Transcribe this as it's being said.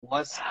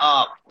What's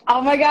up?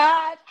 Oh my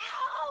God.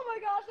 Oh my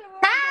gosh, it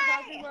worked. Hi.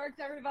 It fucking worked,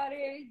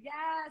 everybody.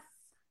 Yes.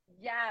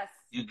 Yes.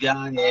 You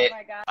got Oh it.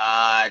 my God.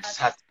 I just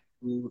have to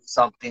do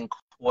something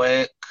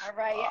quick. All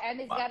right. Yeah, and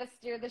he's got to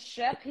steer the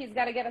ship. He's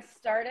got to get us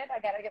started. I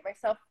got to get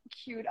myself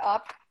queued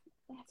up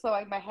so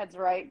my head's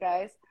right,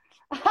 guys.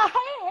 Hey.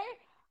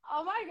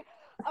 Oh my God.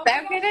 Oh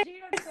So my good gosh, to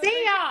Gina, it's so see great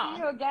to y'all.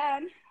 see you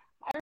again.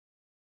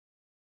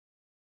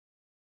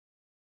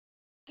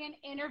 An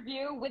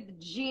interview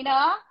with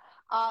Gina,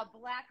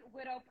 Black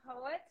Widow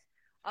poet,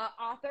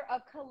 author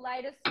of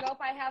Kaleidoscope.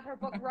 I have her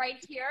book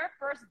right here.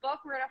 First book.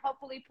 We're going to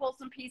hopefully pull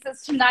some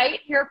pieces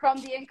tonight. Hear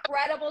from the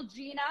incredible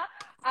Gina.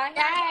 I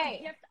have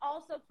a gift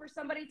also for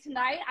somebody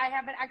tonight. I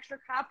have an extra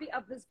copy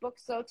of this book.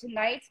 So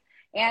tonight,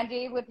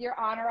 Andy, with your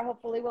honor,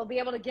 hopefully we'll be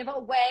able to give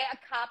away a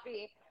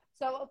copy.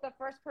 So the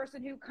first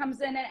person who comes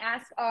in and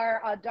asks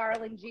our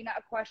darling Gina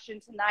a question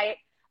tonight,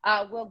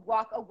 we'll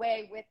walk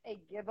away with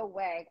a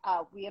giveaway.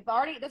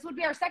 This would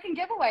be our second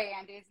giveaway,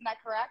 Andy. Isn't that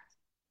correct?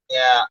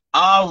 Yeah.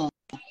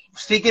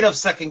 Speaking of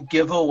second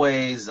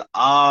giveaways,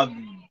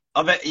 I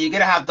bet you're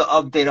gonna have to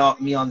update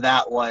me on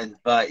that one.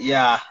 But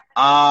yeah,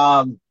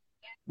 my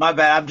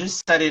bad. I'm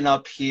just setting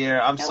up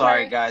here. I'm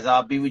sorry, guys.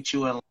 I'll be with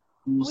you in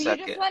 2 seconds. Will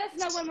you just let us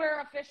know when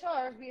we're official,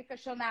 or is we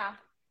official now?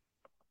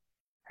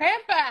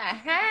 Grandpa,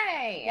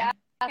 hey. Yeah.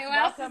 Who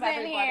else is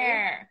in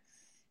here?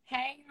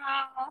 Hey,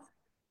 y'all.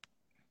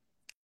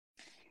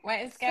 What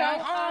is going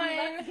on?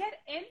 Let's get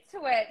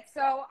into it.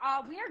 So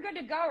we are good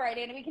to go, right,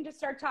 Andy? We can just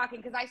start talking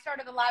because I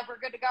started the live. We're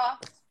good to go.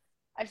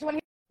 I just want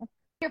to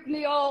hear from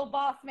the old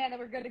boss man that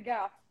we're good to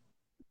go.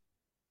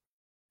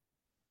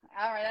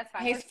 All right, that's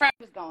fine. He's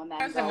going then.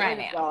 frozen right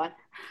now.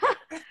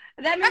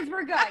 That means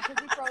we're good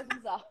because he froze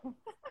himself.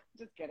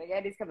 Just kidding.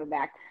 Andy's coming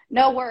back.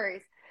 No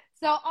worries.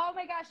 So, oh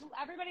my gosh,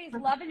 everybody's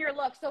loving your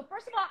look. So,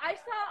 first of all, I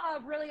saw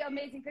a really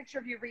amazing picture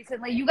of you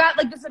recently. You got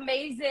like this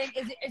amazing.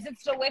 Is it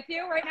still with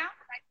you right now?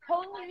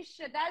 Holy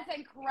shit, that's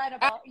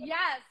incredible.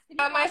 Yes.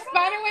 My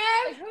spider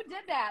web? Like, who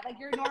did that? Like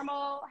your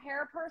normal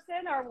hair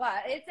person or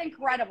what? It's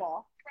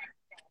incredible.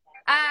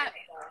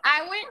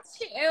 I went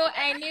to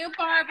a new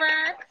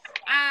barber,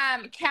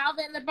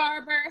 Calvin the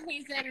barber.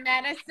 He's in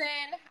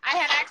Medicine. I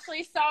had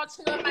actually saw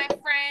 2 of my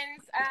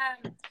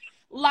friends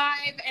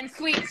live in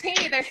Sweet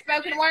Tea. They're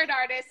spoken word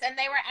artists, and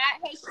they were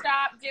at his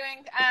shop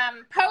doing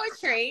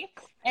poetry.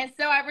 And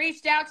so I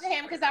reached out to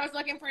him because I was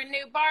looking for a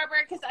new barber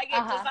because I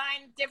get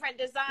different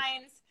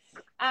designs,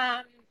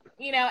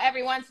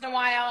 every once in a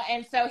while.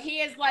 And so he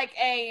is like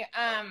a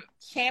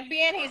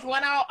champion. He's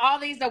won all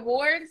these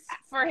awards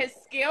for his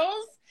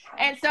skills.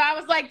 And so I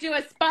was like, do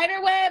a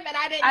spider web, and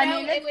I didn't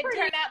know it would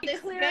turn out this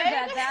good.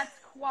 That's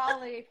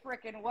quality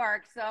freaking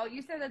work. So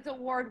you said it's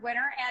award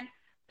winner, and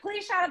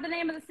please shout out the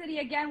name of the city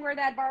again where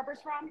that barber's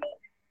from.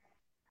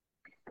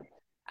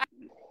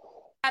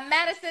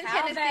 Madison,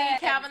 Tennessee,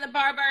 Calvin the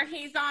barber.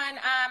 He's on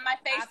my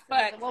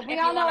Facebook. Well, we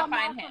all know I'm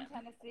not from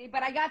Tennessee,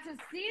 but I got to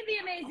see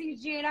the amazing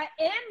Gina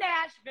in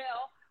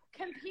Nashville,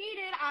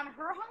 competed on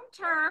her home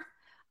turf.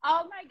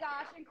 Oh my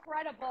gosh,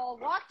 incredible.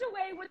 Walked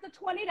away with the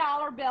 $20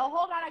 bill.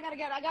 Hold on, I got it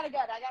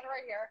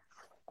right here.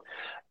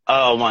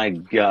 Oh my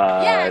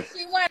God. Yeah,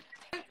 she won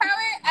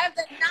Poet of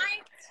the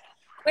Night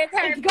with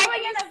her. It's going,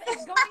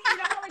 you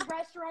know how like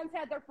restaurants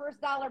had their first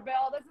dollar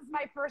bill? This is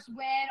my first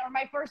win, or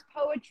my first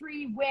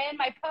poetry win.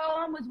 My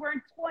poem was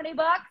worth $20.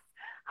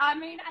 I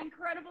mean,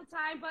 incredible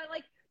time, but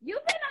like,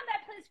 you've been on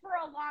that place for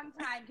a long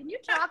time. Can you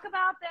talk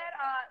about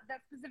that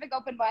specific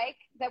open mic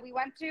that we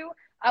went to,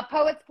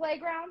 Poets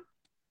Playground?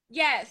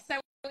 Yes, so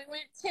we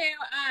went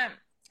to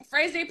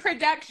Frizzy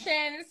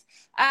Productions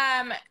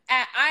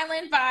at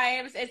Island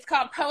Vibes. It's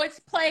called Poets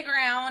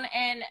Playground,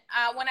 and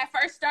when I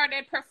first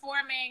started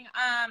performing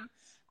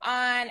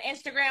on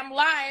Instagram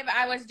Live,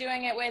 I was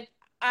doing it with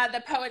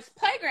the Poets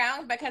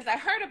Playground because I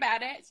heard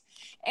about it,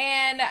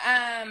 and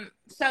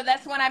so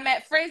that's when I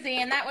met Frizzy,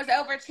 and that was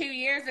over 2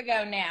 years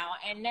ago now.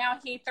 And now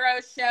he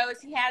throws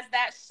shows. He has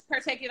that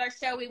particular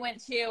show we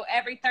went to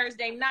every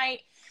Thursday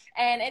night,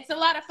 and it's a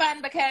lot of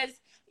fun because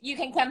you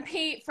can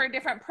compete for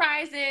different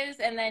prizes,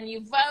 and then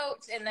you vote,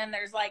 and then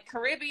there's like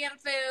Caribbean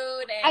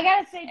food. And I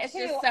gotta say, it's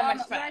too, just so much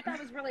fun. What I thought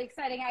was really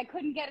exciting, I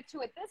couldn't get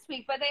to it this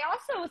week, but they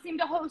also seem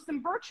to host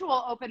some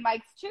virtual open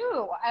mics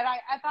too. And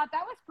I thought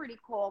that was pretty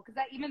cool because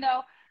even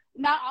though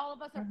not all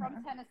of us are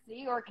from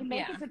Tennessee or can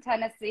make it to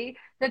Tennessee,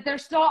 that they're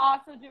still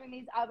also doing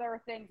these other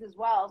things as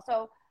well.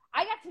 So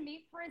I got to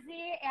meet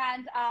Frizzy,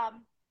 and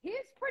he's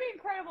pretty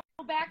incredible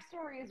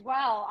backstory as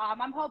well.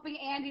 I'm hoping,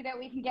 Andy, that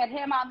we can get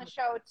him on the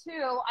show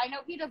too. I know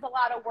he does a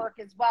lot of work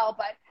as well,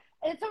 but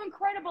it's so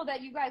incredible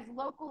that you guys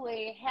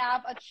locally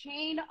have a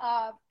chain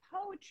of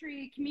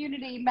poetry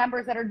community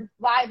members that are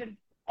live,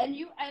 and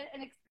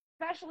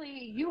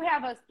especially you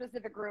have a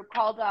specific group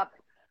called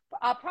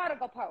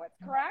Prodigal Poets,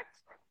 correct?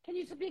 Can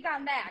you speak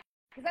on that?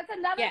 Because that's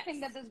another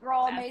thing that this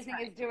girl Amazing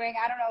is doing.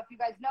 I don't know if you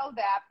guys know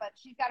that, but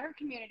she's got her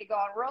community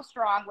going real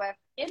strong with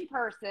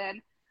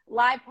in-person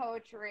live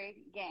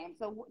poetry game.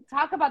 So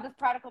talk about this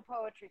Prodigal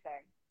Poetry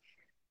thing.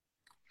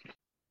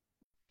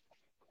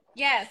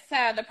 Yes,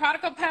 so the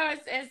Prodigal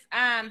Poets is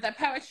the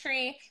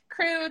poetry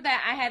crew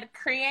that I had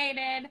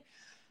created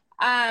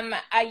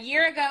a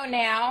year ago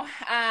now.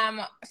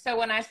 So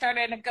when I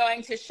started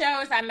going to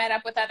shows, I met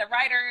up with other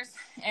writers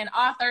and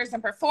authors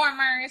and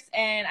performers,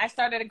 and I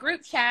started a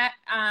group chat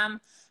on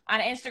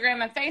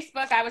Instagram and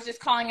Facebook. I was just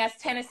calling us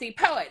Tennessee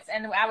Poets,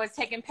 and I was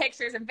taking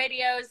pictures and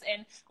videos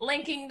and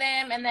linking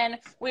them. And then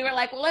we were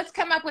like, well, let's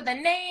come up with a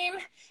name,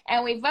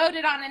 and we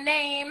voted on a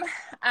name.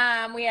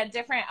 We had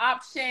different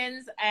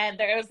options, and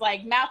there was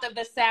like Mouth of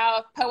the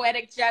South,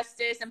 Poetic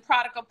Justice, and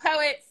Prodigal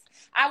Poets.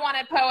 I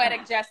wanted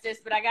Poetic Justice,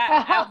 but I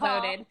got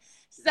outvoted.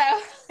 So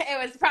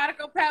it was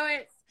Prodigal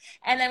Poets.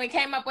 And then we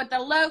came up with the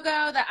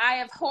logo, the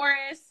Eye of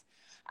Horus.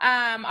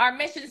 Our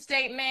mission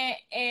statement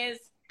is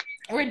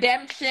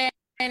redemption,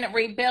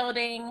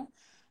 rebuilding.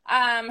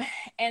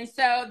 And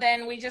so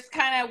then we just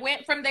kind of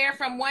went from there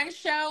from one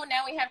show.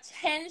 Now we have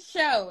 10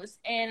 shows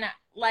in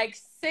like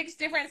 6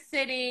 different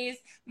cities,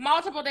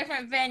 multiple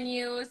different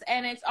venues,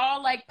 and it's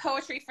all like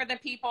poetry for the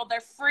people.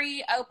 They're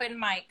free open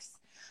mics.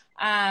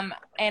 And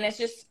it's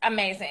just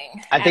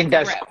amazing. I think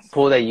that's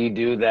cool that you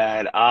do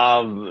that.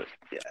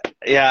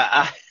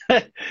 Yeah.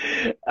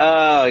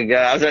 Oh god.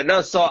 I was like,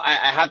 no, so I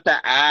have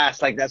to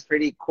ask, like, that's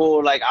pretty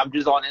cool. Like, I'm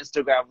just on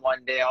Instagram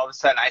one day, all of a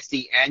sudden I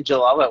see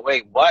Angela. I'm like,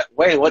 wait, what?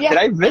 Yeah. Did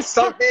I miss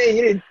something?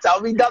 You didn't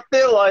tell me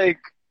nothing? Like,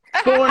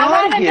 what's going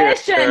on here? I'm on a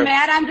mission,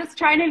 man. I'm just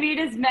trying to meet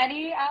as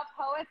many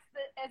poets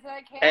as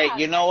I can. Hey,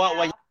 you know what?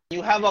 When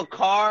you have a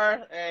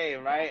car, hey,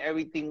 right,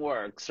 everything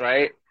works,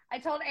 right? I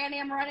told Annie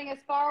I'm running as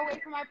far away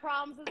from my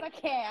problems as I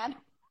can.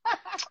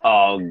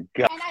 Oh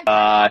god! And I'm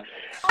all the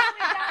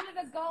way down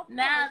to the Gulf Coast.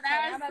 That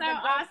was I'm at so the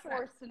Gulf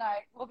Shores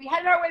tonight. We'll be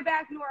heading our way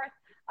back north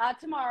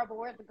tomorrow, but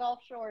we're at the Gulf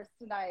Shores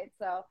tonight.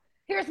 So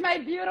here's my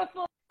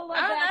beautiful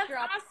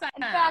backdrop. Awesome.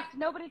 In fact,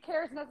 nobody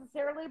cares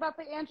necessarily about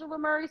the Angela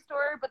Murray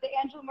story, but the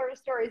Angela Murray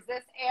story is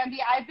this, Andy.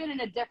 I've been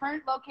in a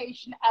different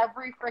location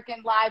every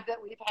freaking live that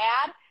we've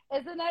had.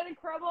 Isn't that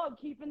incredible? I'm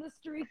keeping the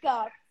streak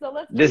up. So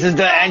let's. This is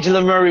the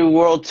Angela Murray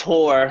World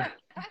Tour.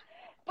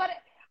 But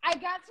I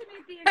got to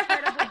meet the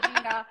incredible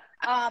Gina,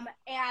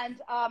 and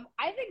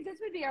I think this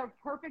would be a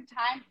perfect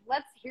time.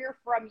 Let's hear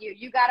from you.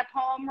 You got a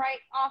poem right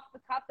off the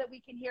cuff that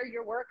we can hear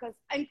your work? Because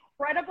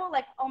incredible,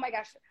 like, oh my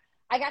gosh,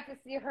 I got to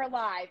see her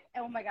live.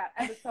 Oh my God,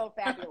 it was so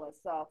fabulous.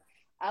 So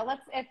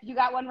let's, if you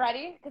got one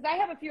ready, because I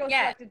have a few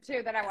selected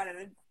too that I wanted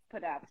to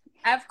put up.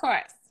 Of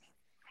course.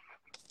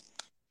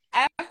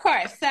 Of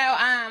course. So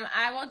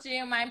I will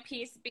do my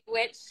piece,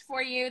 Bewitched,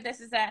 for you. This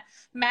is a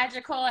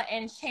magical,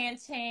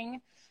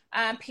 enchanting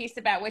piece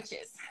about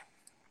witches.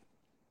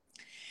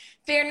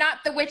 Fear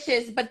not the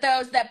witches, but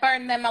those that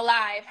burn them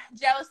alive,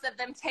 jealous of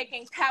them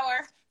taking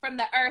power from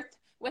the earth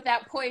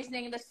without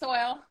poisoning the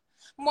soil.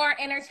 More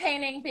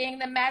entertaining being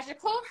the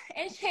magical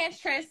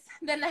enchantress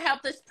than the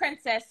helpless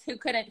princess who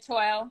couldn't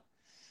toil.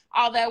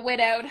 Although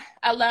widowed,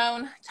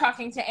 alone,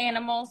 talking to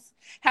animals,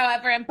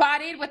 however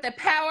embodied with the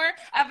power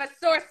of a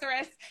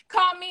sorceress.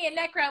 Call me a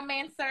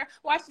necromancer,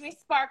 watch me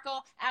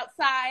sparkle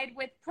outside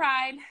with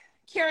pride.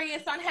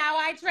 Curious on how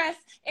I dress,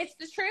 it's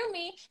the true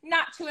me,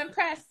 not to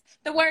impress.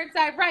 The words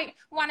I write,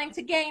 wanting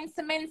to gain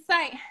some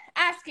insight,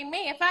 asking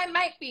me if I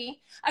might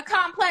be a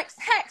complex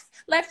hex,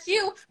 left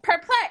you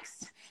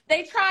perplexed.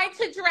 They tried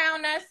to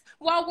drown us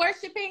while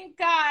worshiping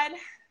God.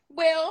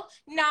 Will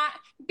not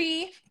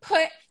be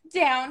put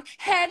down.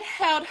 Head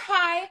held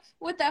high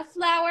with a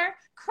flower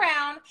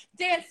crown,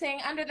 dancing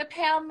under the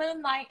pale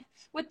moonlight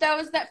with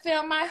those that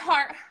fill my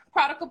heart.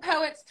 Prodigal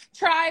Poets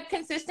tribe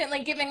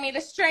consistently giving me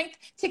the strength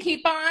to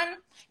keep on.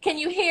 Can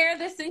you hear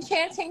this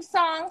enchanting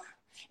song?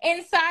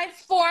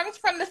 Insides formed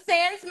from the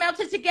sands,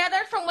 melted together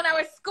from when I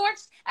was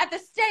scorched at the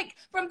stake,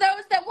 from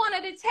those that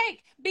wanted to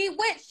take.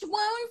 Bewitched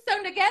wounds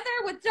sewn together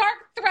with dark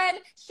thread,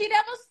 she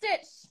devil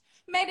stitched.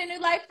 Made a new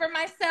life for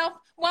myself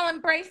while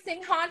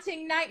embracing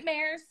haunting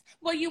nightmares.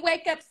 Will you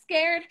wake up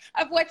scared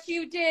of what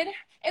you did?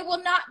 It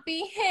will not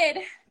be hid.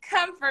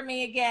 Come for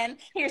me again.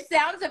 Hear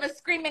sounds of a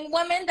screaming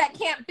woman that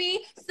can't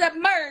be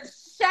submerged.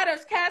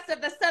 Shadows cast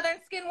of the southern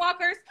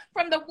skinwalkers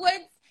from the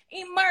woods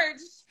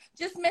emerged.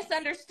 Just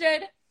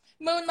misunderstood.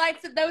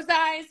 Moonlights of those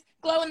eyes,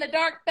 glow in the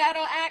dark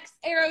battle axe,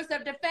 arrows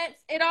of defense.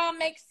 It all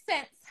makes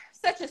sense.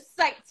 Such a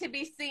sight to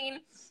be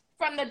seen.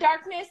 From the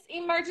darkness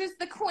emerges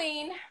the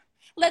queen.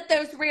 Let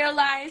those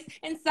realize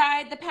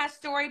inside the past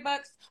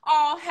storybooks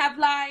all have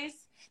lies.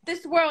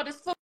 This world is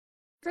full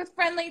with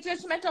friendly,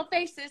 judgmental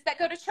faces that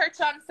go to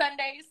church on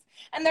Sundays.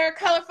 And there are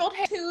colorful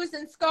tattoos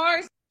and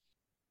scars,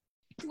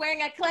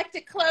 wearing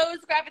eclectic clothes,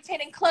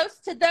 gravitating close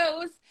to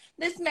those.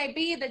 This may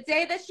be the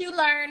day that you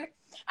learn.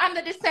 I'm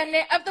the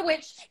descendant of the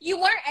witch you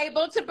weren't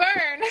able to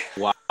burn.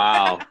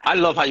 Wow. I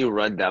love how you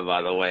read that,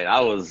 by the way.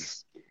 That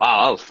was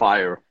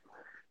fire.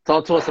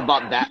 Talk to us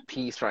about that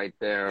piece right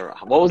there.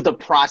 What was the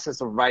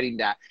process of writing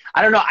that?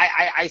 I don't know.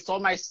 I saw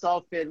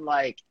myself in,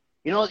 like,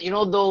 you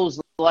know those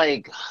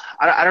like,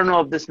 I don't know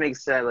if this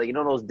makes sense. Like, you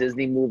know those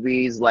Disney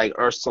movies like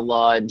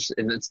Ursula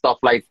and stuff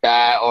like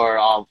that,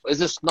 or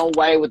is it Snow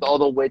White with all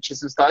the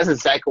witches and stuff? That's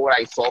exactly what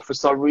I saw for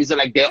some reason.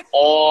 Like they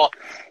all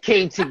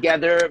came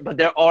together, but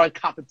they're all in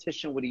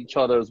competition with each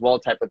other as well,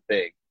 type of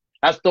thing.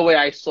 That's the way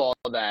I saw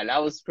that.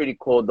 That was pretty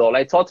cool though.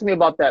 Like, talk to me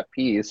about that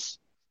piece.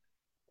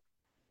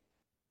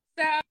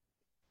 So,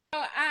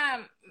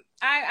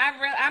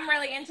 I'm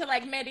really into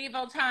like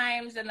medieval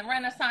times and the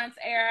Renaissance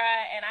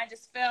era, and I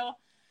just feel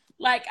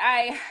like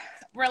I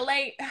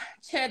relate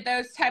to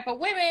those type of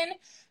women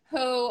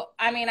who,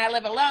 I mean, I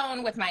live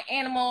alone with my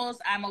animals.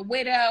 I'm a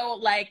widow.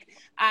 Like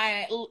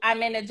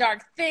I'm into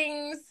dark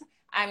things.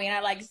 I mean, I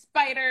like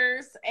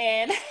spiders,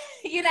 and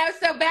you know,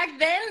 so back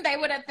then they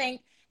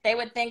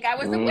would think I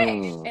was a witch,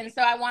 Mm, and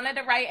so I wanted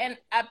to write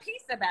a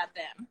piece about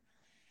them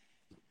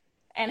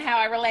and how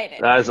I related.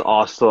 that is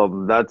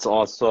awesome. That's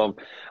awesome.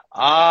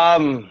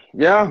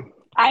 Yeah.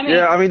 I mean,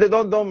 Yeah, I mean,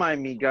 don't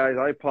mind me, guys.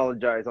 I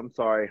apologize. I'm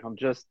sorry. I'm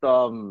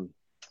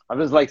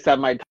just like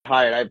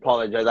semi-tired. I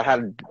apologize. I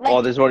had all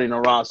like, this running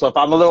around. So if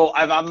I'm a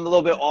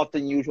little bit off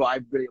than usual, I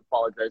really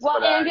apologize well,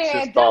 for that. Andy, It's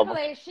just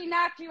definitely, she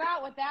knocked you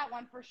out with that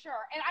one for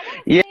sure. And I gotta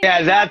say, yeah,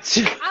 Gina, that's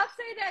I'll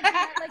say that,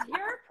 Gina, like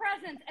your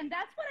presence, and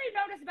that's what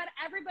I noticed about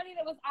everybody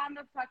that was on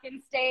the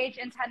fucking stage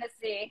in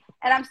Tennessee.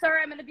 And I'm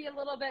sorry, I'm going to be a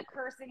little bit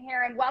cursing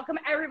here, and welcome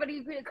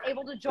everybody who is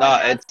able to join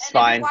us it's and is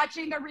fine.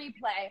 watching the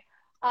replay.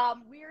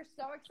 We are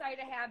so excited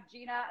to have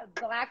Gina,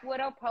 Black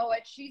Widow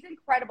poet. She's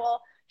incredible.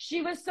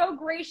 She was so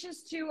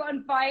gracious to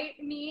invite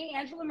me,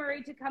 Angela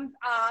Murray, to come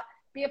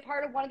be a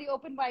part of one of the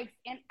open mics,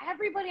 and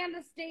everybody on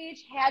the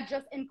stage had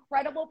just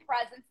incredible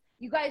presence.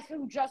 You guys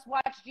who just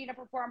watched Gina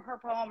perform her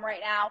poem right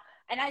now,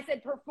 and I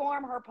said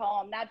perform her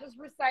poem, not just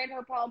recite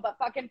her poem, but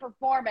fucking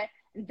perform it.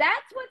 And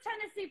that's what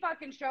Tennessee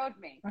fucking showed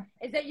me,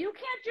 is that you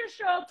can't just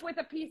show up with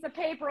a piece of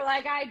paper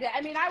like I did. I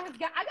mean, I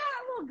got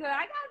a little good.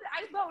 I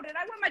voted.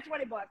 I won my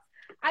 20 bucks.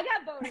 I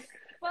got voted.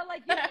 But,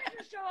 like, you can't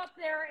just show up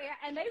there,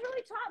 and they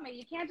really taught me.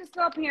 You can't just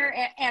go up here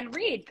and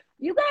read.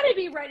 You got to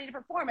be ready to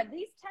perform. And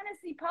these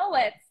Tennessee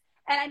poets,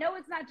 and I know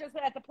it's not just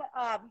at the,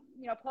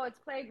 Poets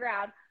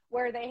Playground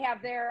where they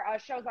have their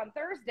shows on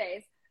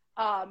Thursdays,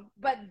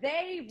 but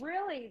they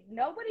really,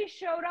 nobody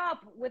showed up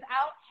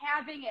without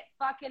having it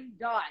fucking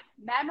done.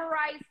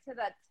 Memorized to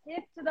the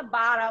tip to the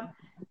bottom.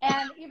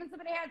 And even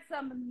somebody had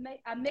some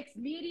mixed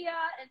media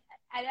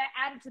and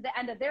added to the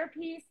end of their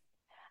piece.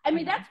 I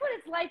mean, that's what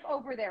it's like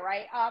over there,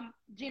 right?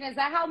 Gina, is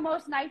that how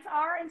most nights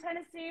are in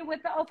Tennessee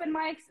with the open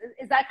mics?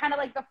 Is that kind of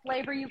like the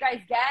flavor you guys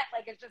get?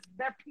 Like, it's just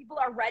that people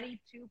are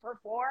ready to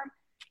perform?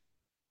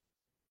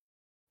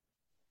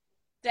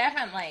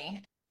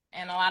 Definitely.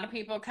 And a lot of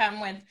people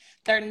come with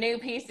their new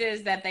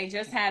pieces that they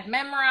just had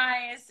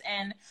memorized.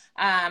 And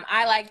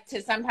I like to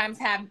sometimes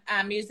have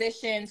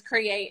musicians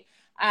create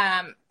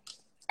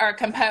or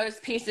compose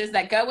pieces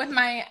that go with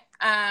my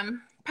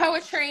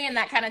poetry, and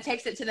that kind of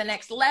takes it to the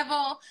next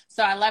level.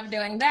 So I love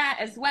doing that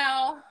as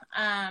well.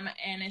 And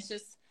it's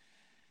just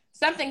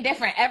something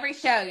different every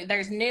show.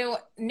 There's new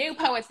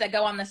poets that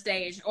go on the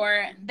stage,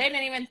 or they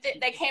didn't even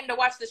they came to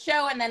watch the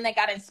show and then they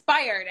got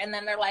inspired, and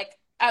then they're like,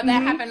 oh,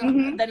 that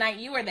happened the night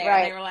you were there.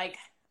 Right. They were like,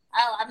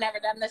 oh, I've never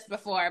done this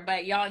before,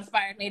 but y'all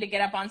inspired me to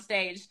get up on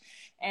stage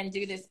and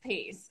do this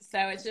piece. So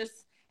it's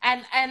just,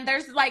 and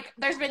there's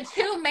been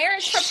 2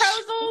 marriage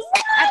proposals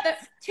at the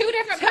 2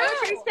 different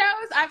poetry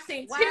shows. I've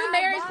seen 2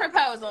 marriage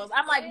proposals.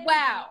 I'm like,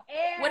 wow,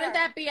 wouldn't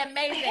that be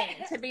amazing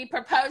to be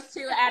proposed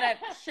to at a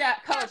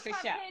poetry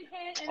show?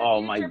 Oh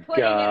my God.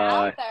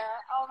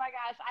 Oh my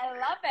gosh, I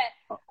love it.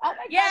 Oh my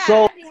Yeah.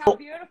 God, Andy, how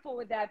beautiful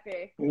would that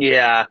be?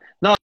 Yeah.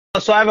 No,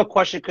 so I have a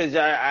question because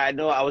I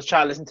know I was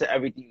trying to listen to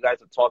everything you guys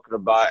were talking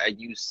about, and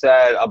you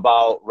said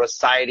about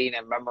reciting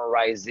and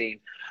memorizing.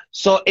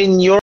 So in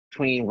your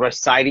between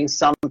reciting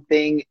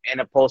something and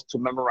opposed to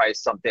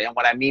memorize something, and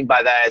what I mean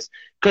by that is,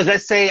 because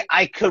let's say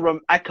I could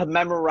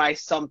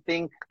memorize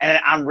something and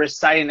I'm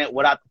reciting it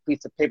without the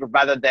piece of paper,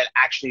 rather than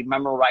actually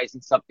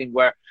memorizing something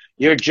where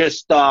you're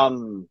just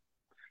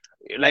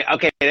like,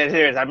 okay, here it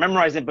is. I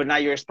memorized it, but now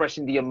you're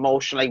expressing the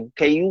emotion. Like,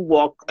 can you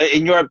walk,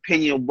 in your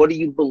opinion, what do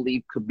you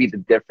believe could be the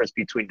difference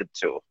between the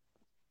two?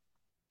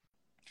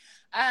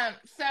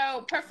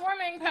 So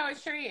performing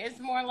poetry is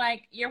more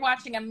like you're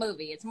watching a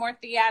movie. It's more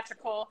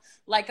theatrical,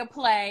 like a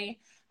play.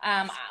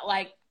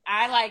 Like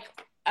I like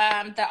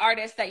the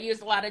artists that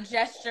use a lot of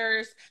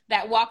gestures,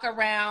 that walk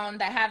around,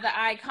 that have the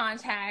eye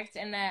contact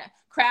and the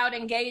crowd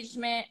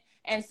engagement.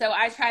 And so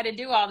I try to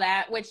do all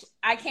that, which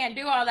I can't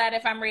do all that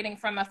if I'm reading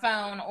from a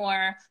phone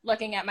or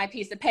looking at my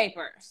piece of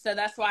paper. So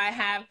that's why I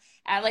have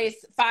at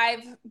least 5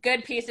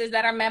 good pieces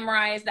that are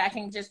memorized that I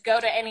can just go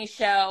to any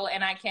show,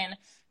 and I can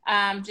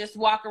just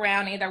walk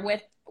around either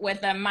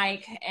with a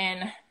mic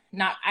and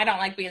not, I don't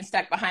like being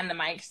stuck behind the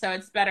mic. So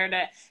it's better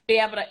to be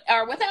able to,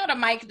 or without a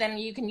mic, then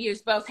you can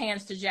use both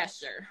hands to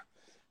gesture.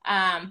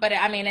 But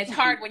I mean, it's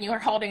hard when you're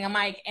holding a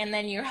mic and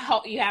then you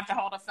have to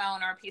hold a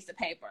phone or a piece of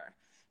paper.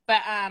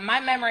 But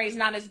my memory is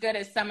not as good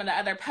as some of the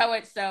other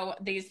poets. So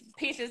these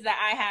pieces that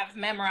I have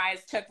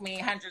memorized took me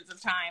hundreds of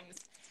times.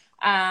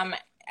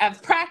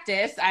 of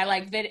practice,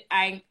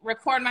 I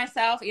record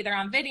myself either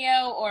on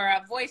video or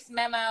a voice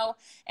memo,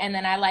 and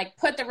then I like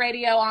put the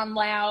radio on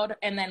loud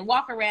and then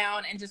walk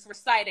around and just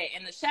recite it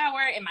in the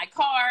shower, in my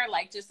car,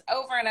 like just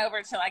over and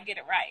over till I get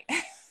it right.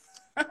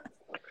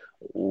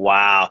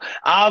 Wow.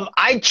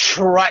 I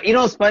try,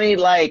 it's funny,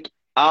 like,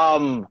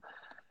 so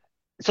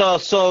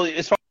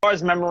as far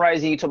as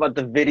memorizing, you talk about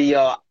the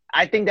video.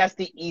 I think that's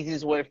the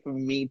easiest way for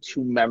me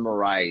to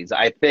memorize.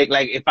 I think,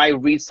 like, if I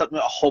read something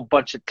a whole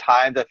bunch of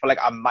times, I feel like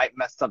I might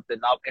mess something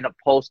up, in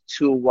opposed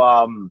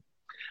to,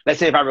 let's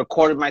say if I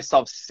recorded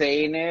myself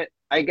saying it,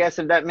 I guess,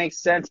 if that makes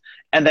sense.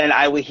 And then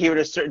I would hear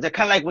it they're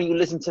kind of like when you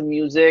listen to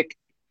music.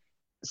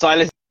 So I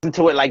listen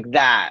to it like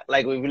that.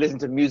 Like, when you listen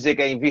to music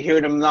and if you hear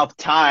it enough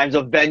times,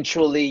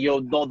 eventually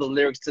you'll know the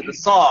lyrics to the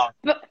song.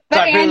 But So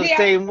I feel Andy, the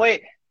same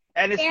way.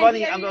 And it's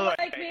funny. Are I'm you going,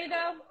 like me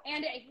though?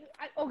 Andy,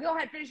 go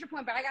ahead, finish your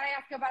point. But I gotta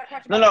ask you about a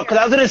question. no, because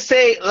I was gonna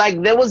say,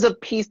 like, there was a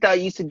piece that I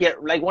used to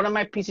get, like, one of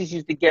my pieces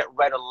used to get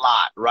read a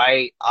lot,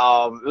 right?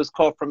 It was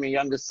called From Your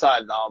Youngest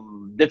Son.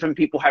 Different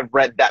people have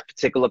read that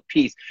particular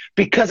piece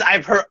because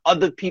I've heard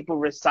other people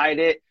recite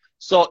it.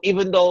 So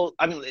even though,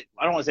 I mean,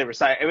 I don't want to say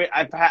recite,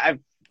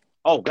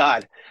 oh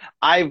God,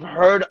 I've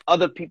heard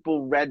other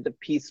people read the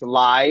piece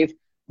live,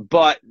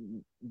 but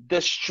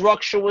the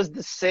structure was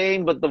the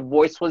same, but the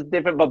voice was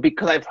different. But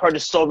because I've heard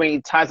it so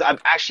many times, I'm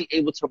actually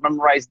able to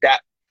memorize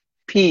that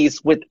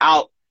piece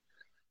without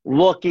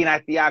looking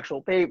at the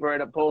actual paper,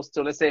 as opposed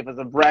to, let's say, if it's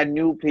a brand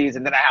new piece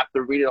and then I have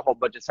to read it a whole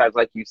bunch of times,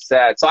 like you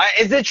said. So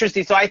it's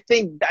interesting. So I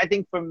think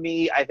for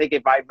me, I think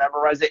if I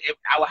memorize it,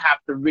 I would have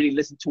to really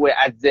listen to it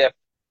as if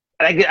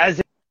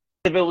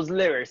it was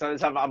lyrics.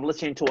 I'm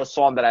listening to a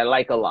song that I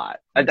like a lot.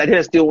 I think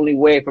that's the only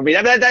way for me.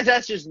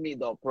 That's just me,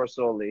 though,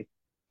 personally.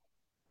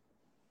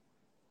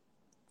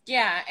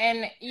 Yeah,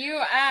 and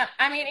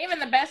I mean, even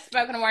the best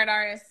spoken word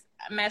artists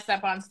mess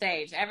up on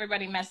stage.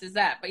 Everybody messes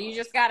up, but you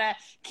just gotta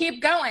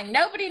keep going.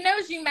 Nobody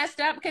knows you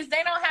messed up because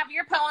they don't have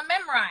your poem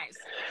memorized.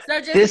 So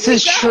just this keep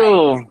is going.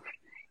 true.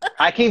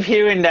 I keep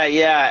hearing that.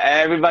 Yeah,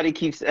 everybody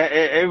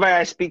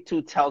I speak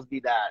to tells me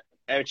that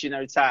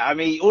every time. I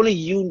mean, only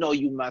you know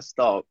you messed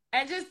up.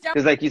 And just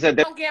because, like you said,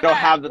 they don't give don't up.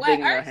 have the What thing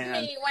in their irks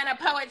hand. me when a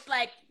poet's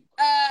like,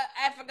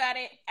 I forgot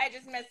it. I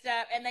just messed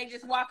up, and they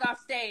just walk off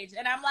stage,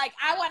 and I'm like,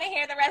 I want to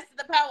hear the rest of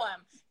the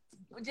poem.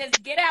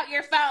 Just get out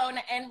your phone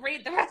and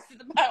read the rest of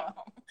the poem.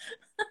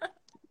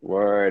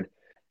 Word.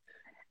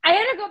 I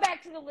had to go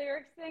back to the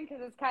lyrics thing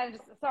because it's kind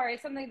of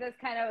something that's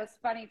kind of was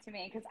funny to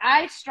me because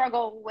I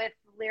struggle with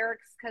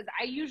lyrics because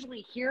I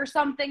usually hear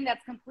something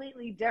that's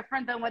completely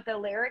different than what the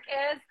lyric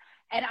is,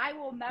 and I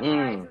will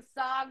memorize a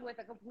song with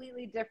a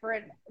completely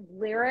different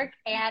lyric,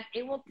 and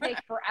it will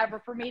take forever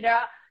for me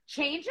to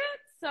change it.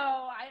 So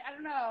I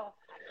don't know.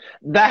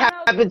 That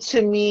happened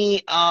to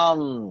me.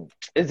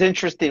 It's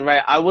interesting,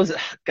 right?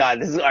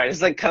 God, this is all right. This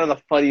is like kind of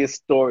the funniest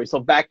story.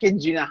 So back in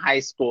junior high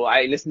school,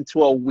 I listened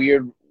to a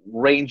weird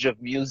range of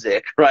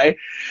music, right?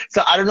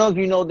 So I don't know if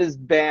you know this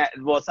band.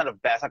 Well, it's not a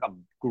band, it's like a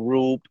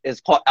group.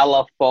 It's called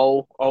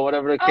LFO or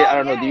whatever. I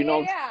don't know. Do you know?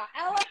 Yeah,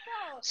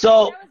 LFO.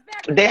 So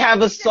they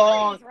have a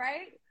song,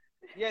 right?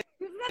 Yeah,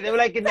 they were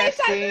like in that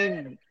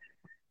same.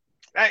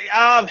 They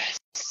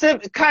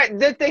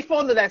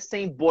fall into that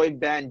same boy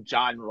band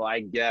genre, I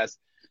guess.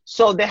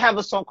 So they have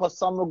a song called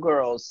Summer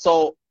Girls.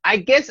 So I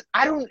guess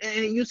and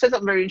you said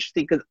something very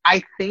interesting because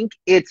I think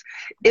it's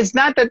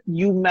not that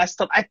you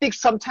messed up. I think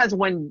sometimes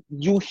when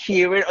you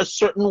hear it a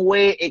certain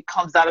way, it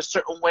comes out a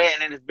certain way,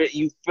 and then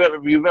you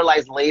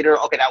realize later,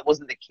 okay, that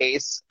wasn't the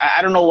case.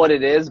 I don't know what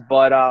it is,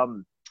 but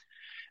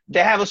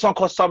they have a song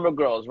called Summer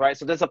Girls, right?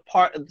 So there's a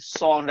part of the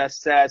song that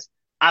says,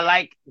 I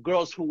like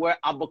girls who wear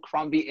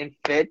Abercrombie and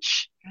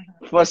Fitch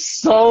for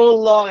so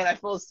long, and I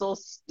felt so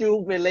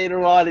stupid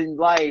later on in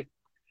life.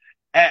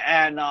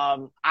 And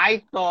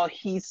I thought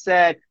he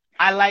said,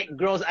 I like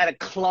girls at a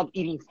club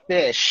eating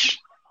fish.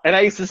 And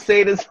I used to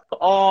say this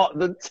all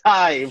the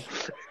time.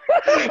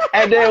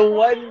 And then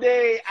one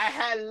day I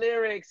had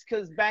lyrics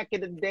because back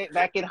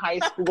in high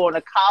school going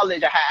to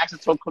college, I had access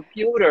to a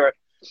computer.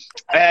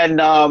 And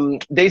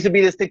there used to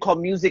be this thing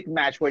called Music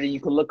Match where you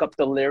could look up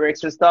the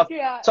lyrics and stuff.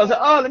 Yeah, so I was like,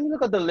 oh, let me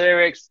look up the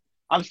lyrics.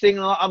 I'm singing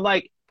along. I'm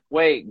like,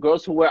 wait,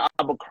 girls who wear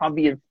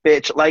Abercrombie and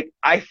Fitch. Like,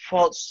 I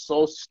felt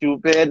so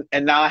stupid.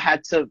 And now I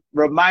had to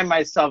remind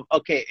myself,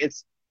 okay,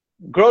 it's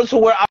girls who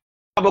wear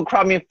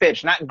Abercrombie and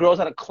Fitch, not girls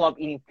at a club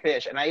eating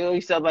fish. And I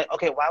always said, like,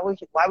 okay, why would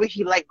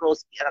he like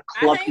girls at a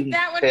club eating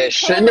fish?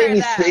 Shouldn't they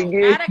be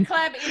singing? At a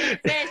club eating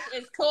fish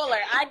is cooler.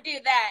 I do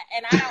that,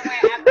 and I don't wear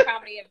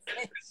Abercrombie and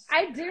Fitch.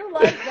 I do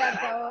like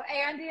that though,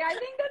 Andy. I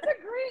think that's a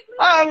great.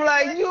 I'm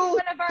like, you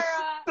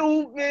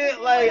stupid.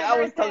 Like,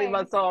 I was telling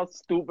myself how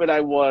stupid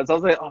I was. I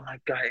was like, oh my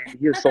God, Andy,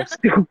 you're so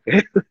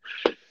stupid.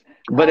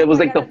 But it was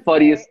like the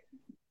funniest.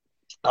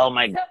 Oh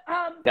my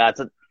God.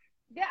 So,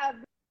 yeah.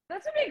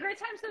 This would be a great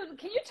time. So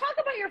can you talk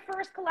about your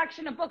first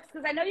collection of books?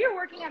 Because I know you're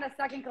working on a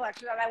second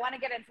collection, and I want to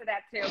get into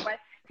that too. But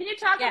can you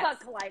talk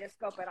about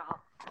Kaleidoscope at all?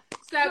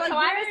 So like,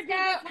 where did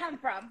Kaleidoscope this come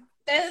from?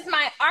 This is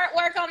my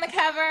artwork on the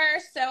cover.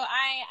 So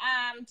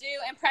I do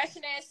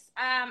impressionist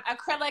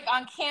acrylic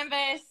on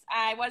canvas.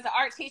 I was an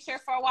art teacher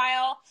for a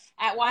while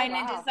at Wine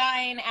and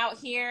Design out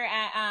here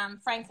at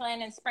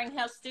Franklin and Spring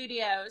Hill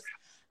Studios.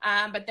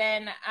 But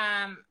then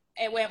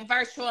it went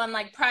virtual and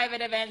like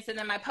private events, and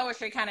then my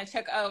poetry kind of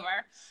took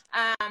over.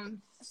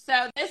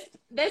 So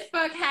this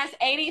book has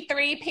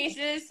 83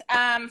 pieces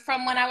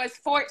from when I was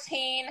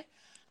 14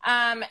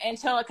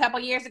 until a couple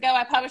years ago.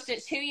 I published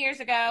it 2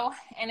 years ago,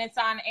 and it's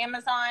on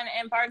Amazon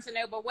and Barnes &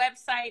 Noble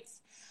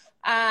websites.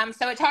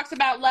 So it talks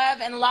about love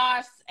and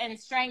loss and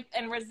strength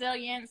and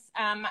resilience.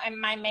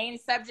 And my main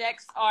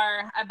subjects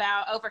are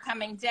about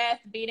overcoming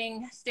death,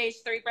 beating stage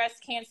 3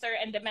 breast cancer,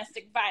 and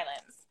domestic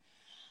violence.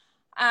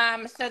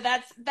 So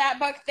that's that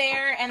book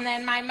there. And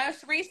then my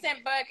most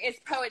recent book is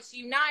Poets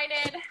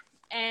United,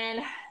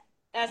 and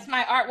that's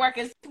my artwork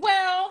as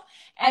well.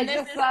 And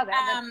this is a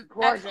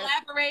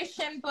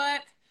collaboration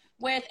book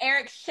with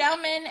Eric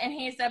Shellman, and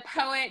he's a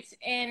poet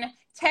in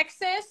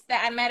Texas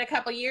that I met a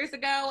couple years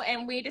ago,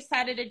 and we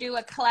decided to do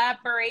a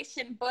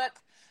collaboration book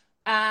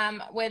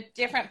with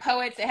different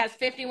poets. It has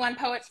 51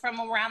 poets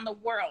from around the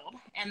world,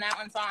 and that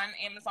one's on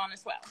Amazon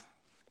as well.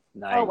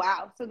 Nice. Oh,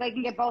 wow. So they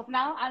can get both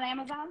now on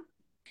Amazon?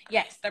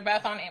 Yes, they're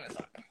both on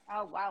Amazon.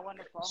 Oh, wow,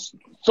 wonderful.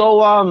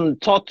 So,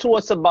 talk to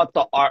us about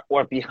the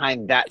artwork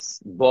behind that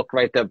book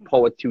right there,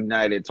 Poets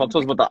United. Talk to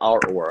us about the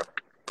artwork.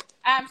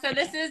 So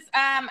this is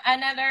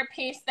another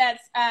piece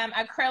that's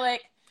acrylic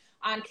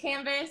on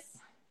canvas,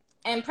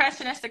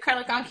 impressionist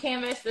acrylic on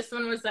canvas. This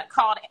one was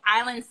called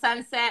Island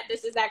Sunset.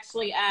 This is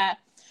actually,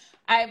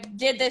 I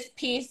did this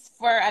piece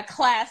for a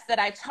class that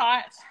I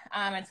taught.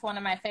 It's one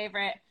of my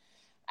favorite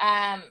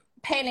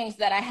paintings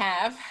that I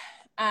have.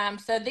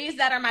 So these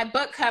that are my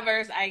book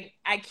covers, I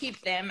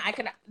keep them.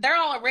 They're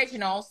all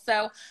original.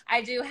 So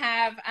I do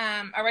have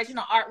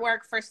original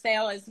artwork for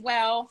sale as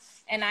well.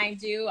 And I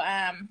do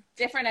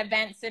different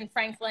events in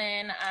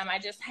Franklin. I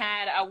just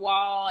had a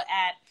wall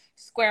at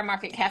Square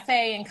Market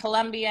Cafe in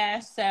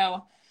Columbia.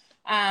 So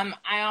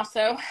I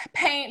also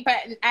paint, but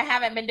I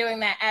haven't been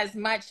doing that as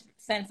much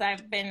since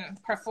I've been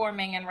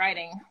performing and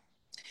writing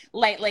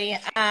lately.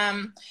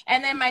 And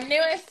then my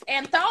newest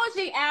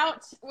anthology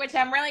out, which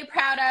I'm really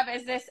proud of,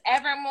 is this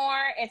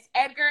Evermore. It's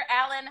Edgar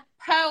Allan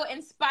Poe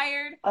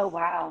inspired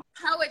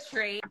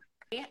poetry,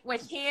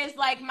 which he is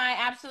like my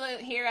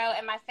absolute hero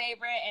and my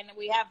favorite, and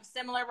we have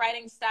similar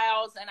writing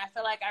styles, and I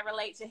feel like I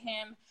relate to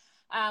him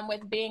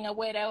with being a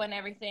widow and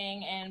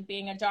everything, and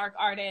being a dark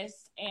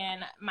artist.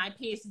 And my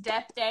piece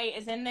Death Day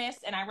is in this,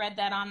 and I read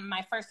that on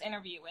my first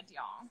interview with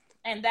y'all,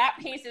 and that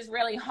piece is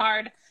really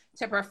hard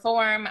to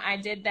perform. I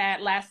did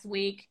that last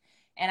week,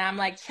 and I'm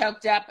like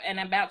choked up and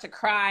about to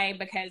cry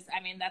because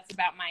I mean that's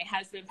about my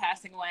husband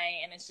passing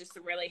away, and it's just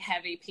a really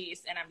heavy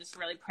piece, and I'm just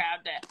really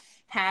proud to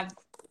have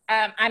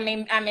I'm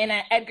in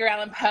an Edgar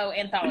Allan Poe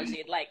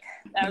anthology. Like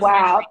that was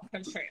my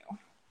dream come true.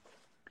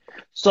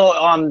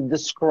 So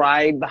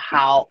describe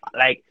how,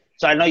 like,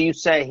 so I know you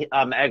said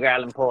Edgar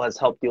Allan Poe has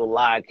helped you a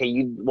lot. Can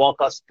you walk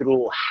us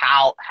through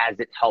how has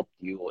it helped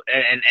you,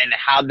 and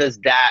how does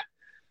that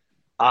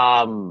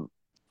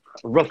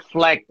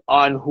reflect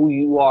on who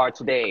you are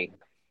today?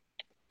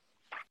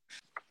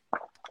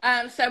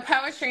 So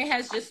poetry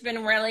has just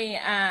been really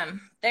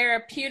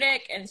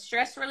therapeutic and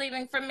stress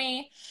relieving for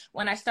me.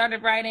 When I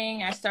started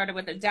writing, I started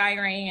with a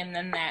diary, and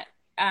then that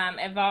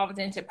evolved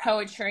into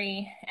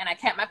poetry, and I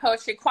kept my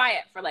poetry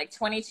quiet for like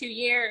 22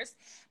 years,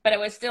 but it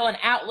was still an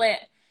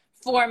outlet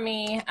for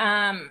me.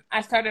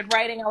 I started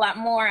writing a lot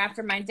more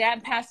after my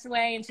dad passed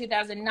away in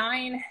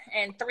 2009,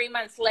 and 3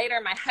 months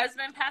later my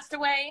husband passed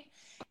away,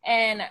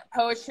 and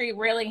poetry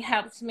really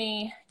helped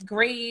me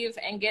grieve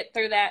and get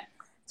through that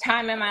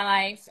time in my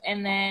life.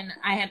 And then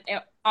I had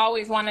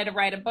always wanted to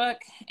write a book,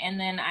 and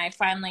then I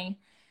finally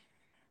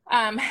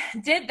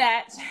did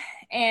that.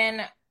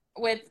 And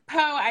with Poe,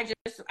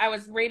 I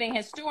was reading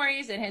his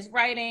stories and his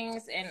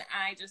writings, and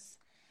I just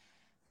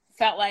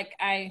felt like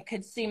I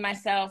could see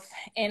myself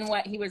in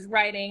what he was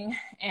writing,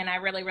 and I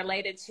really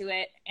related to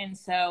it. And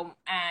so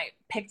I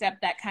picked up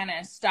that kind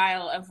of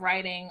style of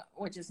writing,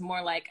 which is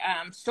more like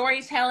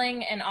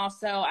storytelling. And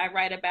also I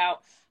write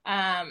about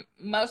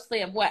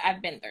mostly of what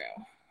I've been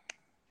through.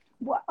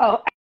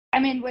 Well,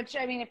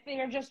 if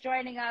you're just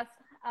joining us,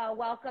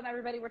 welcome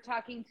everybody. We're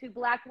talking to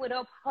Black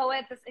Widow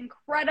poet, this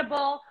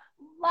incredible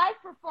live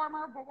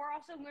performer, but we're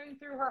also moving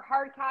through her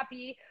hard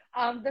copy.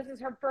 This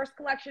is her first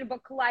collection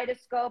book,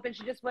 Kaleidoscope, and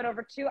she just went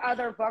over 2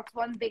 other books,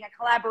 one being a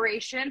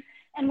collaboration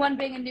and one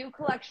being a new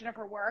collection of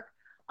her work.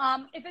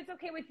 If it's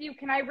okay with you,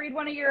 can I read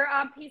one of your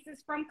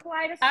pieces from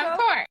Kaleidoscope? Of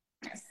course.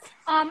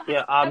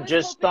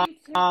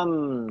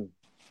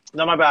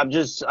 No, my bad.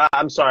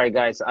 I'm sorry,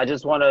 guys. I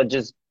just want to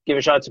just give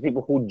a shout out to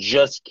people who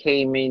just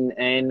came in.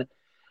 Wait,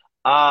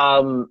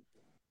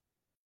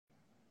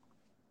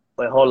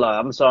 hold on.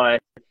 I'm sorry.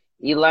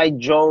 Eli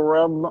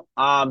Joram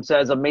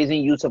says,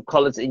 amazing use of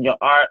colors in your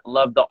art.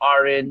 Love the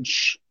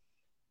orange.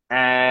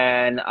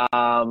 And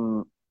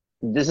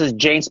this is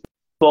Jane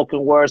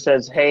Spoken Word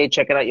says, hey,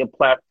 checking out your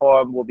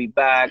platform. We'll be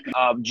back.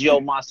 Geo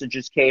Monster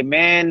just came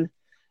in.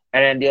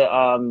 And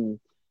then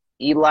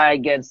Eli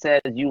again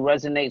says, you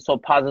resonate so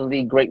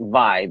positively, great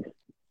vibe.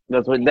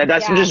 That's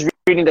just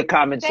reading the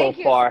comments so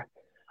far.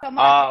 So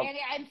much, Andy.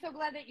 I'm so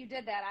glad that you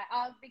did that.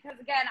 Because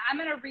again, I'm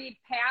going to read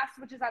Past,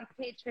 which is on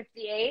page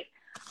 58.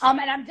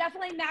 And I'm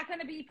definitely not going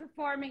to be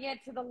performing it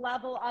to the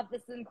level of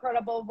this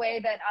incredible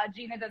way that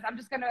Gina does. I'm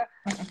just going to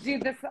do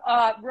this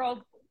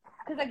real,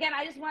 because again,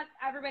 I just want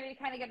everybody to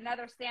kind of get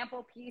another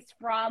sample piece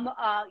from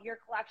your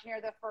collection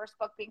here, the first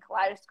book being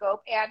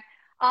Kaleidoscope.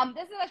 And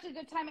this is actually a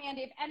good time,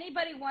 Andy, if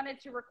anybody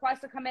wanted to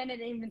request to come in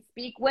and even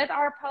speak with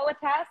our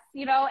poetess,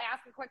 you know,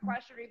 ask a quick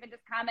question or even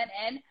just comment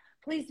in,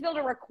 please feel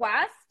to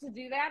request to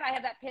do that. I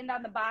have that pinned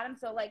on the bottom.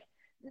 So, like,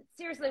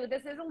 seriously,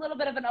 this is a little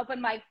bit of an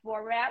open mic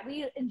format.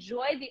 We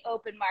enjoy the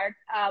open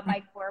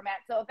mic format.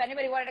 So if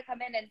anybody wanted to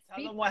come in and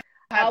speak. What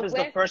happens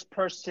the first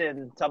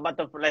person? Talk about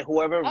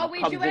whoever comes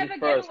in first. Oh, we do have a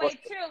giveaway,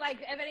 too.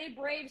 Like, if any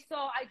brave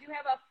soul, I do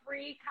have a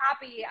free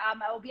copy. It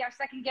will be our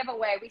second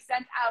giveaway. We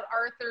sent out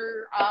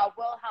Arthur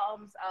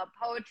Wilhelm's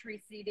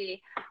poetry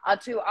CD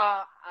to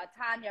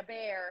Tanya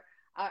Baer.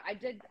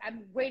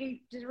 I'm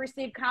waiting to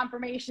receive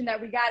confirmation that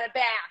we got it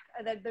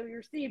back, that we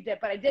received it,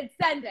 but I did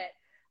send it.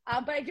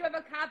 But I do have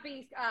a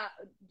copy.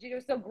 Gina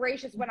was so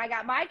gracious when I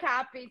got my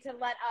copy to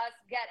let us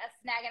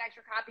snag an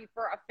extra copy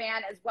for a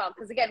fan as well.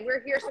 Because again,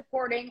 we're here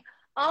supporting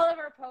all of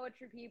our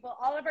poetry people,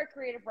 all of our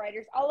creative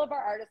writers, all of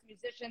our artists,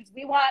 musicians.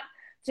 We want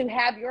to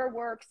have your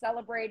work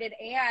celebrated,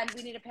 and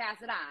we need to pass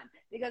it on,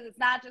 because it's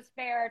not just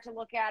fair to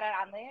look at it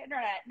on the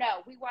internet.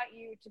 No, we want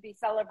you to be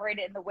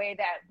celebrated in the way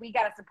that we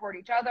got to support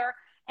each other.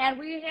 And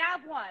we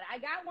have one. I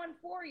got one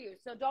for you,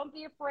 so don't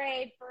be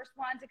afraid. First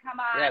one to come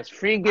on. Yes,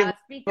 free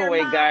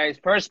giveaway, guys.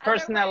 First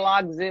person that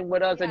logs in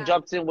with us and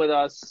jumps in with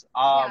us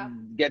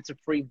gets a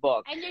free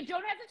book. And you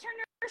don't have to turn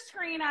your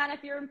screen on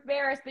if you're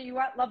embarrassed, but you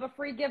love a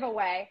free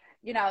giveaway.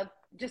 You know,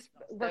 just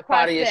request Step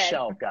out of your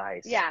shell,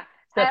 guys. Yeah.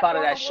 Step out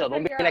of that shell.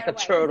 Don't be like a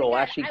turtle.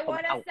 Actually, I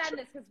want to send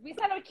this because we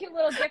sent a cute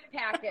little gift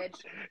package.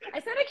 I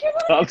sent a cute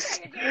little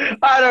gift package.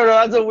 I don't know.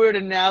 That's a weird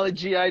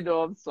analogy. I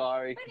know. I'm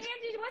sorry. But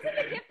Andy,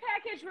 wasn't the gift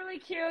package really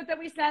cute that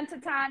we sent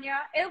to Tanya?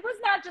 It was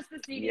not just the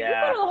CD.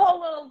 Yeah. We put a whole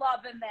little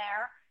love in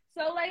there.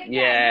 So, like,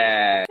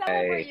 again, we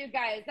celebrate you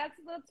guys. That's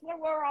what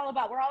we're all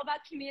about. We're all about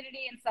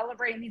community and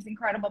celebrating these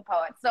incredible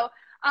poets. So,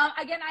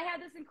 again, I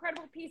have this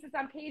incredible piece. It's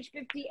on page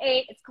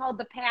 58. It's called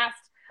The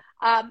Past.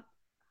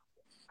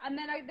 And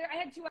then I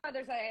had two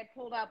others I had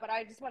pulled up, but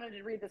I just wanted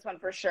to read this one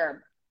for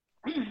sure.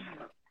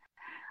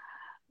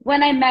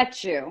 When I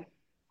met you,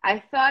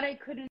 I thought I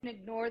couldn't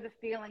ignore the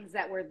feelings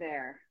that were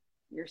there.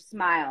 Your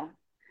smile,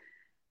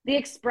 the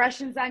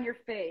expressions on your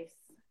face,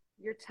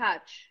 your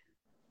touch.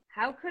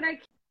 How could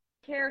I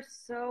care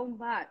so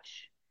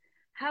much?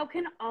 How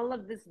can all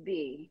of this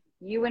be,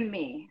 you and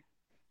me?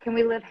 Can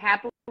we live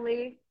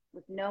happily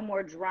with no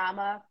more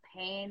drama,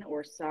 pain,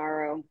 or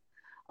sorrow?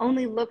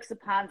 Only looks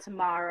upon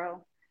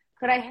tomorrow.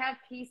 Could I have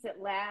peace at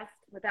last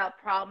without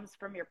problems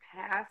from your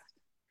past?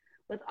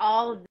 With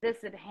all of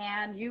this at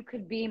hand, you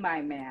could be my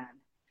man.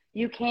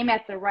 You came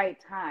at the right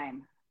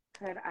time.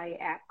 Could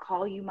I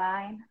call you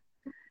mine?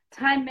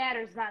 Time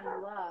matters not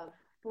in love,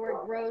 for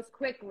it grows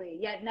quickly,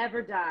 yet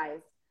never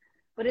dies.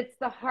 But it's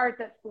the heart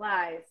that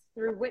flies.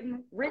 Through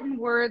written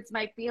words,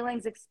 my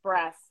feelings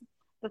express.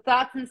 The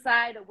thoughts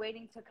inside are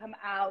waiting to come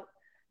out.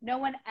 No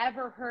one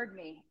ever heard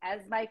me as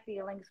my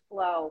feelings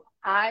flow.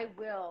 I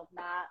will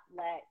not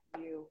let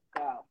you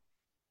go.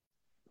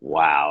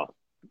 Wow.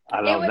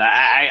 I love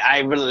that. I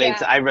relate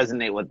to, I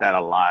resonate with that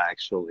a lot,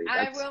 actually.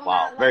 That's,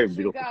 wow, very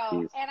beautiful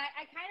piece. And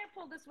I kind of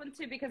pulled this one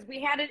too because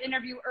we had an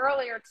interview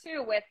earlier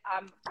too with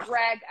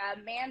Greg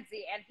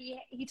Manzi, and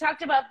he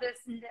talked about this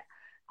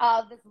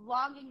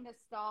longing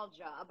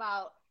nostalgia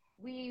about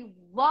we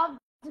love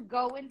to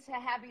go into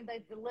having the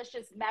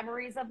delicious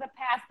memories of the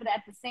past, but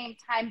at the same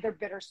time they're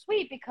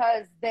bittersweet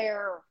because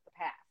they're the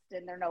past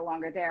and they're no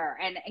longer there.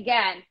 And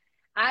again,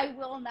 I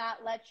will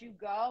not let you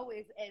go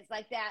is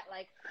like that,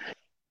 like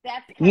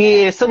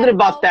that's something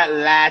about that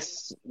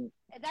last.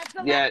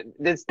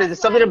 There's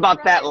something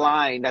about that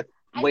line that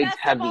weighs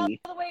heavy.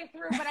 All the way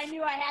through, but I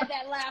knew I had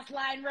that last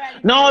line ready.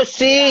 No,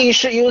 see,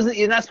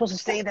 you're not supposed to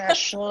say that.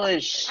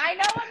 Shush. I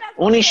know I'm not.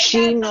 Only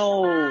she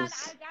knows.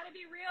 I gotta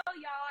be real,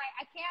 y'all.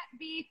 I can't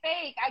be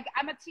fake.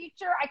 I'm a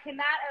teacher. I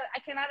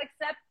cannot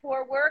accept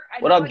poor work.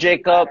 What up,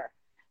 Jacob?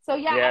 So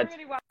yeah,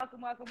 really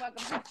welcome.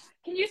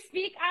 Can you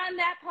speak on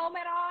that poem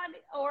at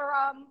all, or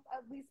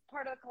at least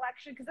part of the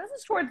collection? Because this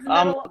is towards the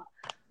middle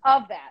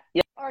of that.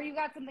 Yeah. Or you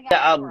got something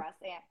else for us,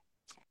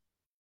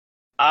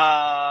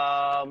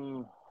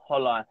 Ann?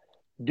 Hold on.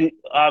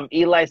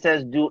 Eli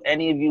says, "Do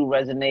any of you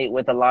resonate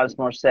with Alanis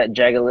Morissette,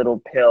 Jagged Little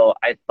Pill?"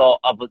 I thought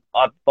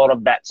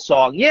of that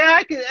song. Yeah,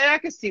 I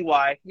can see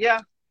why. Yeah,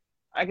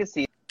 I can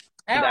see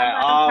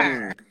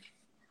that.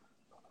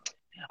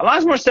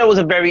 Alanis Morissette was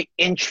a very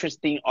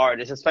interesting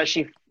artist,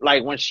 especially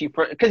like when she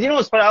first, because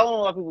it's funny, I don't know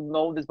a lot of people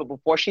know this, but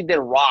before she did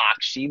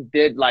rock, she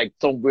did like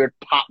some weird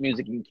pop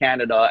music in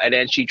Canada, and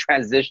then she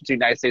transitioned to the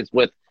United States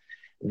with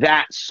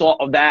that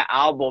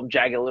album,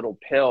 Jagged Little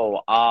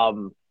Pill.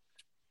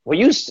 When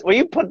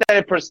you put that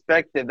in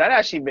perspective, that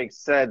actually makes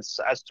sense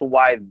as to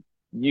why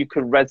you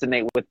could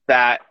resonate with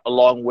that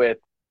along with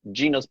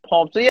Gina's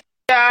poem. So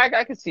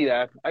I can see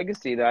that. I can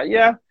see that.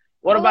 Yeah.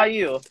 What Well, about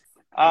you?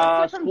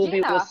 let's hear from Scooby,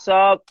 Gina. what's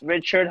up?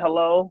 Richard,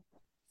 hello.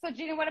 So,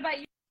 Gina, what about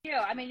you?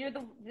 I mean, you're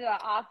the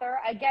author.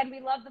 Again,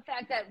 we love the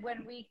fact that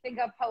when we think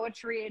of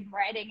poetry and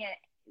writing it,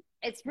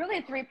 it's really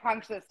a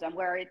three-pronged system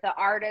where the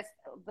artist,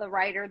 the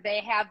writer,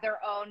 they have their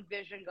own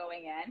vision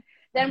going in.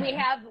 Then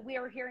we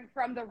are hearing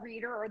from the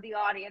reader or the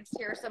audience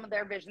here. Some of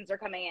their visions are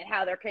coming in,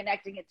 how they're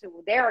connecting it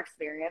to their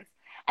experience.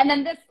 And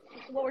then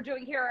what we're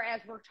doing here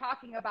as we're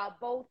talking about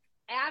both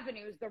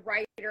avenues, the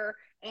writer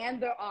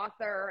and the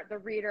author, the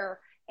reader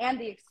and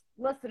the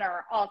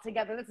listener all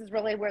together. This is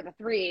really where the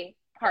three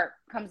part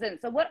comes in.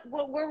 So what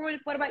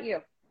about you?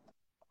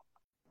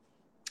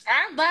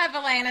 I love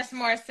Alanis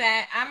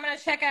Morissette. I'm going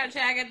to check out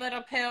Jagged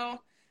Little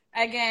Pill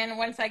again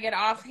once I get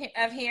off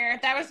of here.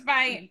 That was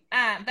by,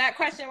 that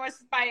question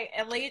was by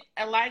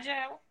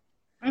Elijah.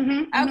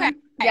 Okay.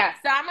 Yeah.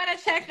 So I'm going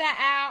to check that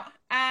out,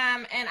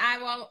 and I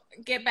will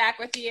get back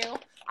with you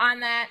on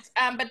that.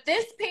 But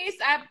this piece,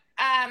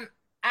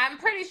 I'm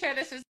pretty sure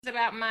this was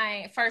about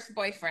my first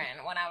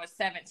boyfriend when I was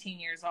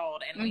 17 years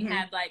old, and we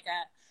had like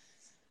a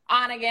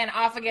on again,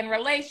 off again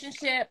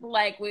relationship.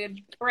 Like we would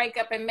break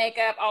up and make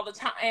up all the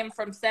time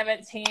from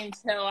 17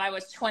 till I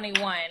was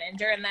 21. And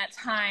during that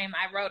time,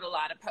 I wrote a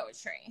lot of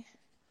poetry.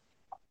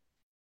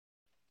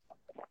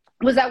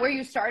 Was that where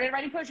you started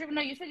writing poetry?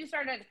 No, you said you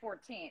started at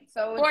 14.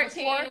 So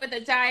 14 with a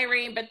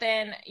diary, but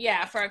then,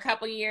 yeah, for a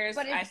couple years,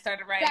 I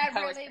started writing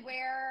poetry. Is that really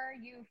where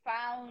you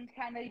found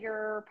kind of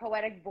your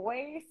poetic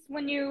voice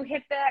when you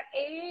hit that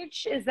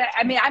age? Is that,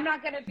 I mean, I'm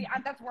not going to be,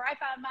 that's where I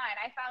found mine.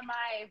 I found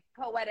my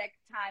poetic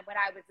time when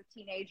I was a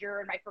teenager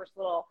and my first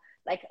little,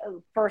 like,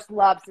 first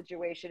love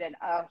situation. And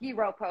he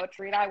wrote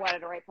poetry and I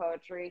wanted to write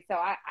poetry. So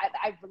I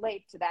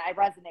relate to that. I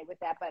resonate with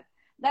that. But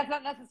that's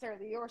not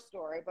necessarily your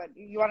story. But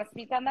you want to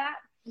speak on that?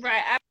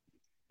 Right.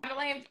 I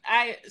believe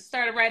I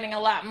started writing a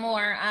lot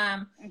more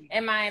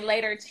in my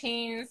later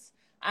teens.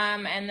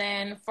 And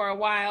then for a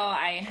while,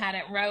 I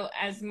hadn't wrote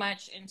as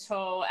much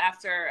until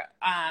after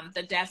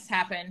the deaths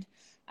happened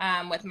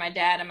with my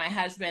dad and my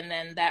husband.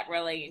 Then that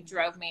really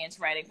drove me into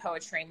writing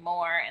poetry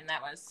more. And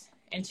that was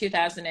in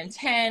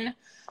 2010.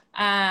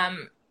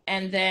 And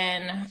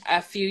then a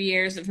few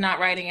years of not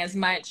writing as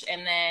much.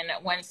 And then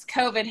once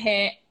COVID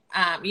hit,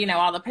 you know,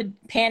 all the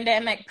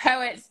pandemic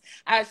poets,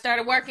 I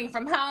started working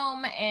from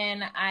home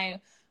and I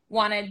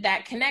wanted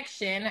that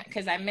connection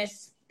because I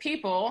miss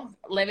people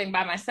living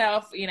by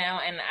myself, you know,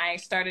 and I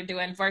started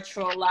doing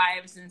virtual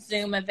lives and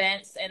Zoom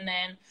events and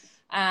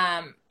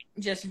then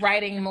just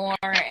writing more.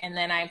 And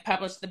then I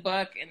published the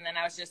book and then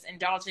I was just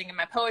indulging in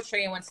my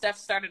poetry. And when stuff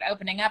started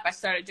opening up, I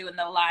started doing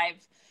the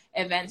live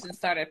events and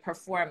started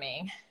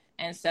performing.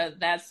 And so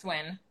that's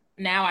when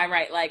now I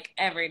write like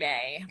every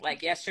day.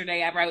 Like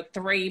yesterday I wrote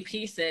 3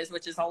 pieces,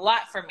 which is a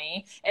lot for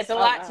me. It's a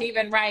lot to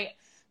even write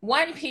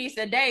 1 piece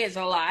a day is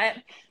a lot.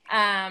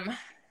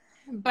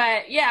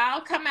 But yeah,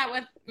 I'll come out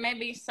with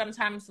maybe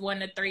sometimes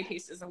 1 to 3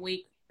 pieces a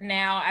week.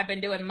 Now I've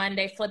been doing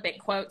Monday flippant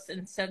quotes.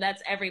 And so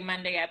that's every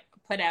Monday I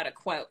put out a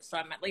quote. So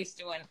I'm at least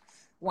doing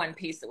 1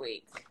 piece a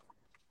week.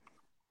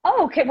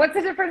 Oh, okay. What's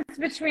the difference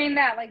between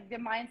that? Like the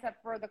mindset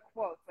for the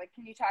quotes? Like,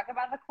 can you talk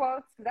about the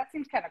quotes? Because that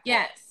seems kind of cool.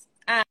 Yes.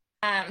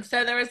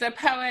 So there was a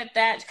poet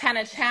that kind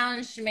of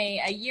challenged me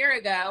a year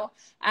ago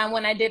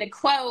when I did a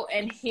quote,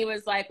 and he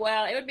was like,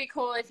 well, it would be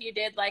cool if you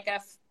did like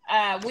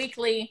a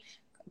weekly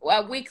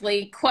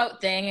quote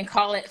thing and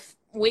call it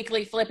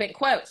weekly flippant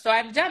quote. So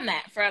I've done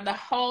that for the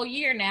whole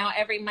year now.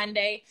 Every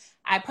Monday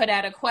I put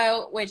out a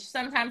quote, which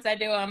sometimes I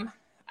do them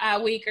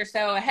a week or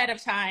so ahead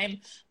of time,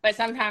 but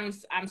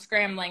sometimes I'm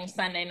scrambling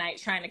Sunday night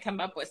trying to come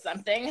up with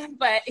something.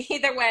 But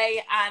either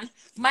way, on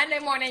Monday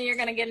morning, you're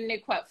going to get a new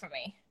quote from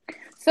me.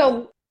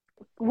 So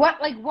what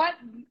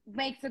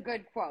makes a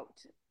good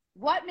quote?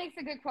 What makes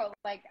a good quote?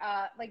 Like,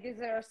 is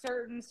there a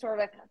certain sort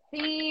of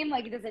theme?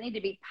 Like, does it need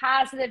to be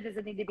positive? Does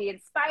it need to be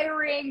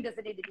inspiring? Does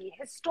it need to be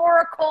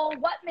historical?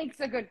 What makes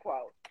a good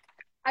quote?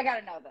 I got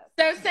to know this.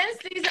 So since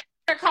these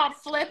are called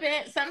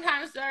flippant,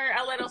 sometimes they're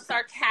a little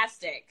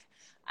sarcastic.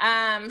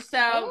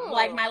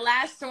 Like my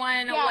last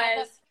one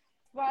was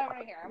what I want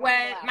to hear.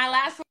 My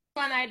last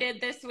one I did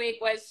this week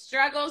was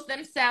struggles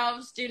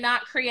themselves do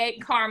not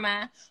create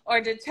karma or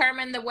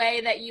determine the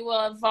way that you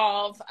will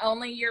evolve,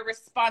 only your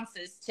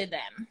responses to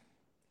them.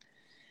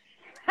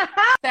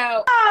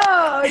 So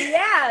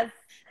yes,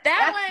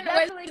 that one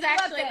was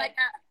actually like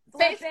a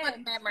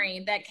Facebook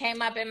memory that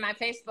came up in my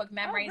Facebook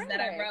memories that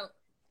I wrote.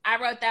 I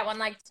wrote that one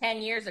like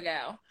 10 years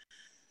ago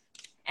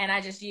and I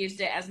just used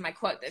it as my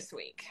quote this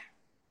week.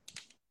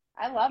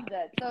 I loved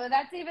it. So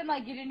that's even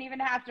like, you didn't even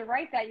have to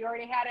write that. You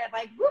already had it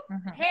like, whoop,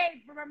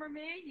 hey, remember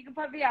me? You can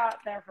put me out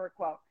there for a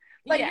quote.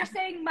 But you're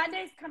saying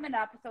Monday's coming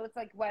up, so it's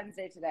like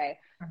Wednesday today.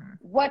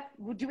 What,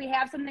 do we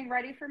have something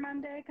ready for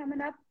Monday coming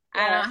up?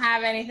 I don't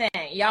have anything.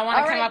 Y'all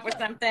want to come up with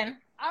something?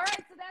 All right,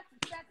 so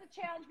that's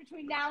a challenge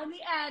between now and the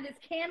end is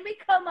can we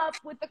come up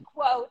with a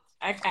quote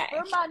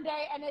for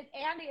Monday? And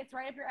Andy, it's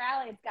right up your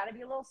alley. It's got to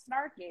be a little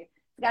snarky.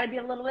 It's got to be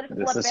a little bit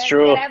flippant. This is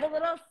true. It's got to have a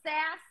little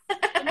sass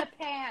in the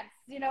pants.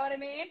 You know what I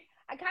mean?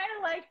 I kind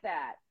of like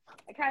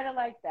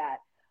that.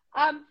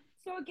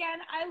 So again,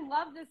 I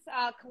love this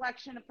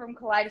collection from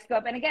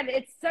Kaleidoscope. And again,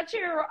 it's such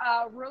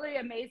a really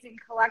amazing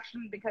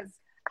collection because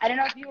I don't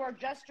know if you were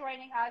just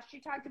joining us. She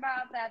talked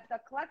about that the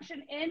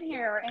collection in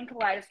here in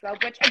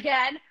Kaleidoscope, which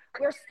again,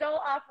 we're still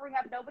offering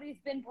up. Nobody's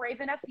been brave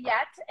enough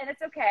yet, and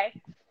it's okay.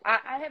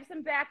 I have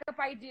some backup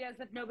ideas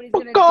if nobody's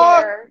going to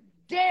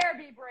dare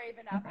be brave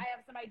enough. I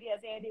have some ideas,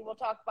 Andy. We'll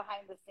talk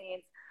behind the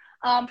scenes.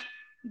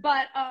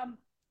 But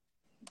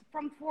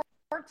from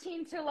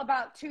 14 till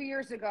about 2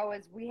 years ago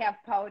is we have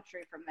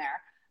poetry from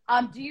there.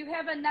 Do you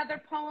have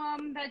another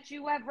poem that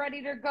you have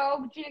ready to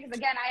go, Gina? Because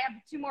again, I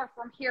have 2 more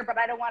from here, but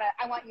I don't want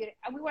to. I want you to.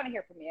 We want to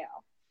hear from you.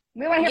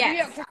 We want to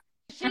hear from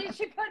you.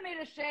 She put me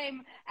to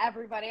shame,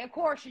 everybody. Of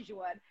course she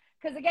would.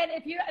 Because again,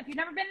 if you've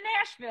never been to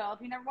Nashville,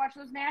 if you never watched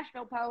those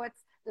Nashville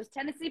poets, those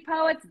Tennessee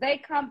poets, they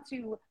come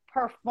to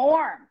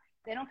perform.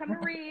 They don't come to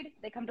read.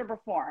 They come to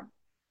perform.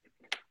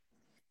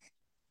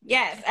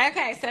 Yes.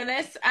 Okay. So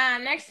this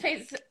next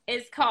piece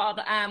is called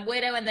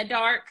Widow in the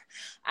Dark.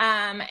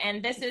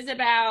 And this is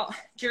about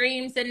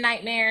dreams and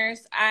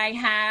nightmares I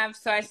have.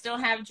 So I still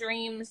have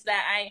dreams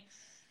that I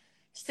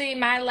see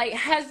my late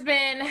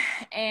husband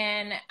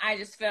and I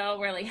just feel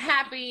really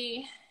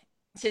happy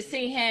to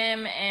see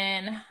him.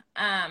 And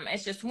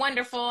it's just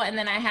wonderful. And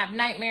then I have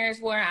nightmares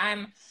where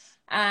I'm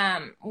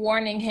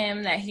warning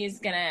him that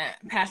he's gonna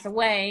pass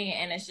away,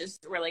 and it's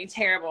just really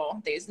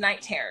terrible, these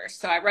night terrors.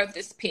 So I wrote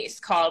this piece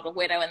called A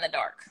Widow in the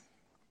Dark.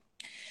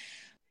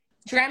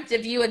 Dreamt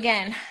of you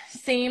again,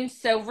 seemed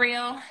so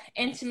real,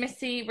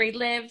 intimacy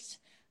relived,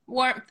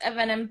 warmth of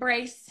an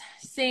embrace,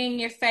 seeing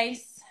your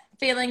face,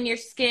 feeling your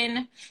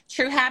skin,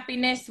 true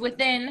happiness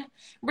within,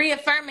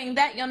 reaffirming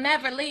that you'll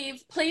never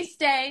leave, please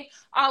stay,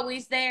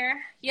 always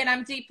there, yet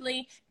I'm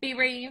deeply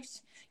bereaved.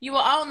 You will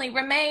only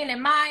remain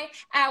in my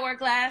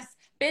hourglass,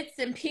 bits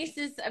and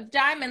pieces of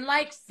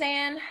diamond-like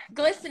sand,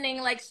 glistening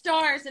like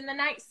stars in the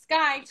night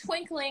sky,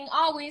 twinkling,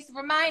 always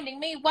reminding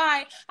me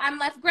why I'm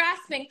left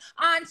grasping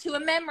onto a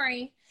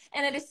memory,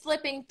 and it is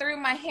slipping through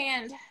my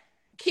hand.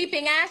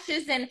 Keeping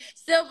ashes and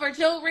silver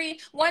jewelry,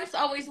 once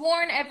always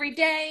worn every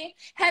day.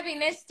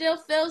 Heaviness still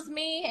fills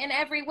me in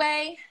every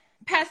way.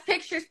 Past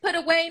pictures put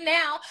away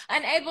now,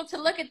 unable to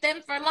look at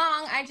them for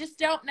long. I just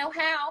don't know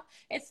how.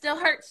 It still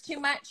hurts too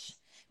much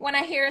when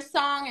I hear a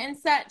song and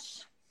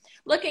such.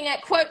 Looking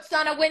at quotes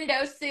on a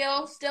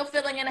windowsill, still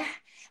feeling an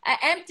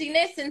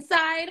emptiness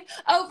inside.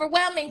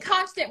 Overwhelming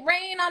constant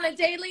rain on a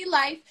daily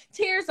life.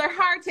 Tears are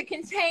hard to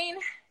contain.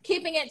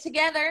 Keeping it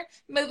together,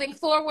 moving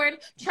forward,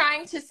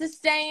 trying to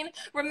sustain.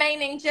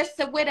 Remaining just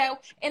a widow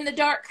in the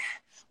dark.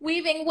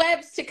 Weaving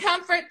webs to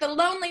comfort the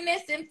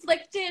loneliness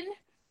inflicted.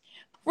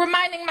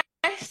 Reminding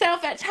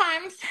myself at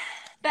times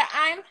that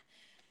I'm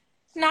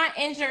not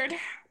injured.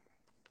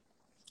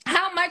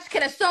 How much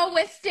can a soul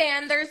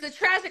withstand? There's the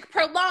tragic,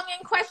 prolonging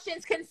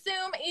questions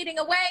consume, eating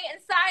away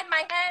inside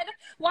my head.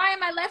 Why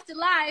am I left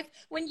alive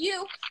when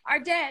you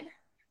are dead?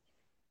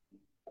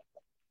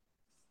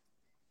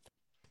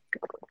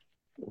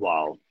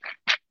 Wow.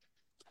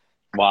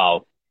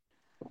 Wow.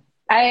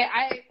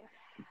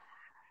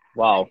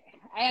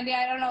 Andy,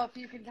 I don't know if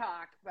you can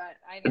talk, but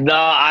I know. No,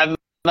 I'm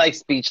like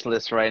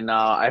speechless right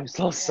now. I'm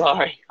so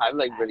sorry. I'm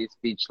like really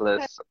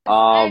speechless.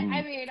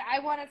 I mean, I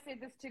want to say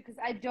this too, because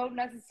I don't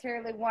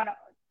necessarily want to,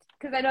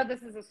 because I know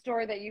this is a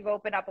story that you've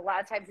opened up a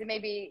lot of times. And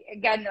maybe,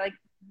 again, like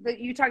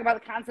you talk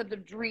about the concept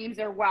of dreams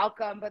are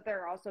welcome, but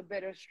they're also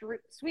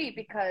bittersweet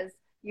because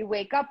you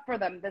wake up for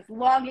them. This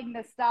longing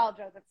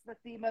nostalgia, that's the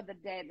theme of the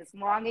day, this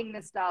longing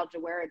nostalgia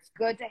where it's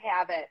good to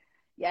have it,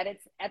 yet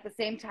it's at the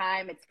same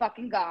time, it's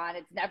fucking gone.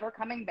 It's never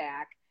coming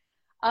back.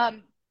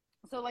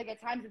 So like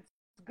at times it's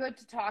good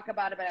to talk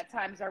about it, but at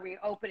times are we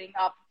opening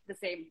up the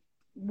same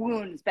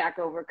wounds back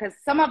over? Because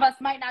some of us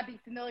might not be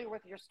familiar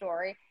with your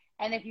story.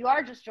 And if you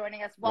are just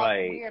joining us, welcome.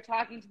 Right. We are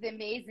talking to the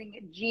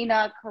amazing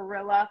Gina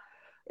Carrillo.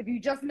 If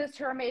you just missed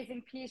her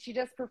amazing piece, she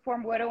just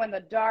performed Widow in the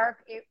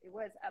Dark. It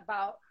was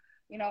about,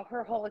 you know,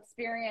 her whole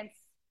experience.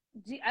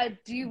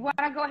 Do you want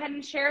to go ahead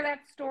and share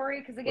that story?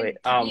 Because again,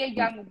 to be a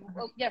young,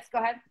 yes, go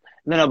ahead.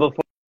 No,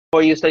 before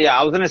you say, yeah,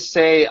 I was gonna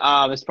say,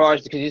 as far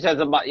as, because you said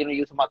about, you know,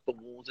 you talking about the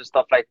wounds and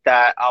stuff like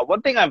that.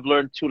 One thing I've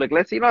learned too, like,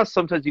 let's say, you know,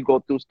 sometimes you go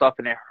through stuff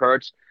and it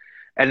hurts,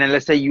 and then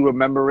let's say you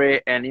remember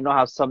it, and you know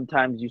how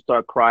sometimes you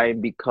start crying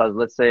because,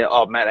 let's say,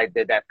 oh man, I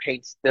did that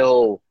pain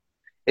still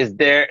is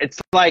there. It's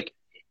like,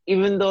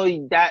 even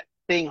though that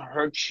thing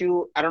hurts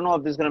you, I don't know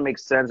if this is gonna make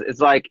sense.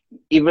 It's like,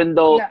 even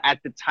though at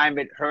the time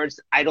it hurts,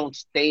 I don't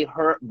stay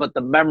hurt, but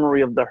the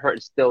memory of the hurt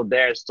is still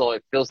there, so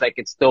it feels like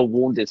it's still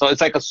wounded. So it's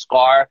like a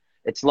scar.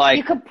 It's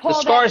like the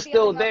scar is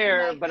still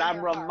there, but I'm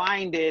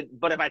reminded.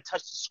 But if I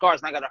touch the scar,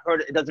 it's not gonna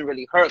hurt. It doesn't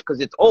really hurt because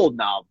it's old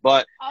now.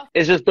 But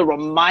it's just the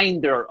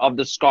reminder of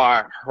the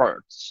scar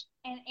hurts.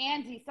 And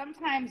Andy,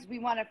 sometimes we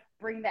want to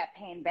bring that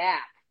pain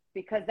back.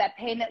 because that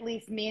pain at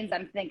least means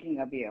I'm thinking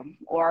of you,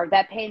 or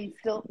that pain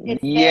still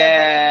it's Yeah,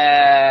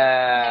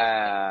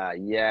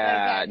 there.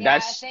 yeah, Again,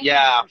 that's thank you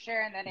for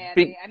sharing that,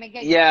 Andy. I mean,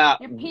 yeah,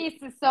 your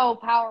piece is so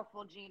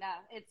powerful, Gina.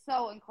 It's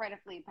so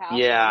incredibly powerful.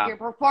 yeah. Your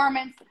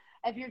performance.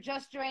 If you're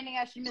just joining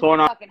us, you missed So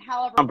a fucking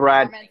hell of a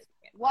Brad. performance.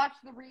 Watch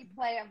the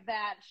replay of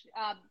that.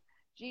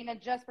 Gina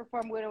just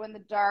performed "Widow in the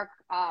Dark."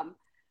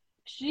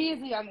 She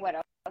is a young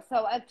widow.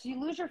 So you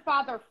lose your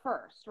father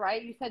first,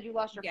 right? You said you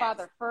lost your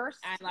father first.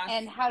 I lost.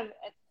 And how?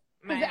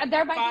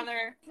 My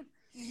father.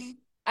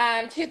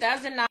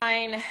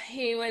 2009.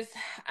 He was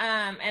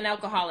an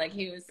alcoholic.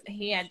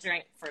 He had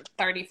drank for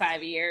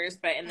 35 years,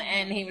 but in the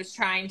end, he was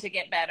trying to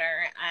get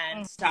better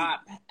and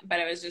stop, but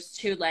it was just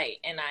too late.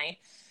 And I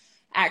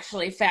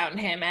actually found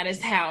him at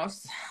his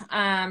house.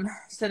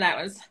 So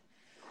that was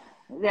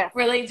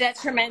really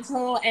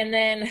detrimental. And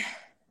then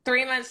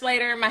 3 months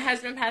later, my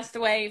husband passed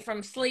away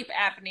from sleep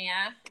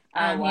apnea. He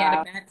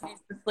had a bad case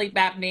of sleep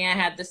apnea,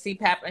 had the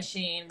CPAP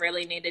machine,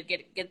 really needed to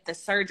get the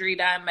surgery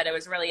done, but it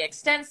was really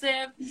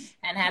extensive,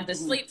 and had the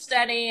sleep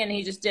study, and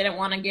he just didn't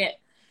want to get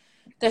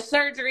the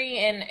surgery,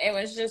 and it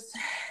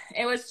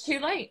was too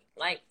late.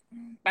 Like,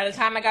 by the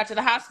time I got to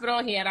the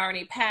hospital, he had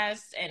already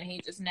passed, and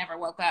he just never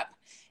woke up,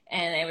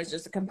 and it was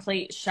just a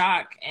complete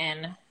shock.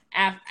 And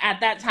at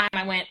that time,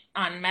 I went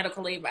on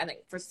medical leave, I think,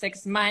 for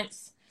 6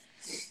 months,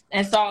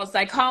 and saw a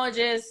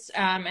psychologist,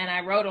 and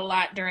I wrote a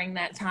lot during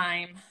that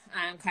time.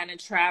 Kind of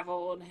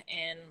traveled,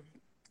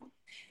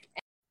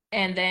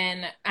 and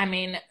then, I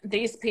mean,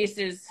 these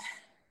pieces,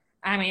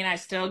 I mean, I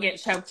still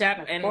get choked up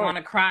and want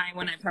to cry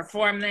when I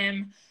perform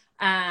them.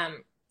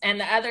 And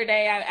the other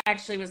day, I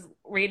actually was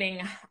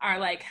reading our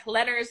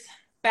letters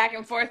back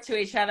and forth to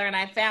each other, and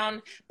I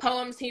found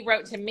poems he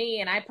wrote to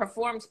me, and I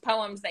performed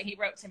poems that he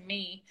wrote to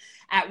me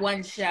at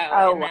one show,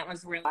 and that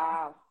was really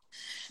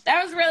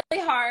that was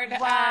really hard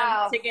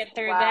to get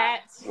through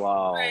that.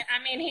 Wow. But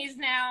I mean, he's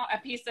now a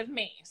piece of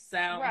me. So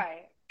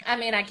I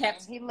mean,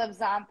 he lives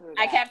on through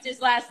that. I kept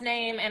his last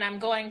name, and I'm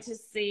going to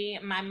see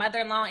my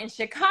mother-in-law in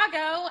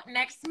Chicago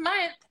next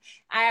month.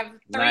 I have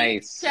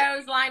 3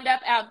 shows lined up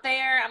out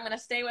there. I'm going to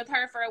stay with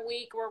her for a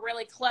week. We're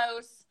really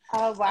close.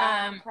 Oh,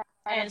 wow.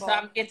 And so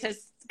I get to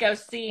go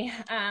see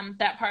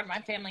that part of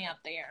my family out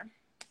there.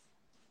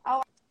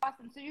 Oh,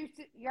 awesome. So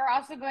you're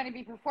also going to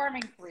be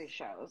performing 3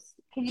 shows.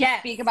 Can you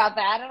speak about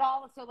that at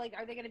all? So,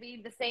 are they going to be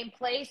in the same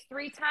place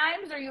 3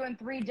 times? Are you in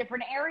 3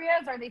 different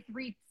areas? Are they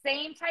 3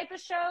 same type of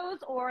shows,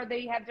 or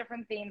they have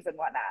different themes and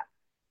whatnot?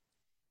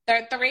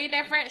 There are 3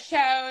 different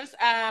shows.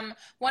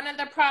 One of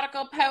the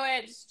prodigal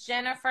poets,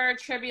 Jennifer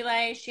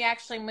Triboulet, she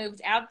actually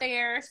moved out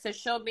there, so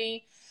she'll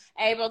be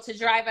able to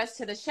drive us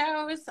to the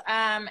shows.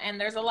 And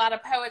there's a lot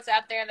of poets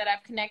out there that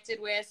I've connected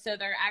with, so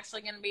they're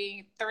actually going to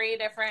be 3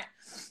 different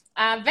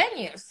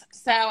venues.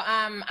 So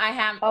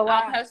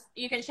I'll post.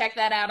 You can check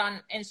that out on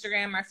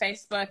Instagram or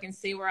Facebook and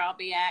see where I'll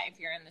be at if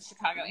you're in the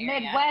Chicago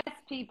area.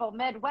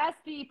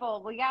 Midwest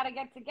people, we got to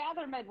get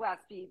together,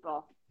 Midwest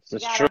people.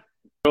 This is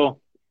true.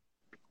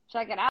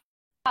 Check it out.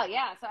 Oh,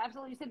 yeah. So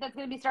absolutely. You said that's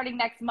going to be starting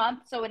next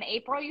month. So in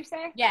April, you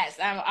say? Yes.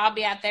 I'll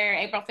be out there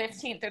April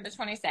 15th through the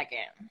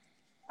 22nd.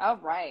 All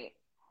right.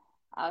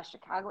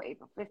 Chicago,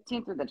 April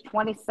 15th through the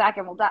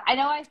 22nd. Well,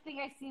 I think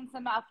I've seen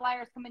some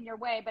flyers coming your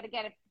way. But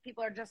again, if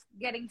people are just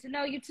getting to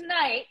know you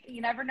tonight,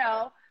 you never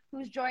know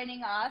who's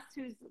joining us,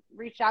 who's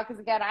reached out. Because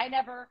again, I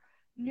never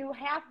knew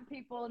half the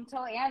people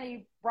until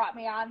Annie brought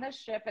me on this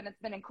ship. And it's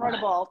been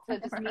incredible to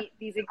just meet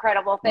these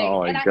incredible things.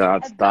 Oh, my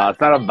God. Stop.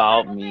 It's not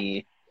about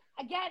me.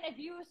 Again, if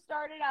you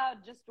started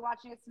out just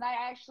watching it tonight,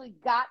 I actually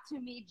got to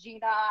meet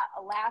Gina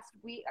last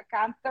week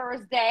on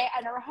Thursday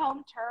on her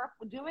home turf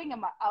doing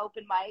an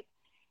open mic.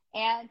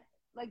 And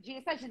like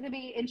Gina said, she's going to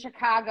be in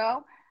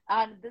Chicago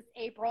this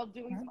April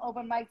doing some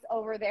open mics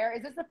over there.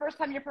 Is this the first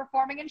time you're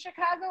performing in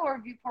Chicago, or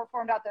have you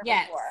performed out there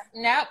before?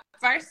 Nope.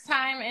 First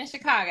time in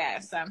Chicago.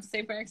 So I'm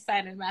super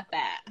excited about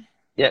that.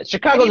 Yeah,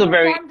 Chicago's a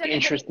very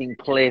interesting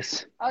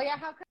place. Oh, yeah?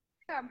 How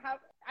come?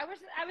 I was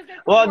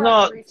there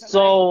recently.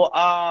 So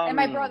and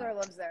my brother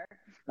lives there.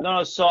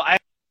 No, so I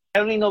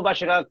only know about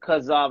Chicago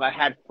because I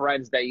had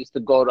friends that used to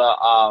go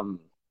to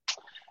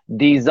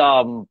these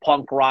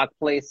punk rock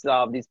places,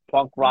 these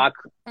punk rock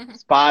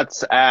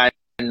spots, and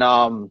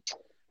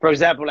for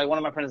example, like one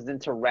of my friends is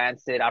into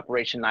Rancid,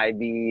 Operation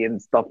Ivy,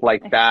 and stuff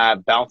like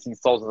that. Bouncing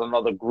Souls is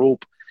another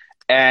group,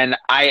 and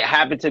I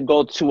happened to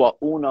go to a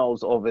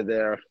Uno's over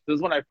there. This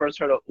is when I first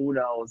heard of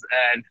Uno's,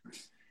 and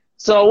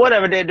so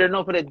whatever, they're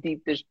known for the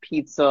deep dish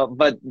pizza,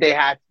 but they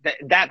had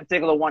that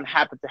particular one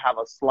happened to have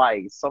a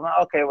slice. So I'm like,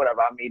 okay, whatever,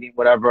 I'm eating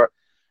whatever.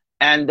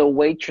 And the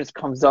waitress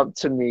comes up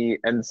to me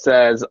and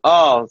says,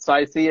 "Oh, so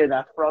I see you're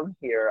not from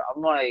here."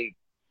 I'm like,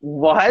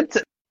 what?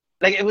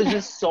 Like, it was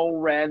just so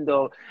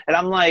random. And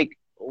I'm like,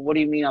 what do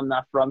you mean I'm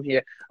not from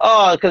here?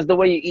 Oh, because the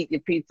way you eat your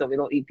pizza, we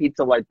don't eat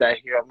pizza like that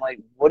here. I'm like,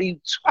 what are you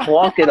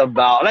talking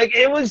about? Like,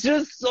 it was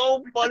just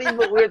so funny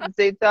but weird at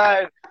the same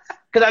time.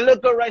 Because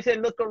I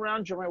said, look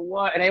around you. I'm like,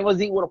 what? And I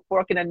was eating with a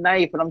fork and a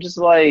knife. And I'm just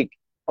like,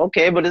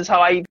 okay, but this is how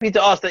I eat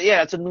pizza. Oh, so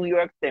yeah, it's a New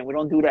York thing. We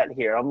don't do that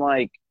here. I'm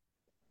like,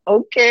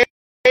 okay.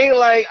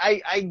 Like,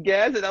 I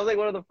guess. And that was like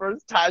one of the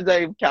first times I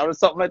encountered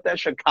something like that in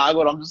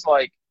Chicago. And I'm just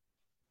like,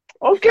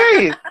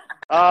 okay,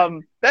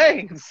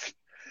 thanks.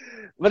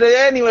 But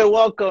then anyway,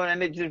 welcome.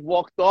 And it just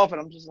walked off.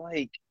 And I'm just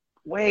like,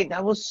 wait,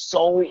 that was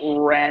so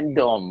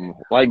random.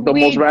 Like the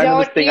most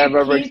randomest thing I've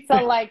ever pizza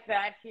like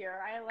that here.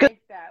 I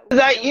like that.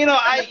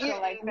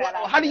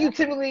 How do you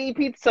typically eat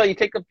pizza? You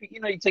take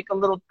a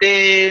little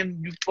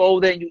thin, you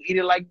fold it, and you eat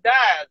it like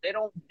that. They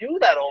don't do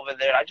that over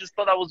there. I just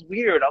thought that was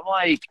weird. I'm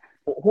like,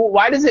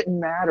 why does it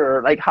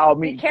matter? Like how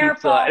I eat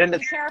pizza?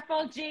 Be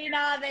careful,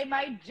 Gina. They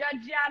might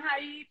judge you on how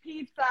you eat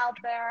pizza out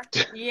there.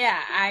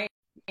 Yeah, I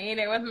eat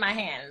it with my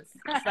hands.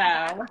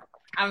 So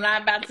I'm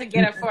not about to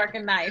get a fork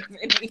and knife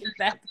and eat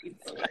that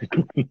pizza.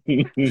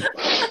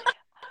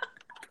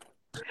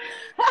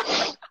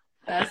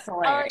 That's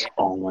hilarious.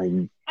 Oh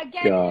my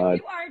Again, God.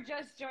 if you are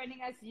just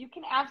joining us, you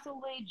can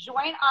absolutely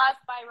join us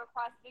by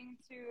requesting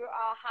to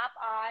hop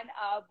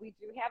on. We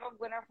do have a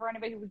winner for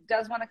anybody who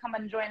does want to come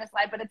and join us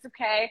live, but it's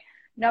okay.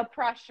 No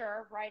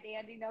pressure, right,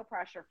 Andy? No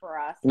pressure for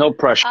us. No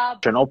pressure.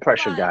 No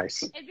pressure,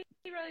 guys. It'd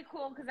be really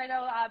cool because I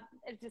know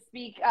to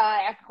speak,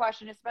 ask a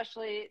question,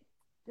 especially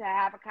to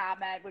have a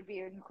comment, would be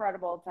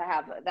incredible to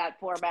have that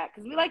format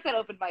because we like that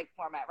open mic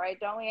format, right?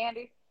 Don't we,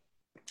 Andy?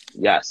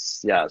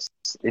 Yes,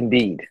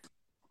 indeed.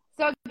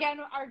 So again,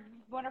 our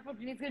wonderful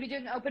Gina's going to be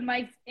doing open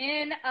mics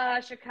in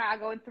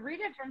Chicago in 3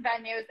 different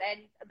venues,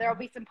 and there will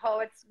be some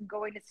poets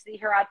going to see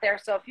her out there.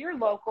 So if you're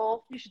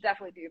local, you should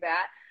definitely do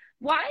that.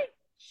 Why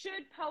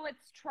should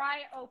poets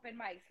try open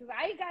mics? Because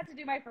I got to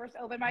do my first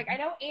open mic. I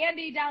know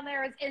Andy down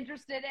there is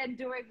interested in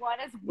doing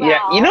one as well.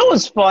 Yeah, you know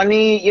what's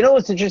funny? You know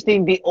what's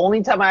interesting? The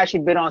only time I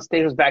actually been on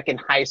stage was back in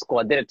high school.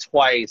 I did it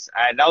twice,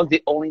 and that was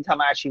the only time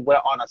I actually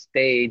went on a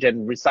stage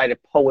and recited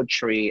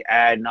poetry,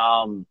 and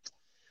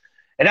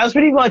that was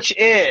pretty much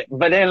it.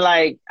 But then,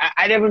 like,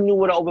 I never knew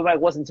what an open mic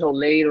was until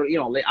later,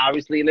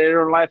 obviously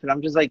later in life. And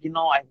I'm just like, I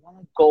want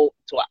to go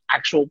to an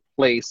actual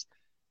place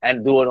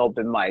and do an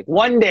open mic.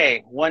 One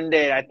day,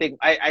 I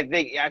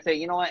say,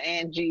 you know what,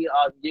 Angie,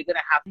 you're going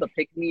to have to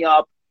pick me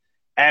up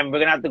and we're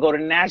going to have to go to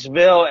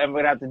Nashville and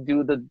we're going to have to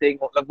do the thing,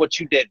 like what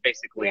you did,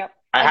 basically. Yep.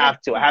 I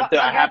have to.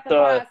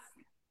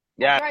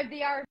 Yeah. Drive the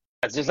RV.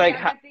 It's just like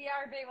at the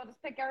RV. We'll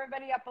just pick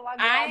everybody up along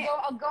the way.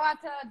 I'll go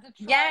out to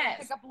Detroit and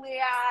pick up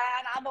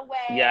Leon on the way.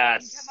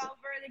 Yes. And come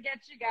over to get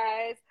you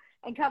guys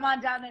and come on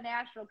down to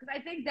Nashville. Because I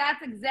think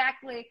that's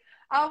exactly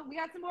we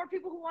got some more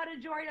people who want to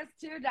join us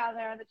too down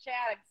there in the chat.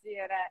 I'm seeing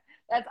it.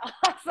 That's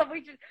awesome.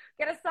 We should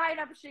get a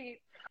sign-up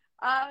sheet.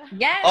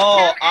 Yes.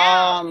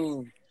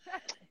 Oh,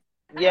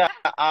 yeah.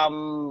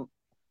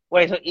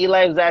 Wait, so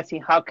Eli was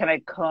asking, how can I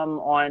come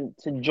on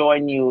to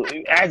join you?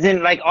 As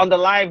in, like, on the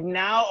live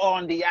now or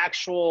on the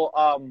actual,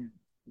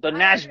 the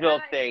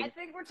Nashville thing? I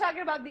think we're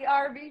talking about the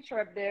RV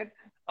trip, dude.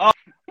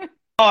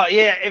 Oh,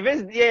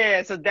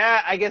 yeah. So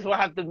that, I guess we'll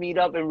have to meet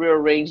up and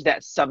rearrange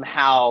that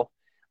somehow.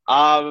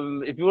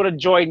 If you want to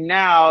join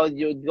now,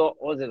 you'll go,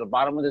 what was it, the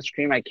bottom of the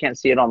screen? I can't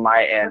see it on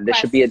my end. There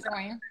should be a...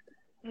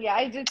 Yeah,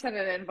 I did send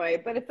an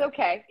invite, but it's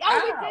okay.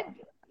 Oh, we did...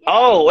 Yeah.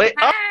 Oh, wait.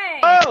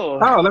 Hi.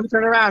 Oh, let me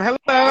turn around. Hello.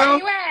 Where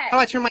you at? How do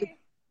I turn my...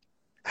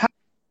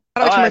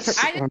 I just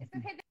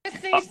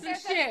see some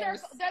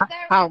shoes.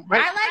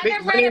 My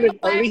name is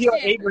flash Carrillo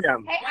shoes.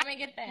 Abraham. Hey, let me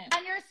get that.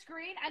 On your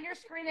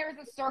screen, there is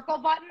a circle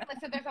button.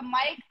 So there's a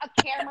mic, a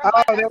camera,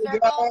 there we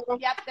circle. go.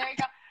 Yep, there you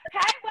go. Hey,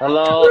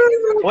 hello.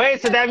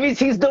 Wait, so that means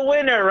he's the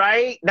winner,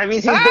 right? That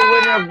means he's the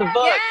winner of the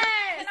book.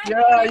 Yes.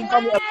 Yeah, you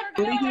call me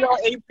Carrillo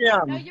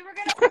Abraham. No, you were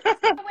going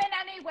to win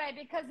anyway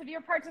because of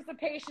your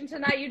participation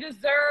tonight. You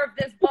deserve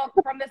this book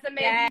from this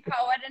amazing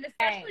poet, and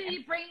especially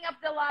bringing up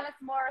the Alanis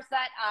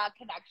Morissette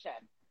connection.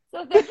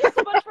 So thank you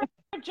so much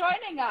for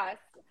joining us.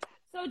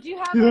 So do you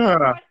have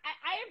I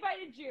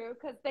invited you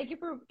because thank you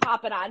for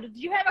popping on. Do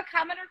you have a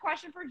comment or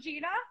question for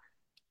Gina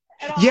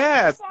at all?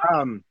 Yes.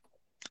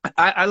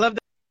 I love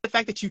the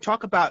fact that you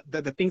talk about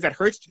the things that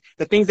hurts,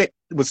 the things that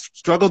was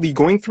struggle you're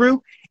going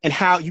through and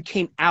how you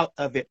came out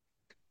of it.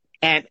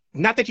 And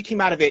not that you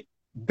came out of it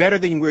better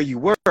than where you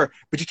were,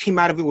 but you came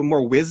out of it with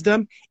more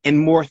wisdom and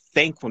more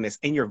thankfulness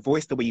in your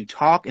voice, the way you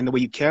talk and the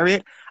way you carry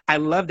it. I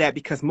love that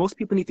because most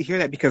people need to hear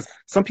that because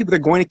some people are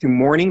going through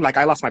mourning, like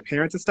I lost my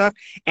parents and stuff,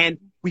 and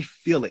we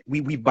feel it.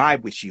 We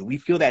vibe with you. We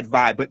feel that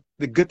vibe. But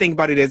the good thing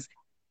about it is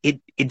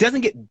it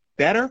doesn't get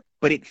better,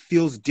 but it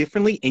feels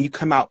differently and you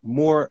come out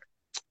more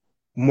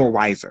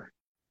wiser,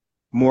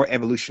 more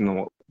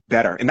evolutional,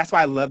 better. And that's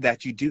why I love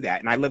that you do that.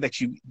 And I love that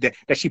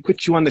that she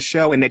put you on the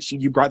show and that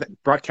you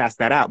broadcast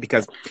that out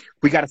because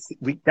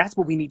that's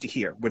what we need to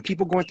hear. When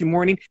people going through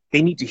mourning,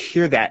 they need to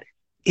hear that.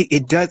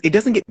 It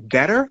doesn't get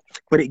better,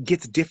 but it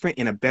gets different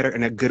in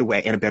a good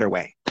way, in a better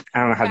way. I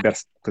don't know how to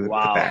best put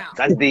that.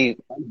 That's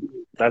deep.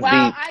 That's deep.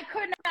 I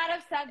could not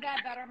have said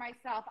that better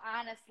myself,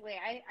 honestly.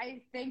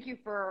 I thank you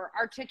for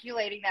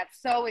articulating that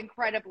so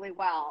incredibly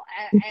well.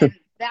 And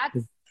that's,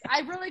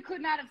 I really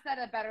could not have said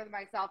it better than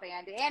myself,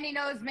 Andy. Andy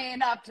knows me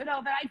enough to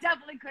know that I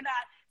definitely could not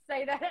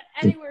say that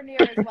anywhere near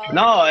as well.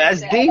 No,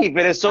 that's deep.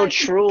 It is so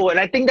true. And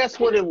I think that's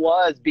what it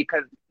was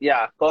because,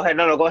 yeah, go ahead.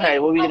 No, go ahead.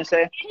 What were you going to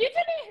say? Can you do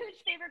me a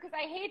huge favor? Because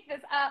I hate this.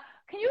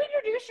 Can you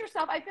introduce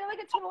yourself? I feel like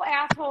a total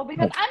asshole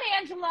because I'm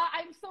Angela.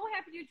 I'm so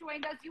happy you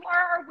joined us. You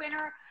are our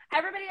winner.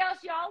 Everybody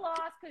else, y'all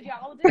lost because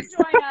y'all didn't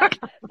join us.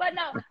 But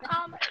no,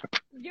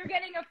 you're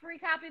getting a free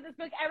copy of this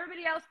book.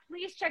 Everybody else,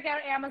 please check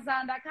out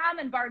Amazon.com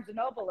and Barnes &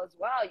 Noble as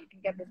well. You can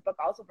get this book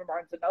also from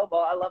Barnes &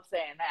 Noble. I love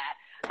saying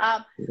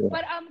that.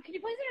 But can you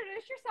please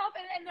introduce yourself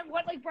and then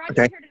what like brought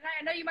you here tonight?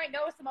 I know you might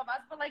know some of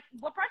us, but like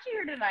what brought you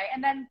here tonight?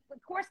 And then,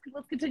 of course,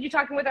 let's continue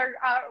talking with our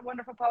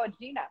wonderful poet,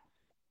 Gina.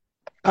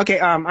 Okay,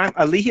 I'm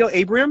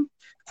Alihio Abram.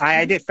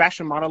 I did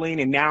fashion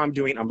modeling, and now I'm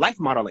doing life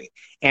modeling.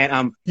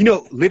 And you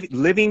know,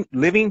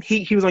 living.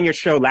 He was on your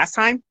show last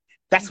time.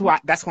 That's why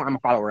I'm a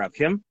follower of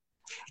him.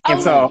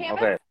 And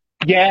okay.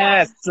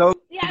 Yes, so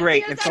yes,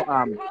 great. And so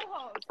co-host.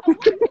 Oh,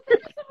 wonderful. Thank you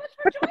so much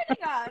for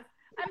joining us.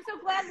 I'm so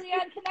glad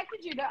Leanne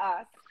connected you to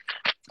us.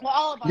 Well,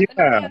 all of us. Yeah.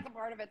 I know Leanne's a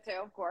part of it too,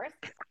 of course.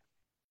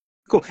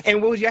 Cool.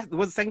 And what was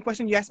the second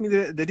question you asked me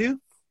to do?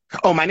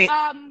 Oh, my name.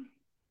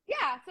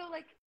 Yeah. So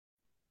like.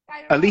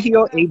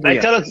 Alihio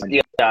Abram. Tell us,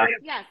 yeah.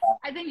 Yes,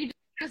 I think you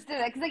just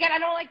did it. Because again, I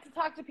don't like to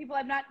talk to people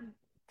I'm not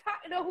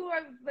know who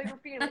I'm like,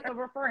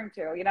 referring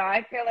to. You know,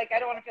 I feel like I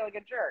don't want to feel like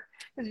a jerk.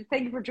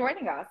 Thank you for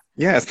joining us.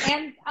 Yes.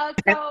 And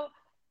so,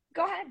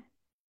 go ahead.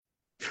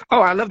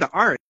 Oh, I love the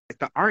art.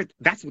 The art,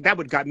 that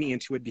what got me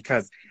into it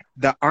because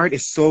the art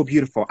is so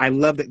beautiful. I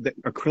love the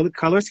acrylic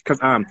colors because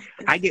I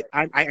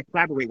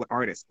collaborate with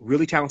artists,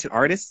 really talented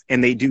artists,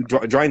 and they do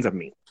drawings of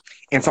me.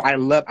 And so I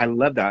love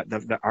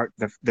the art,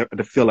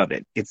 the feel of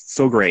it. It's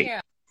so great.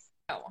 Yeah.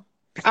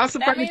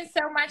 That means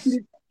so much.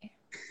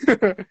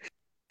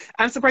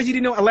 I'm surprised you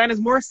didn't know Alanis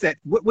Morissette.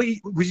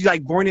 Was you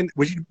born in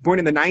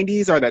the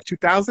 90s or the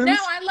 2000s? No,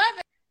 I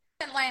love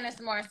Alanis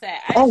Morissette.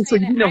 I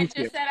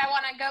just said I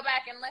want to go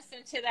back and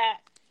listen to that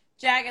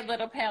Jagged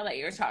Little Pill that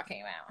you were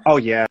talking about. Oh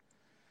yeah.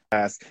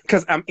 Yes.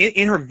 Because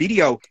in her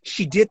video,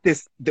 she did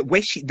this the way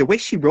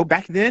she wrote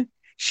back then,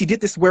 she did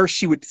this where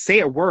she would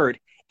say a word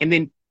and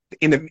then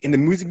in the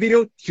music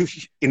video, she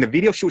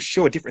would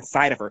show a different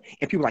side of her.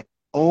 And people were like,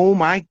 oh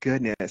my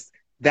goodness.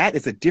 That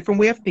is a different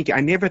way of thinking.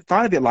 I never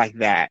thought of it like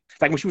that.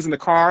 Like when she was in the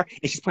car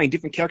and she's playing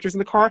different characters in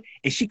the car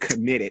and she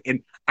committed.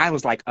 And I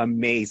was like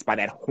amazed by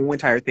that whole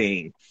entire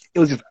thing. It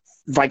was just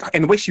like,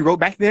 and the way she wrote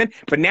back then,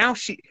 but now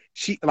she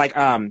like,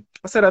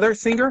 what's that other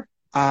singer?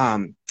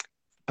 Sarah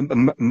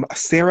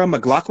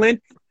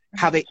McLachlan.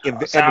 How they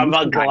Sarah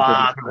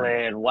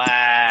McLachlan,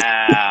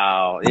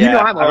 wow! Yeah,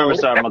 I remember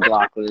Sarah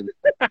McLachlan.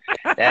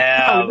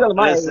 Yeah,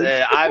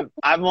 listen,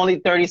 I'm only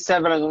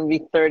 37. I'm gonna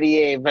be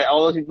 38. But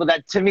all those people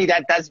to me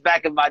that's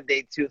back in my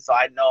day too. So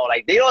I know,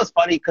 like, they know it's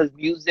funny because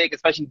music,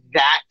 especially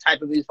that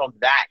type of music from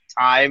that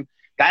time,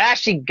 that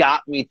actually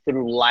got me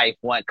through life.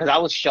 Because I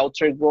was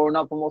sheltered growing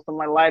up for most of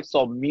my life,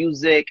 so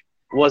music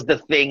was the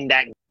thing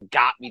that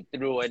got me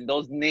through, and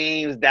those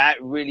names that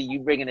really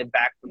you bringing it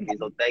back for me.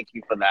 So thank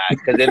you for that,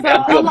 because it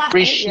helps you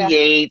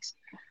appreciate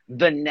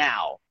the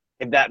now,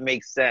 if that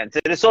makes sense.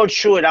 And it's so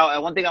true.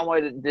 And one thing I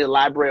wanted to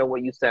elaborate on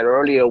what you said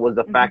earlier was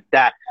the fact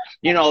that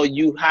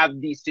you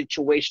have these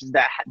situations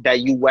that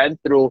you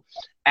went through,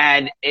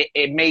 and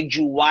it made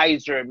you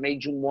wiser. It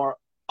made you more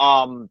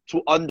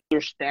to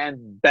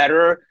understand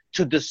better,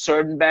 to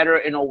discern better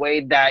in a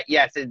way that,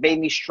 yes, it made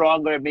me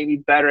stronger, it made me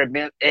better,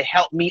 it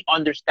helped me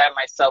understand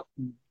myself.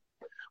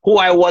 Who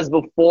I was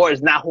before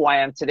is not who I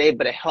am today,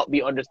 but it helped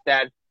me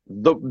understand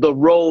the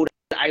road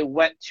I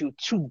went to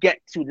get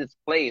to this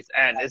place.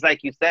 And it's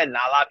like you said,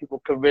 not a lot of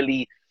people can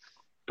really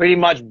pretty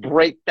much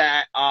break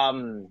that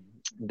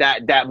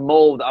that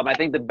mold. I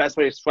think the best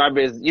way to describe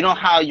it is, you know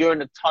how you're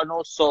in a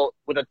tunnel, so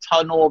with a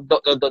tunnel,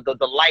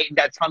 the light in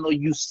that tunnel,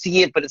 you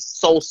see it, but it's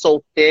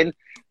so thin.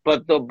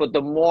 But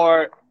the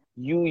more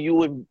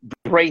you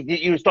embrace,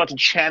 you start to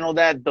channel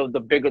that, the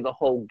bigger the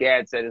hole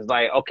gets. And it's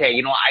like, okay,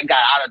 I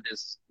got out of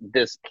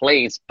this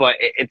place, but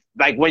it's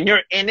like when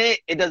you're in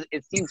it,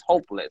 it seems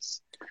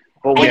hopeless.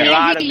 But when you're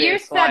out of it, you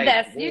said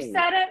this. You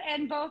said it,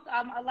 and both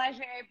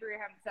Elijah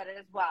Abraham said it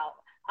as well.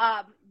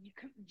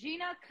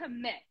 Gina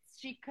commits.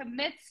 She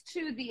commits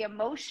to the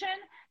emotion,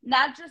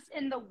 not just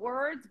in the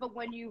words, but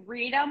when you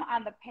read them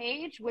on the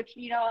page, which,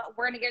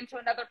 we're going to get into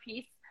another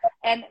piece,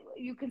 and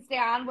you can stay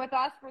on with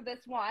us for this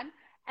one.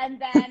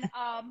 And then,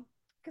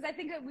 because I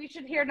think that we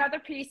should hear another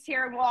piece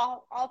here, and we'll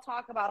all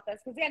talk about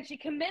this. Because, again, she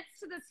commits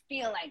to this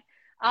feeling,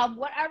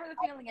 whatever the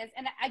feeling is.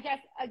 And I guess,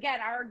 again,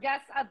 our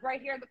guest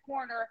right here in the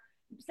corner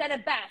said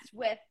it best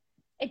with,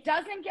 it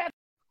doesn't get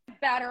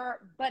better,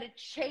 but it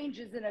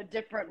changes in a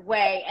different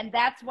way. And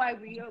that's why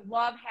we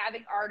love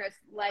having artists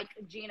like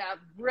Gina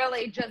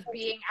really just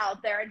being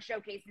out there and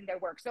showcasing their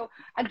work. So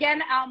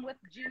again, with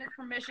Gina's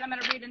permission, I'm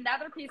going to read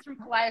another piece from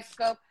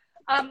Kaleidoscope.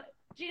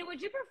 Gina,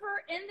 would you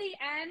prefer In the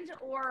End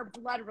or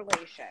Blood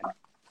Relation?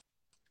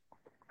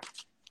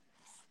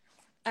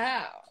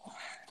 Oh,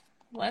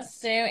 let's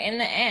do In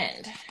the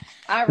End.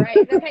 All right.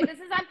 Okay, this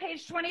is on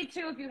page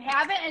 22. If you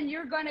have it, and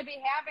you're going to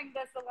be having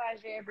this,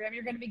 Elijah Abraham,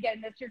 you're going to be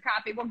getting this, your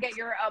copy. We'll get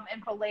your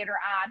info later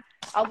on.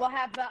 We'll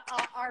have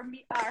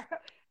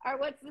Or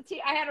what's the team?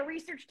 I had a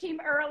research team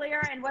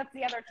earlier, and what's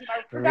the other team?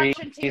 Our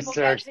production team will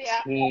get Research to you.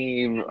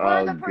 team. We're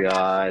Oh the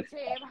God. production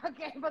team.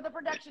 Okay, but the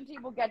production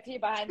team will get to you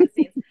behind the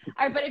scenes.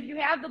 All right, but if you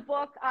have the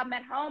book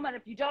at home, and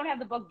if you don't have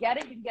the book, get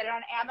it. You can get it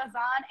on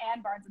Amazon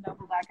and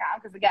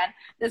BarnesandNoble.com, because again,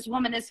 this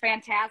woman is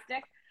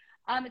fantastic.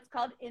 It's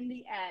called In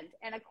the End,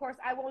 and of course,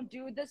 I won't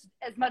do this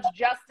as much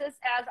justice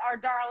as our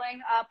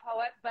darling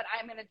poet, but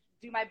I'm going to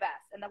do my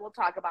best, and then we'll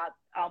talk about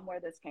where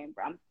this came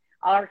from,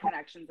 all our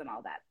connections and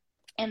all that.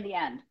 In the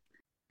end.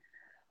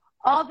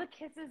 All the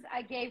kisses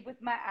I gave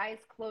with my eyes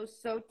closed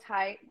so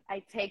tight,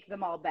 I take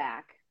them all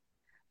back.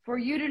 For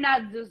you do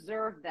not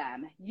deserve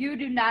them. You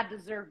do not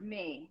deserve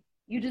me.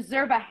 You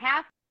deserve a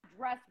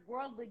half-dressed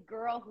worldly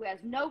girl who has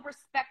no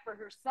respect for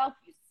herself,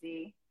 you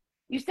see.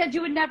 You said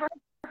you would never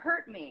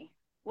hurt me.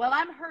 Well,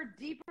 I'm hurt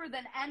deeper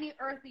than any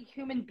earthly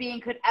human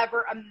being could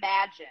ever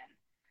imagine.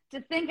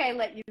 To think I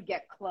let you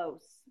get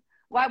close.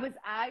 Why was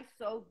I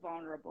so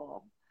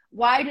vulnerable?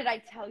 Why did I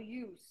tell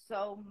you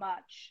so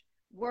much?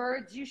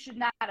 Words you should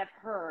not have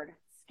heard.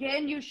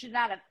 Skin you should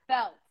not have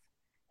felt.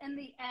 In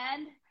the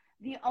end,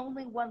 the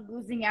only one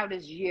losing out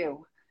is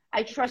you.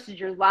 I trusted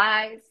your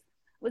lies,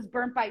 was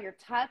burnt by your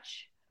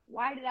touch.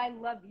 Why did I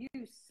love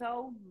you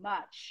so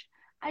much?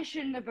 I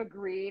shouldn't have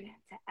agreed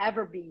to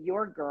ever be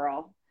your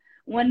girl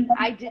when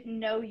I didn't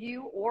know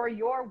you or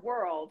your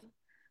world.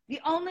 The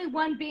only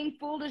one being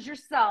fooled is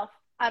yourself.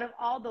 Out of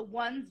all the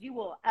ones you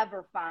will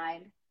ever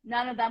find,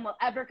 none of them will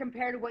ever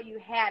compare to what you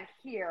had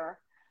here.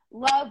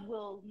 Love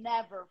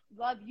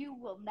you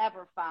will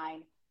never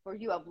find, for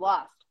you have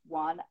lost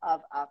one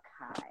of a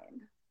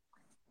kind.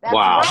 That's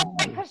Wow. right,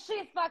 because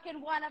she's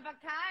fucking one of a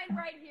kind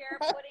right here,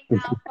 putting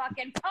out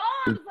fucking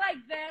poems like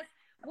this,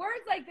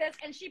 words like this,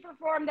 and she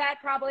performed that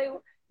probably,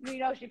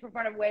 she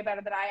performed it way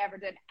better than I ever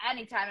did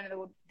any time in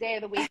the day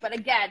of the week, but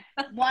again,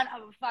 one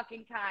of a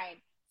fucking kind.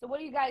 So what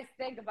do you guys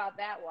think about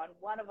that one?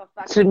 One of a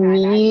fucking To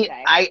kind, me,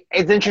 I'd say.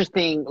 it's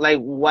interesting.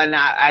 Like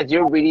as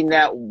you're reading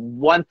that,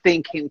 one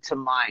thing came to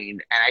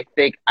mind, and I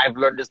think I've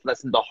learned this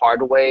lesson the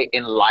hard way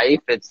in life.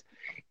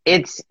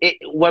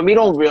 When we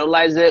don't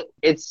realize it,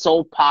 it's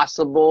so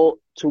possible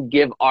to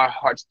give our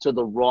hearts to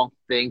the wrong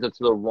things or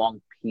to the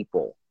wrong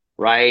people,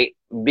 right?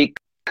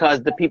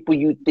 Because the people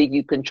you think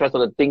you can trust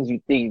or the things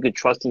you think you could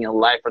trust in your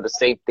life are the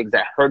same things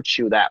that hurt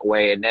you that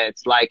way, and then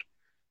it's like,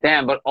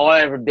 damn, but all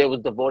I ever did was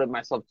devoted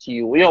myself to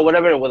you.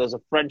 Whatever it was, whether it's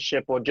a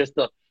friendship or just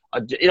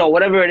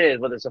whatever it is,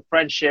 whether it's a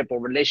friendship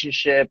or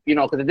relationship,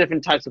 because there's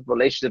different types of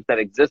relationships that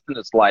exist in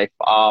this life.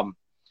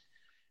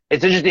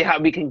 It's interesting how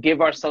we can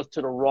give ourselves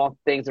to the wrong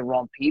things and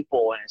wrong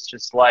people. And it's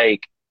just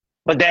like,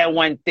 but then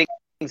when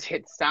things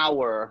hit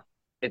sour,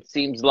 it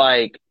seems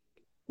like,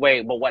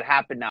 wait, but what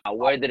happened now?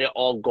 Where did it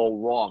all go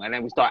wrong? And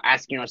then we start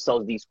asking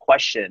ourselves these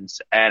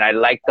questions. And I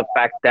like the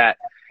fact that,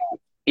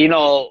 you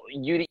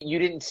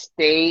didn't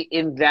stay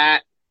in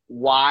that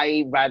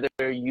why, rather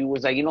you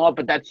was like, what,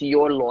 but that's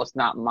your loss,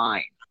 not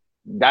mine.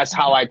 That's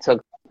how I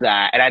took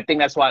that. And I think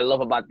that's what I love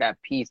about that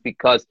piece,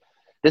 because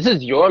this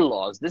is your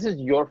loss. This is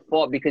your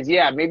fault, because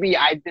maybe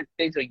I did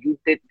things or you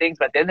did things,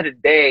 but at the end of the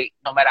day,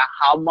 no matter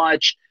how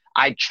much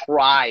I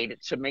tried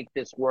to make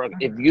this work,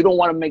 if you don't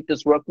want to make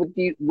this work with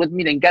me,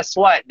 then guess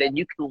what? Then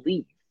you can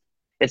leave.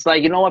 It's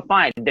like, you know what,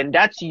 fine. Then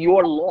that's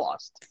your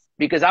loss.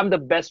 Because I'm the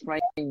best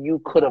friend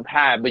you could have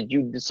had, but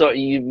you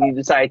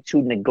decide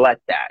to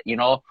neglect that,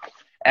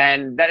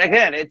 And that,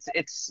 again,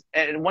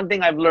 and one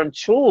thing I've learned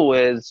too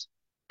is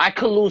I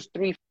could lose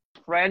 3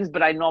 friends,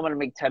 but I know I'm gonna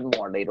make 10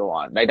 more later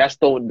on. Like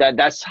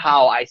that's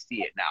how I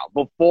see it now.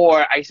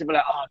 Before I used to be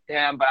like, oh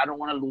damn, but I don't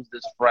want to lose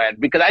this friend,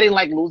 because I didn't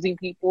like losing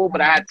people,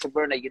 but I had to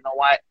learn that, you know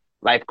what,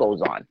 life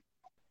goes on.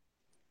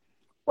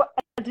 Well,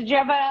 did you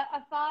have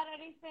a thought,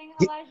 anything,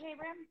 Elijah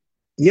Abraham?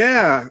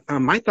 Yeah,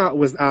 my thought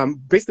was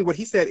basically what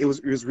he said. It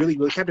was really,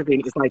 really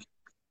captivating. It's like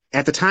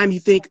at the time you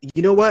think,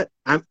 you know what,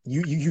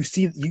 you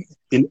see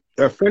in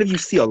front of you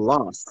see a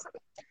loss,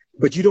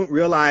 but you don't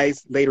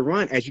realize later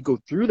on as you go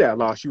through that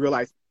loss, you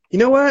realize, you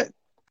know what,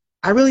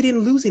 I really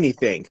didn't lose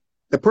anything.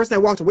 The person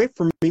that walked away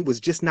from me was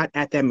just not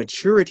at that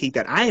maturity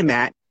that I am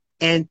at,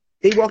 and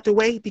they walked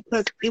away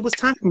because it was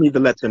time for me to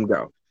let them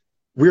go.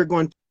 We're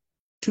going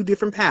 2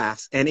 different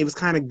paths, and it was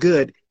kind of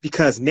good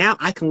because now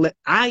I can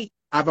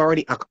I've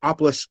already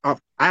accomplished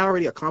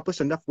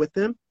enough with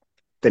them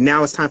that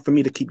now it's time for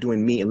me to keep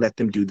doing me and let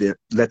them do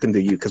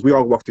you, because we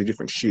all walk through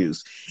different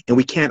shoes and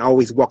we can't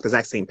always walk the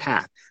exact same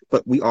path,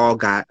 but we all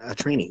got a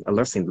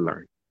lesson to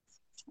learn.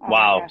 Oh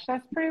wow, gosh,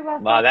 that's pretty well.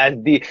 Wow, that's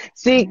deep.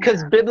 See,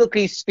 because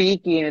biblically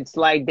speaking, it's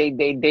like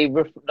in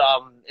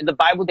the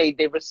Bible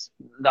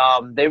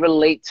they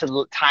relate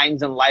to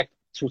times in life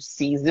to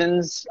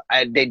seasons.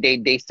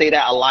 They say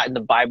that a lot in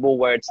the Bible,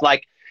 where it's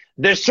like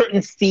there's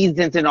certain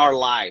seasons in our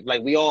life.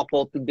 Like we all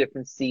go through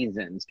different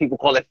seasons. People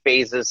call it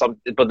phases,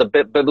 but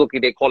biblically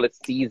they call it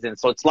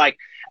seasons. So it's like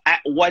at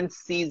one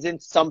season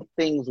some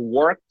things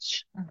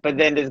worked, but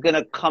then there's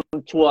gonna come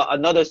to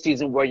another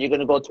season where you're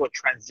gonna go to a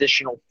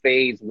transitional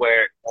phase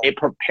where it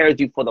prepares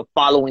you for the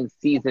following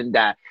season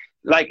that,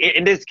 like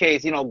in this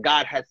case,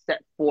 God has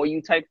set for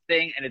you type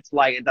thing. And it's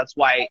like that's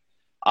why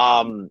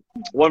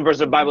One verse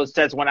of the Bible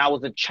says, when I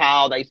was a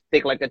child, I used to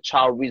think like a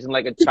child, reason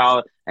like a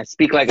child, and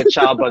speak like a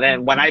child. But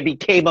then when I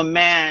became a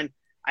man,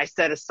 I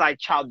set aside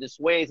childish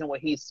ways. And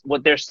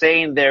what they're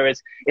saying there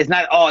is, it's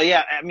not, oh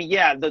yeah, I mean,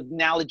 yeah, the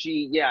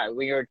analogy, yeah,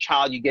 when you're a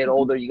child, you get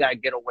older, you got to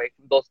get away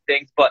from those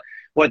things. But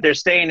what they're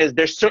saying is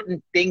there's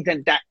certain things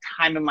at that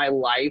time in my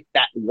life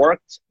that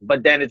worked,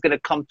 but then it's going to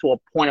come to a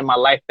point in my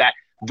life that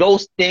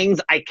those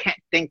things, I can't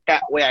think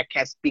that way. I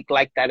can't speak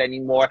like that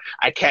anymore.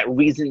 I can't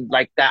reason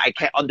like that. I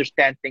can't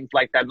understand things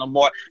like that no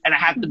more. And I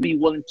have to be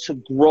willing to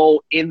grow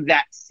in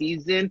that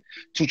season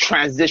to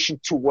transition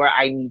to where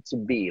I need to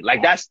be.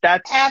 Like that's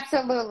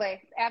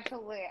absolutely.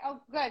 Oh,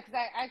 good. Because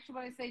I actually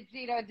want to say,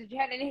 Gina, did you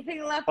have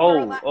anything left?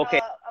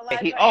 Okay.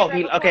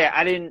 Okay.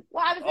 I didn't.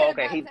 Well, I was about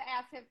to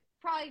ask him.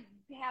 Probably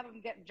have him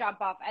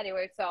jump off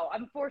anyway. So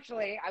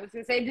unfortunately, I was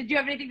going to say, did you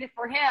have anything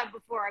for him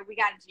before we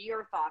got into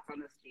your thoughts on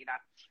this, Gina?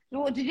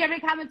 Well, did you have any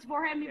comments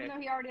for him, even though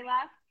he already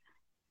left?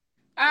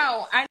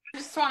 Oh, I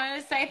just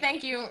wanted to say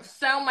thank you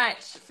so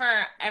much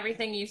for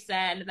everything you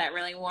said. That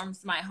really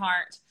warms my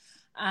heart.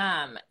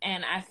 And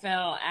I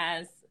feel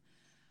as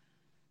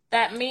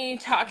that me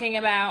talking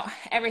about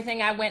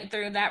everything I went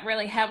through, that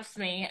really helps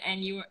me.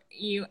 And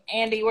you,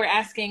 Andy, were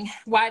asking,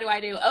 why do I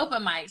do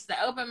open mics?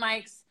 The open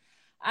mics,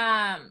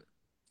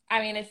 I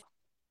mean, it's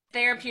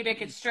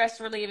therapeutic, it's stress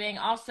relieving.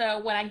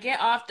 Also, when I get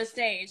off the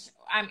stage,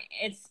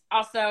 it's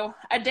also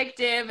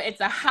addictive.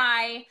 It's a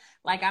high,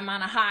 like I'm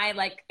on a high,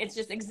 like it's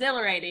just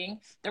exhilarating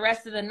the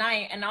rest of the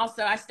night. And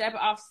also I step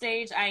off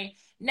stage, I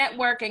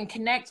network and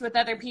connect with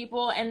other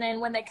people. And then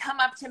when they come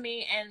up to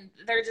me and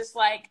they're just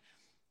like,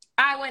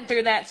 I went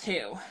through that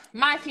too.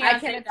 My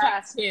fiance did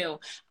that too.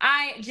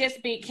 I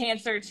just beat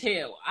cancer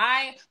too.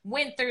 I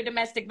went through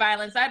domestic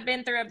violence. I've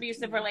been through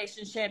abusive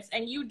relationships,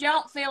 and you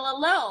don't feel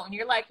alone.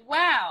 You're like,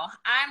 wow,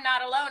 I'm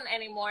not alone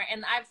anymore.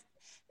 And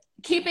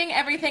keeping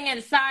everything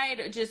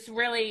inside just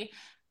really,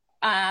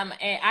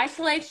 it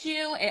isolates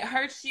you. It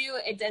hurts you.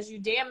 It does you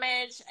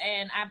damage.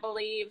 And I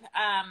believe,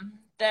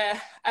 the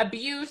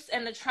abuse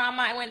and the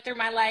trauma I went through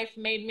my life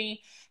made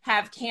me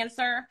have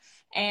cancer.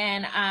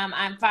 And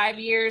I'm 5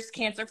 years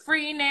cancer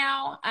free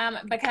now,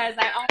 because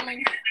I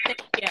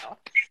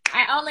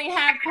only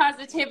have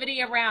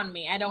positivity around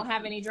me. I don't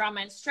have any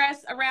drama and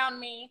stress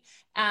around me.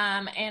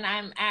 And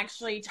I'm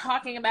actually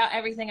talking about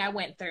everything I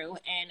went through,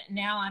 and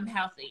now I'm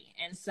healthy.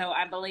 And so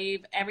I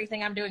believe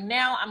everything I'm doing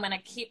now, I'm going to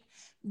keep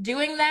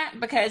doing that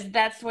because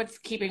that's what's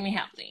keeping me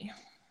healthy.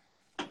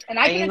 And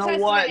I can attest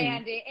to that,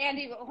 Andy.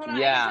 Andy, hold on.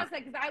 Yeah. I can attest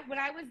that because when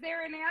I was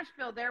there in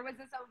Nashville, there was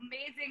this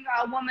amazing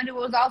woman who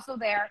was also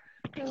there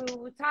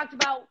who talked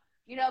about,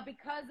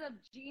 because of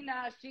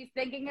Gina, she's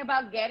thinking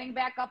about getting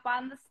back up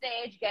on the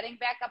stage, getting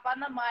back up on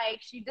the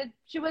mic.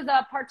 She was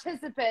a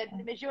participant.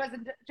 I mean, she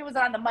wasn't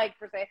on the mic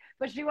per se,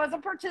 but she was a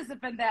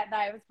participant that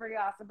night. It was pretty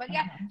awesome. But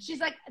yeah, she's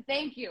like,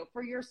 thank you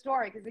for your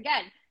story. Because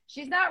again,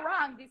 she's not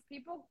wrong. These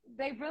people,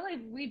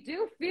 we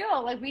do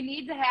feel like we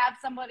need to have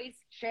somebody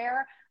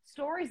share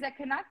stories that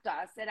connect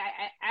us.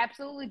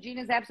 And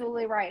Gina's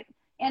absolutely right.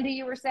 Andy,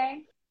 you were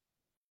saying?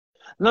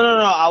 No.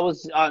 I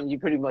was, you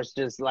pretty much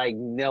just like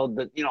nailed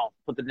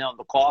put the nail in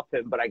the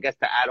coffin. But I guess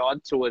to add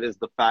on to it is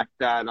the fact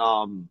that,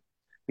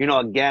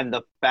 again,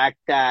 the fact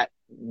that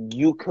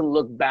you can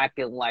look back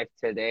in life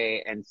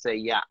today and say,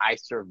 yeah, I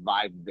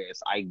survived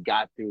this. I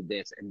got through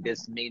this, and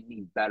this made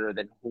me better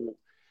than who.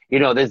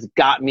 This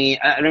got me,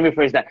 let me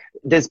rephrase that.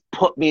 This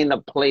put me in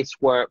a place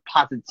where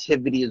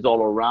positivity is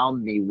all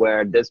around me,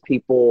 where there's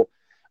people,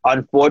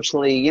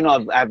 unfortunately,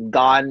 I've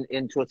gone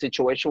into a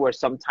situation where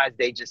sometimes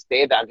they just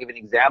stay there. I'll give you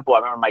an example.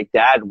 I remember my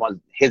dad,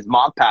 his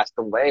mom passed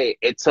away.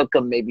 It took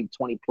him maybe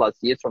 20 plus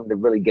years for him to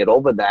really get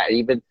over that,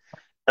 even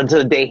until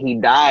the day he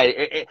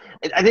died.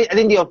 I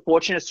think the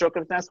unfortunate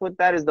circumstance with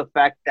that is the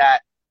fact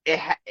that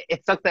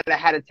it sucked that I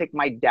had to take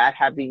my dad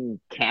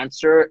having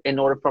cancer in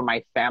order for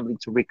my family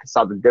to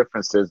reconcile the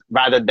differences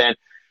rather than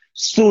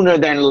sooner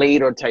than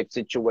later type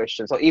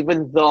situation. So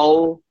even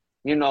though,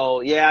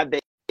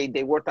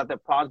 they worked out their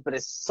problems, but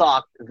it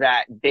sucked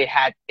that it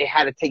had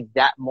to take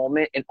that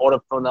moment in order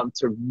for them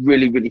to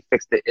really, really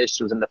fix the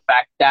issues. And the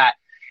fact that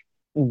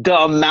the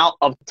amount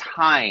of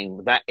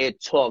time that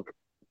it took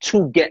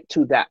to get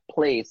to that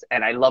place.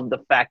 And I love the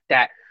fact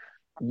that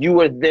you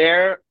were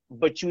there,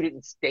 but you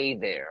didn't stay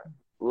there.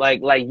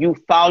 Like you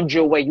found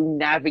your way, you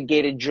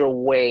navigated your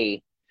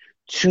way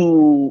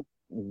to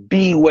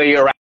be where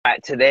you're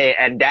at today.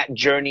 And that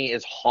journey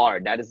is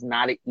hard. That is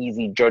not an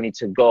easy journey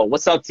to go.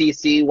 What's up,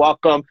 TC?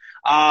 Welcome.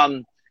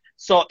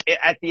 So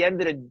at the end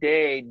of the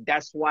day,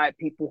 that's why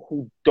people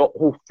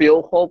who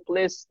feel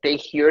hopeless, they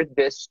hear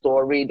this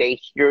story, they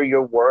hear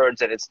your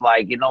words, and it's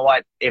like, you know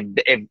what?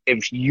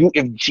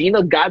 If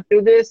Gina got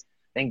through this,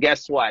 then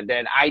guess what?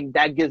 Then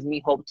that gives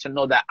me hope to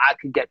know that I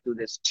could get through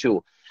this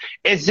too.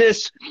 It's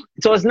just,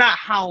 so it's not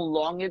how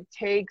long it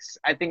takes.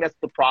 I think that's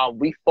the problem.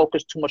 We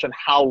focus too much on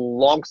how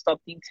long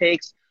something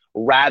takes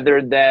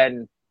rather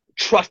than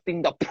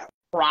trusting the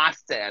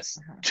process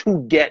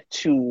to get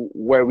to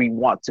where we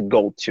want to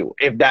go to,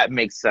 if that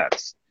makes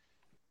sense.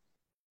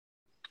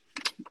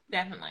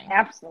 Definitely.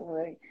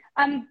 Absolutely.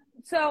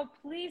 So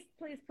please,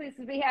 please, please,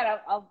 we had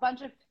a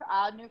bunch of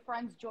new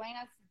friends join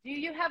us. Do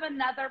you have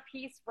another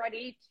piece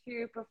ready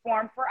to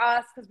perform for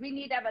us? Because we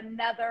need to have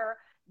another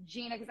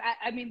Gina. Because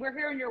I mean, we're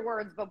hearing your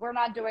words, but we're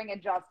not doing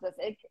it justice.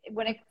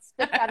 When it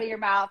spits out of your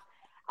mouth.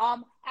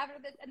 After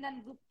this, and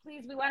then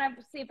please, we want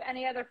to see if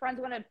any other friends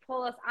want to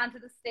pull us onto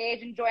the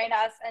stage and join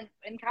us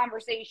in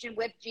conversation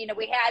with Gina.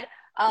 We had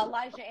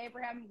Elijah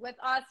Abraham with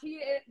us.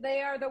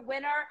 They are the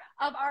winner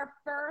of our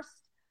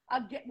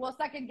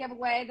second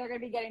giveaway. They're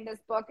going to be getting this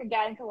book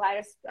again,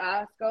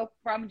 Kaleidoscope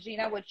from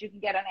Gina, which you can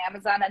get on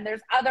Amazon. And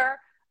there's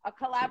a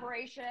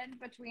collaboration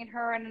between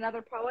her and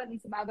another poet and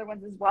some other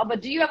ones as well.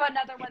 But do you have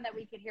another one that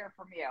we could hear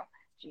from you,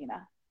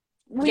 Gina?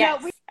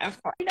 Yes,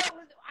 of course.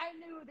 I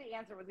knew the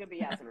answer was going to be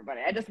yes,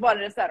 everybody. I just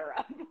wanted to set her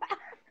up.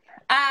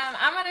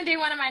 I'm going to do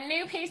one of my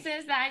new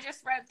pieces that I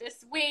just wrote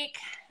this week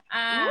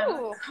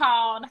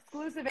called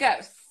Exclusive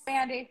Ghosts.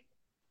 Andy.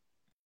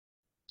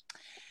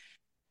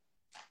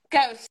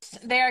 Ghosts.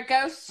 There are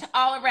ghosts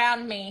all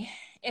around me.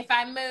 If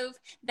I move,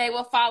 they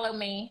will follow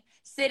me.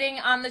 Sitting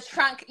on the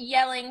trunk,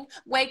 yelling,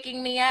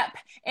 waking me up.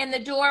 In the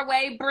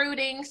doorway,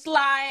 brooding,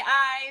 sly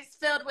eyes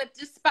filled with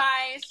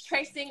despise,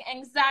 tracing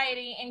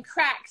anxiety in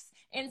cracks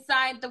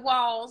inside the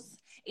walls.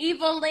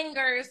 Evil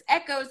lingers,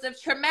 echoes of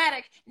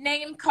traumatic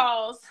name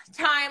calls.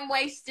 Time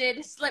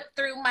wasted slipped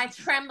through my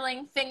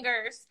trembling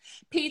fingers.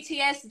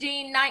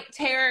 PTSD night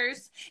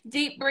terrors,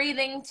 deep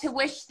breathing to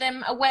wish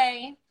them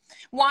away.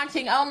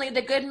 Wanting only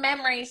the good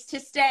memories to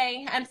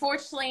stay.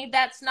 Unfortunately,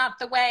 that's not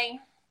the way.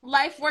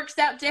 Life works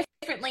out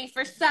differently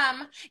for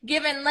some.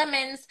 Given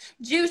lemons,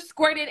 juice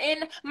squirted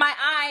in my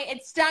eye.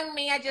 It stung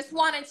me. I just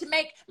wanted to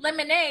make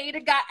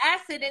lemonade. Got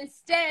acid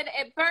instead.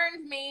 It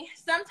burned me.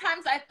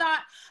 Sometimes I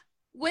thought,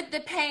 would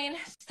the pain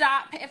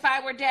stop if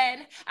I were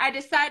dead? I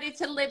decided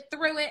to live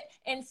through it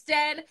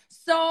instead.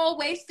 Soul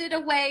wasted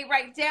away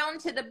right down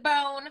to the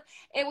bone.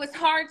 It was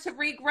hard to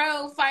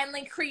regrow,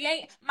 finally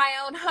create my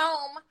own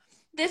home.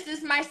 This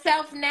is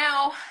myself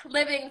now,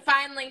 living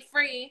finally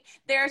free.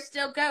 There are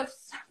still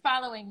ghosts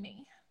following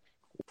me.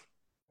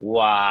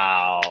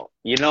 Wow.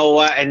 You know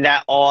what? And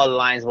that all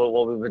aligns with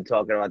what we've been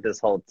talking about this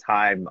whole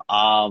time.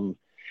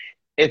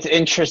 It's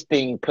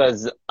interesting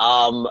because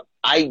I'm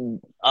not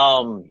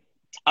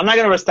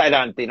gonna recite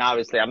anything,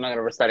 obviously. I'm not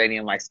gonna recite any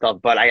of my stuff,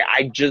 but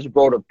I just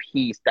wrote a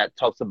piece that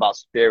talks about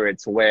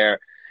spirits where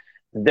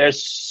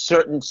there's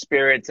certain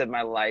spirits in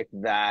my life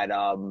that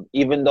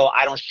even though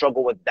I don't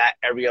struggle with that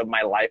area of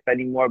my life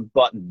anymore,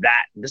 but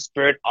that the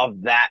spirit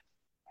of that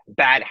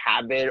bad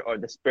habit or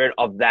the spirit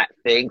of that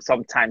thing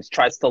sometimes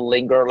tries to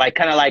linger, like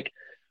kind of like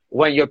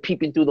when you're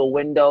peeping through the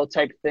window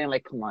type thing,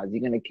 like, come on, is he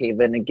gonna cave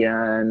in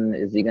again?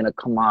 Is he gonna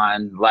come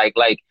on? Like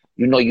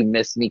you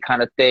miss me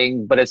kind of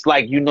thing. But it's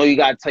like, you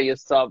gotta tell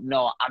yourself,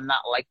 no, I'm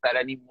not like that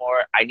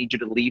anymore. I need you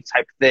to leave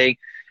type thing.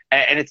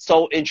 And it's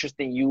so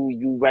interesting.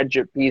 You read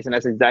your piece, and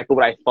that's exactly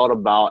what I thought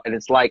about. And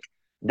it's like,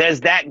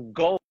 there's that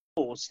ghost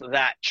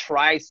that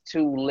tries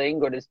to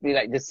linger, to be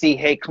like, to see,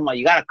 hey, come on,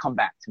 you gotta come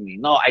back to me.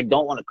 No, I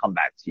don't want to come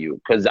back to you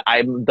because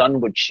I'm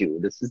done with you.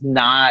 This is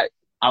not.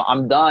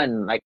 I'm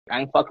done. Like, I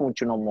ain't fucking with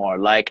you no more.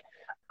 Like,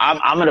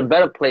 I'm in a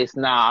better place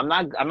now.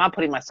 I'm not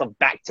putting myself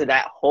back to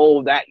that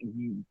hole that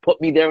you put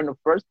me there in the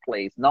first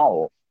place.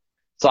 No.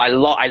 So I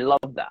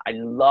love that. I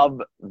love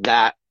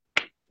that.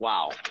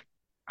 Wow.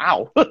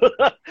 Ow.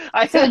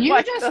 So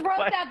you just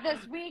wrote that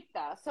this week,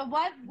 though. So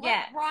what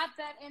brought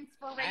that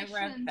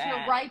inspiration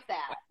to write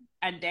that?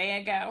 A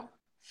day ago.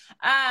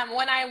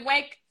 When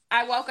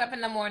I woke up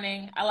in the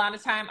morning. A lot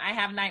of time I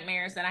have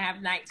nightmares and I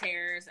have night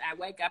terrors. I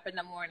wake up in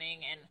the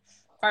morning and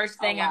first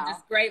thing, I'm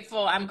just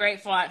grateful. I'm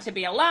grateful to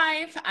be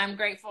alive. I'm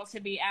grateful to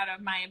be out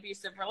of my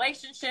abusive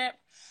relationship.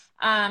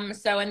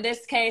 So in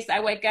this case, I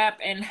wake up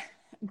and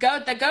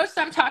the ghost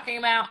I'm talking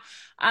about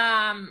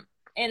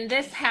in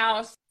this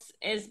house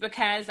is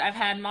because I've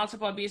had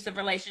multiple abusive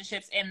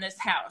relationships in this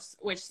house,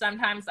 which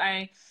sometimes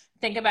I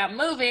think about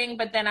moving,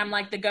 but then I'm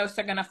like, the ghosts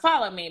are going to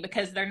follow me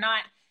because they're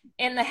not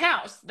in the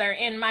house. They're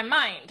in my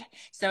mind.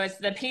 So it's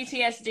the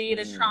PTSD,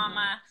 the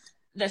trauma,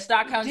 the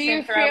Stockholm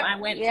syndrome I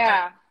went through.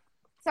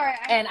 Sorry.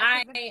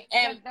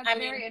 That's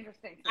very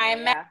interesting. I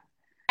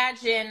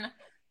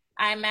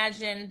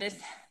imagine this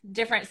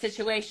different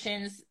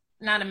situations,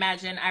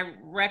 I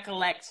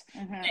recollect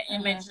the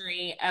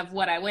imagery of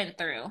what I went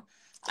through.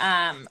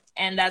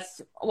 And that's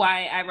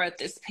why I wrote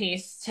this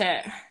piece,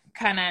 to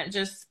kind of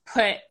just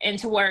put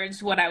into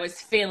words what I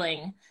was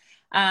feeling.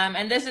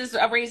 And this is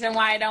a reason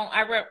why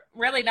I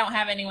really don't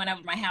have anyone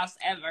over my house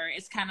ever.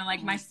 It's kind of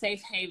like my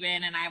safe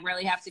haven, and I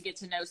really have to get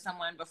to know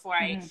someone before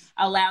I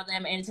allow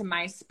them into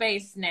my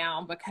space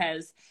now,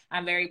 because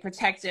I'm very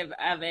protective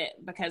of it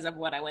because of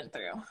what I went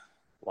through.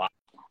 Wow.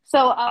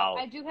 So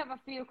I do have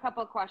a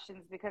couple of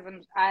questions, because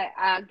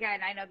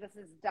I know this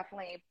is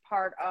definitely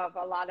part of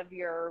a lot of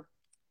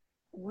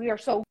we are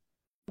so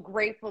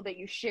grateful that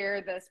you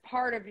share this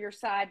part of your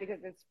side, because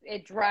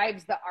it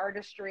drives the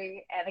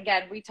artistry. And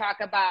again, we talk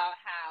about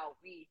how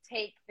we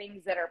take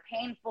things that are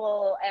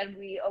painful and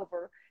we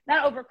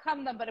not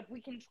overcome them, but if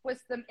we can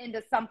twist them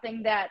into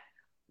something that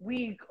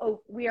we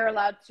are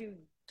allowed to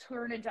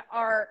turn into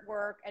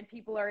artwork and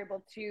people are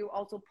able to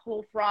also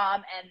pull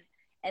from,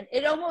 and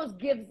it almost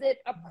gives it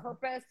a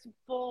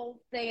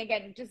purposeful thing.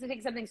 Again, just to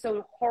take something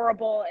so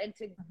horrible and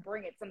to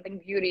bring it something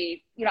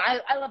beauty. You know,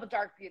 I love a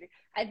dark beauty.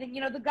 I think,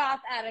 you know, the goth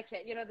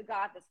etiquette, you know, the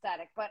goth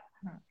aesthetic. But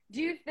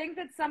do you think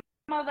that some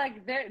of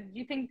like, do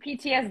you think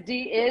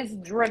PTSD is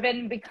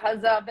driven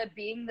because of it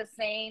being the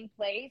same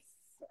place?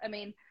 I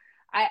mean,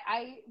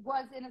 I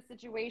was in a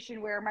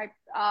situation where my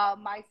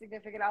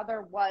significant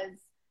other was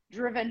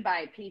driven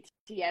by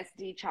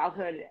PTSD,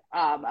 childhood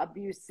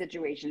abuse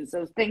situations.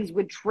 So things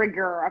would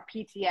trigger a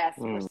PTS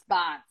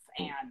response,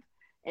 and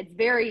it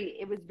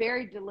was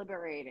very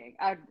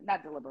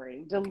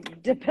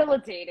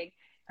debilitating.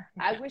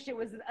 I wish it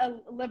was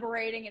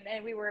liberating,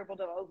 and we were able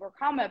to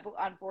overcome it, but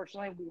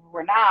unfortunately we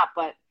were not.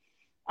 But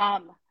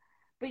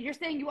you're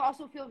saying you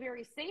also feel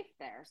very safe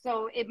there.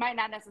 So it might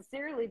not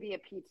necessarily be a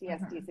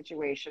PTSD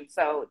situation.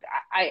 So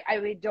I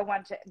really don't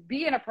want to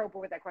be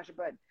inappropriate with that question,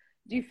 but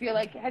do you feel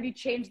like, have you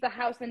changed the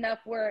house enough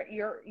where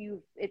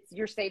it's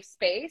your safe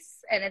space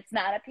and it's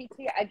not a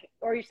PTSD,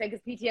 or you're saying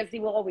because PTSD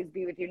will always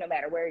be with you no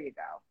matter where you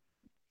go?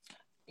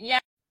 Yeah,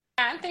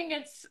 I think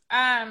it's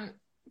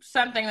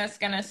something that's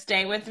going to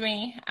stay with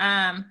me.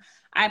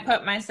 I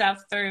put myself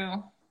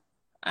through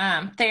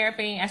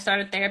therapy. I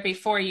started therapy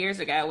 4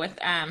 years ago with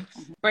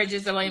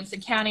Bridges of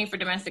Williamson County for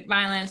domestic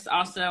violence.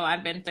 Also,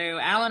 I've been through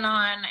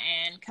Al-Anon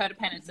and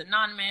Codependence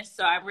Anonymous.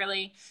 So I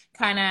really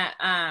kind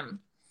of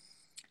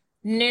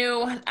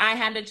knew I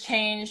had to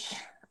change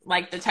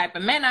like the type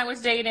of men I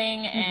was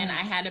dating, and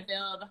I had to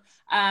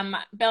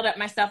build up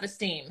my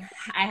self-esteem.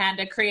 I had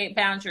to create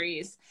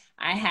boundaries.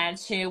 I had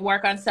to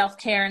work on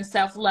self-care and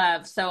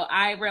self-love. So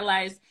I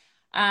realized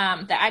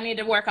that I need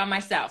to work on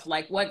myself.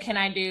 Like, what can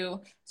I do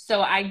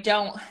so I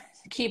don't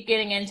keep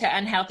getting into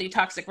unhealthy,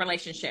 toxic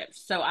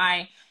relationships? So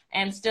I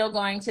am still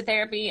going to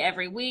therapy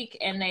every week,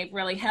 and they've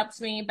really helped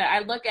me. But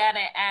I look at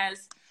it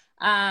as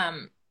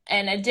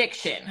an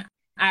addiction.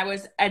 I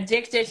was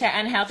addicted to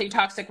unhealthy,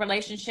 toxic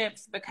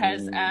relationships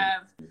because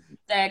of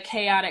the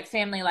chaotic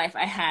family life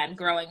I had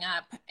growing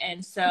up.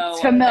 And so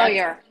it's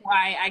familiar. That's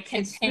why I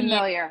continue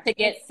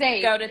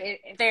to go to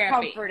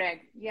therapy.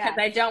 Comforting. Because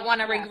I don't want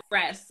to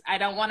regress. I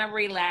don't want to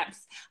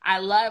relapse. I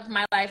love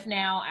my life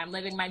now. I'm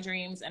living my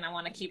dreams, and I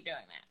want to keep doing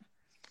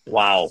that.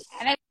 Wow.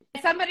 And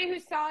as somebody who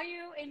saw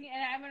you, and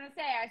I'm going to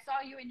say, I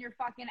saw you in your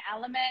fucking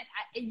element.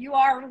 You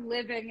are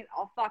living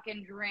a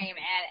fucking dream,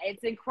 and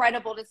it's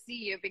incredible to see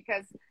you,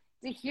 because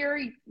to hear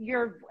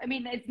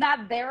it's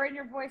not there in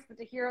your voice, but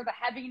to hear the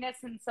heaviness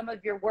in some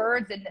of your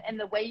words and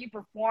the way you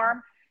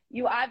perform,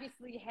 you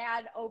obviously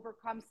had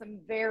overcome some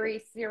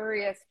very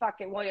serious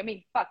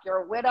you're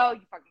a widow,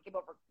 you fucking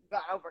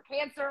got over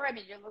cancer. I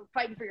mean, you're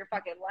fighting for your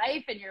fucking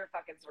life, and you're a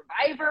fucking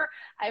survivor.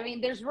 I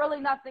mean, there's really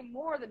nothing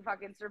more than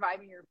fucking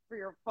surviving for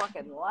your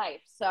fucking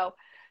life. So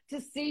to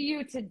see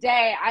you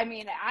today, I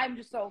mean, I'm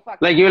just so fucking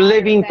like you're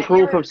living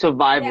proof of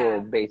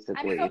survival,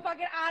 basically. I'm so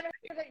fucking honored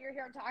that you're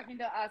here talking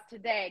to us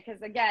today,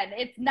 because again,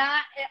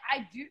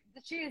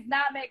 she is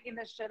not making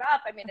this shit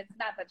up. I mean, it's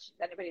not that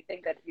anybody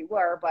think that you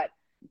were, but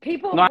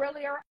people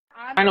really are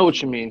honored. I know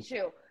what you mean.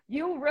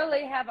 You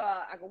really have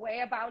a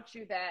way about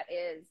you that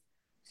is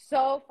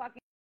so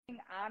fucking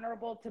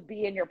honorable to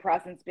be in your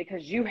presence,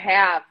 because you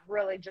have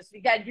really just,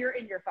 again, you're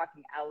in your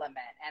fucking element.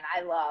 And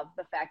I love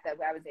the fact that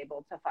I was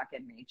able to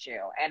fucking meet you.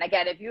 And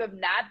again, if you're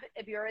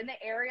in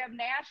the area of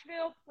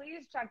Nashville,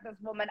 please check this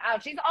woman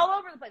out. She's all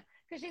over the place,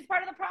 because she's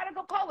part of the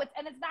Prodigal Poets.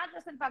 And it's not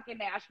just in fucking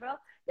Nashville.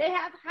 They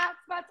have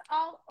hotspots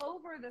all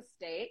over the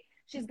state.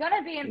 She's going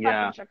to be in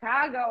fucking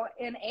Chicago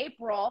in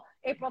April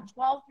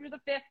 12th through the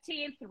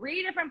 15th,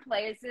 3 different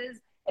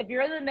places. If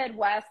you're in the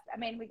Midwest, I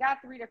mean, we got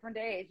 3 different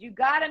days. You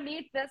got to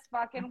meet this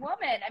fucking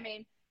woman. I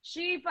mean,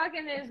 she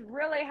fucking is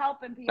really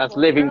helping people. That's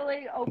living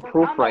really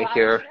proof right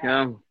here.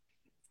 Yeah.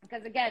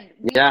 Because again,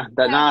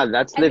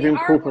 that's living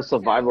proof of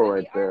survival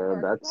right there.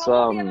 That's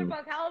How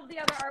old's the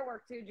other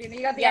artwork too, Gina?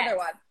 You got the other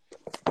one.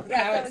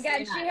 Yeah. So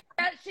again,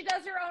 she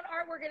does her own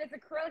artwork, and it's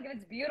acrylic, and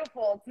it's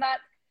beautiful. It's not.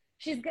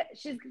 She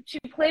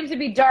claims to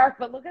be dark,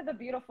 but look at the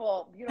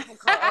beautiful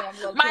color.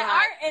 My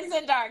art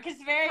isn't dark.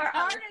 It's very Her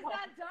colorful. art is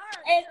not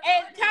dark. It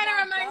kind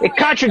of reminds me. It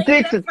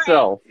contradicts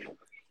itself.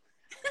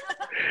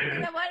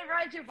 It's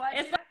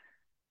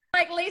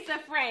like Lisa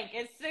Frank.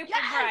 It's super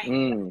bright.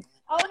 Oh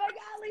my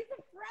God, Lisa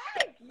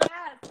Frank!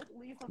 Yes,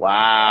 Lisa.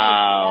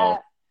 Wow.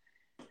 Frank.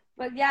 Yeah.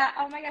 But yeah,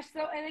 oh my gosh.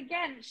 So, and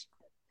again,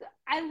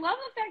 I love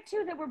the fact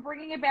too that we're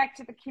bringing it back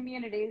to the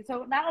community.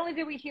 So not only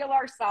do we heal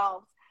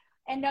ourselves,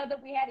 and know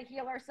that we had to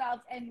heal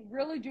ourselves and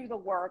really do the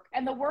work.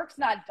 And the work's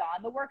not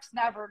done. The work's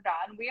never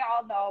done. We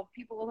all know,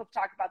 people have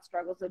talked about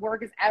struggles. The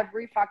work is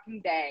every fucking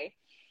day.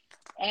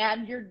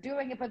 And you're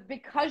doing it. But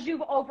because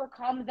you've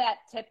overcome that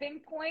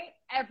tipping point,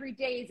 every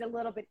day is a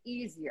little bit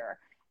easier.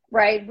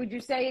 Right? Would you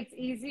say it's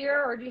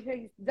easier? Or do you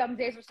think some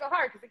days are still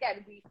hard? Because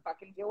again, we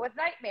fucking deal with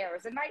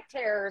nightmares and night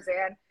terrors.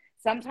 And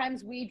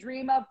sometimes we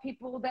dream of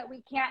people that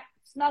we can't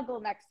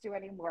snuggle next to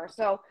anymore.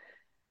 So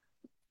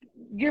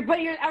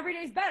but your every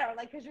day's better,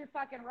 like, because you're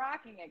fucking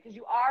rocking it, because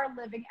you are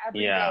living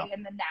every Yeah. day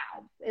in the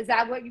now. Is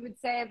that what you would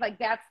say? Like,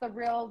 that's the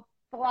real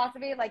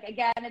philosophy? Like,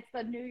 again, it's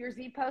the New Year's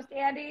Eve post,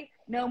 Andy.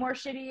 No more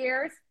shitty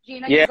years.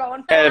 Gina, Yeah, you're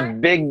going for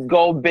it?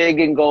 go big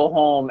and go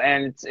home.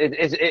 And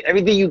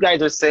everything you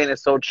guys are saying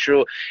is so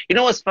true. You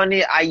know what's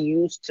funny? I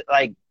used to,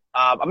 like,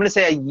 I'm going to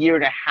say a year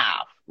and a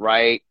half,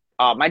 right?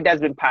 My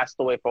dad's been passed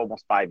away for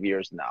almost 5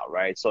 years now,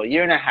 right? So a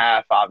year and a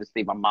half,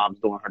 obviously, my mom's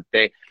doing her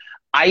thing.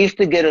 I used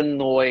to get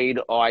annoyed,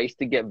 or I used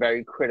to get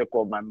very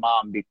critical of my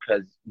mom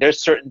because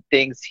there's certain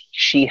things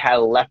she had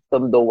left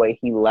them the way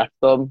he left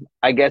them,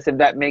 I guess, if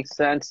that makes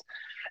sense.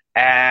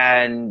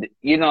 And,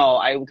 you know,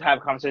 I would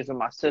have conversations with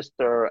my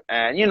sister,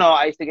 and, you know,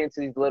 I used to get into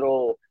these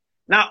little,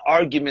 not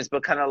arguments,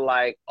 but kind of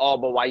like, oh,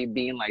 but why you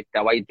being like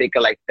that? Why you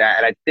thinking like that?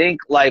 And I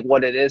think, like,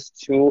 what it is,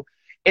 too,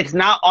 it's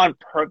not on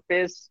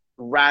purpose.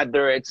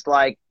 Rather, it's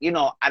like, you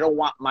know, I don't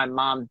want my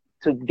mom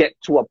to get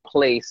to a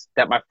place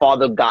that my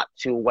father got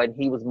to when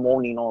he was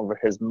moaning over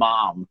his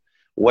mom,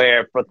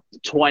 where for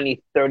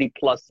 20, 30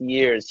 plus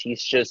years,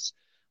 he's just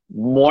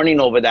mourning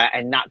over that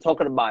and not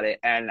talking about it.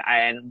 And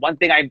one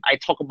thing I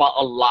talk about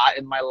a lot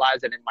in my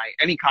lives and in my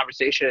any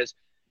conversation is,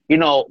 you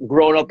know,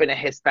 growing up in a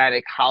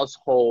Hispanic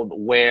household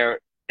where,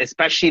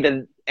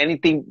 especially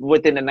anything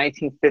within the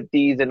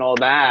 1950s and all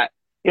that,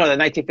 you know, the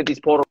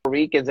 1950s Puerto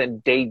Ricans,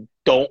 and they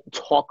don't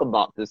talk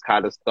about this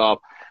kind of stuff.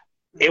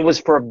 It was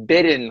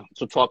forbidden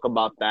to talk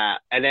about that.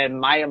 And then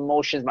my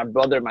emotions, my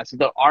brother, my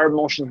sister, our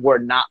emotions were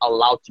not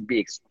allowed to be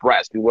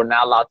expressed. We were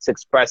not allowed to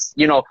express,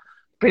 you know,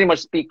 pretty much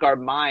speak our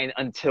mind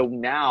until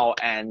now.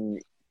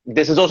 And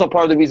this is also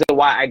part of the reason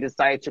why I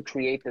decided to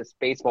create this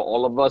space for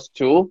all of us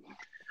too.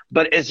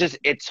 But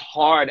it's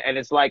hard. And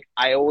it's like,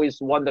 I always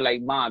wonder,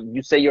 like, Mom,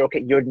 you say you're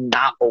okay. You're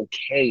not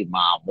okay,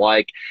 Mom.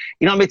 Like,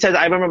 you know how many times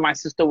I remember my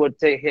sister would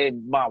say, hey,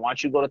 Mom, why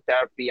don't you go to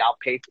therapy? I'll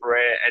pay for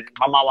it. And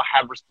my mom would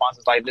have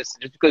responses like this,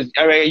 just because,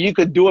 all right, you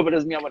could do it, but it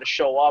doesn't mean I'm going to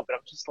show up. And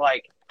I'm just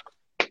like,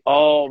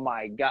 oh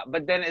my God.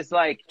 But then it's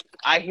like,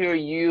 I hear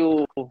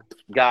you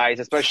guys,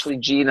 especially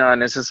Gina,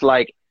 and it's just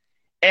like,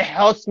 it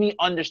helps me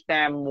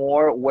understand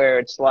more where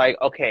it's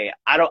like, okay,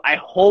 I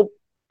hope,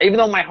 even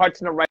though my heart's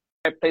in the right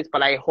place,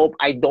 but I hope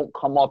I don't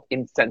come off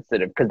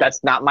insensitive, because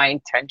that's not my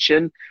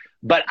intention.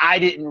 But I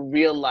didn't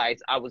realize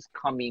I was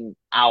coming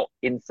out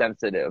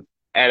insensitive.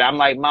 And I'm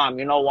like, Mom,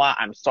 you know what?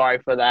 I'm sorry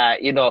for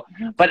that, you know.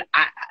 But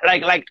I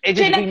like it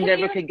just, Gina, we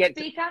never could get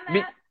speak to on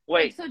that?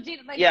 wait. So,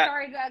 Gina, like, Yeah.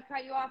 sorry to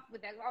cut you off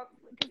with that.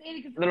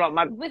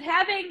 No, with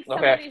having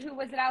somebody who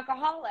was an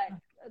alcoholic,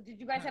 did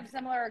you guys have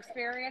similar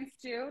experience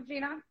too,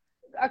 Gina?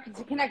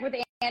 To connect with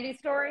Andy's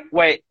story?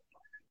 Wait.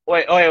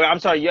 I'm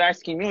sorry. You're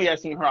asking me or you're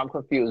asking her? I'm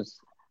confused.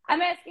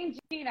 I'm asking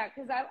Gina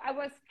because I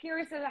was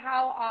curious as to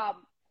how,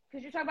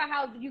 because you talk about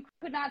how you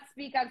could not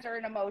speak on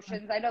certain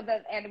emotions. I know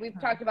that, and we've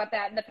talked about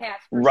that in the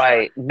past.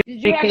 Right. Sure.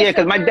 Yeah,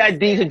 because my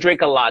dad used to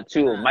drink a lot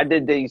too. My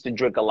dad used to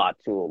drink a lot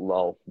too,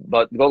 Lo.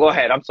 But go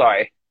ahead. I'm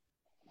sorry.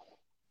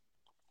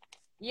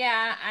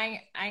 Yeah,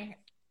 I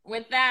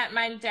with that,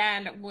 my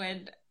dad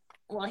would,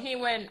 well, he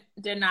would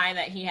deny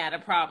that he had a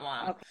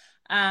problem.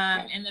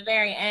 Okay. In the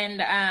very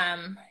end,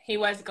 he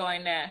was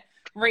going to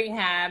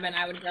rehab, and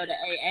I would go to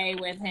AA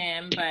with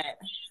him, but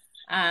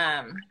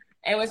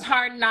it was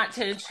hard not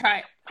to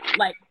try,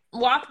 like,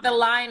 walk the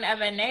line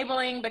of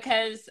enabling,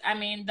 because I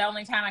mean, the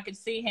only time I could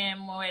see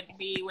him would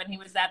be when he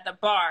was at the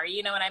bar,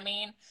 you know what I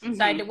mean? Mm-hmm.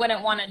 So I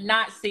wouldn't want to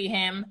not see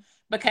him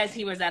because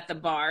he was at the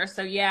bar.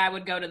 So yeah, I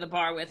would go to the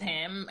bar with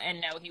him and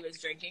know he was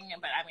drinking,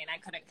 but I mean, I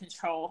couldn't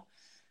control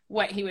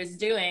what he was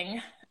doing.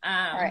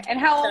 All right. And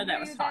how old so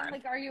were you hard. then?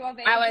 Like, are you of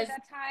age at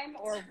that time,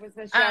 or was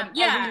this young?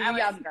 Yeah, I was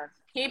younger.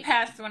 He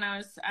passed when I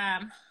was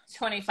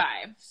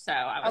 25, so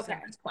I was in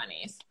his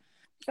 20s.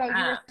 So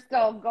you were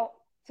still go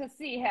to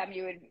see him.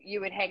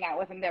 You would hang out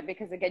with him there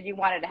because, again, you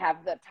wanted to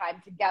have the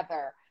time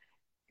together.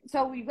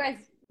 So you guys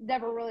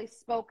never really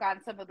spoke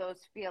on some of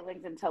those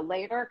feelings until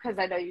later, because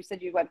I know you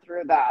said you went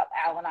through the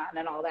Al-Anon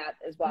and all that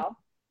as well.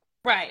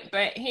 Right,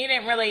 but he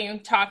didn't really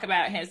talk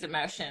about his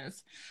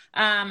emotions.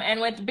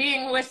 And with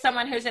being with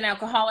someone who's an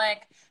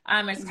alcoholic,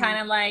 it's kind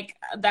of like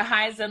the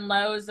highs and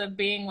lows of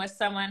being with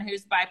someone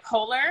who's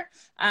bipolar.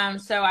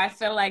 So I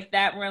feel like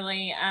that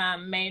really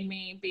made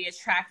me be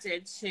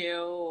attracted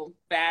to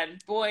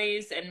bad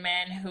boys and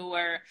men who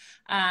were,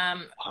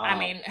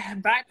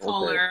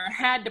 bipolar,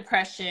 had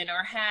depression,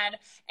 or had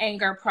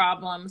anger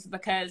problems,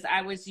 because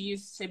I was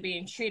used to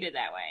being treated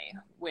that way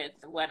with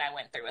what I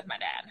went through with my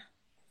dad.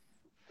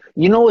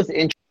 You know what's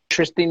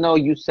interesting, though?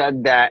 You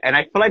said that, and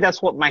I feel like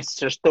that's what my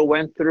sister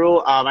went through.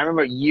 I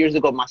remember years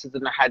ago, my sister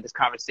and I had this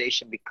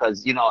conversation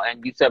because, you know,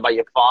 and you said about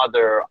your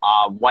father,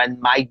 when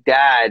my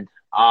dad,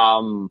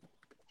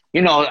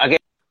 you know, again,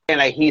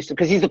 like he used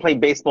to play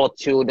baseball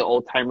too, the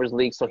old timers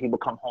league. So he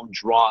would come home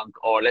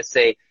drunk, or let's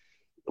say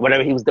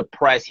whenever he was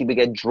depressed, he would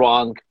get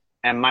drunk.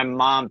 And my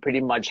mom pretty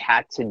much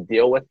had to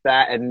deal with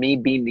that. And me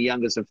being the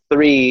youngest of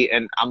three,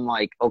 and I'm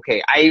like,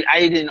 okay, I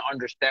didn't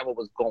understand what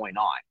was going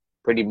on,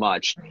 pretty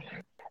much.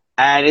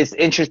 And it's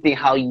interesting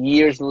how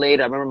years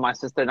later, I remember my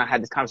sister and I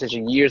had this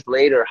conversation years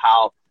later,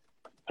 how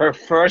her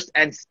first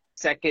and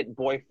second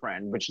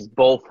boyfriend, which is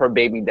both her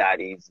baby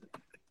daddies,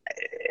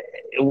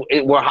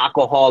 were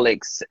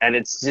alcoholics. And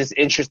it's just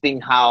interesting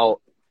how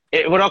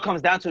what all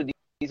comes down to,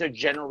 these are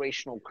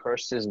generational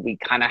curses we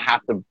kind of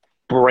have to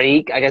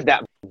break. I guess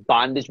that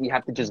bondage, we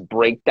have to just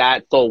break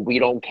that so we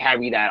don't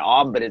carry that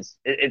on. But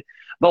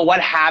but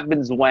what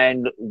happens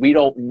when we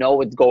don't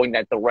know it's going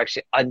that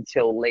direction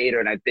until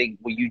later? And I think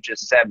what you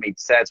just said made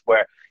sense,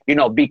 where, you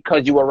know,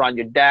 because you were around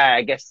your dad,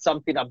 I guess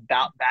something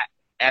about that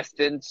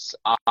essence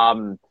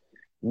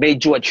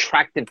made you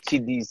attractive to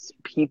these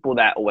people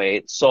that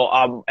way. So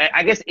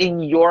I guess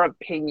in your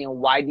opinion,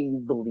 why do you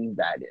believe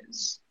that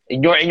is?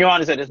 In your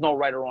honest, there's no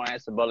right or wrong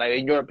answer, but like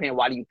in your opinion,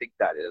 why do you think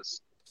that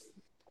is?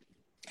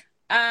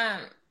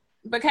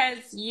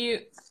 Because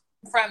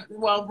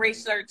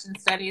research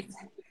and studies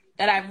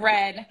that I've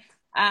read,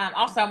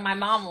 also my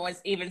mom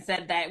even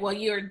said that, well,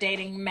 you're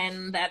dating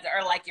men that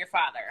are like your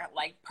father,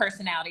 like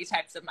personality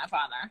types of my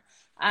father.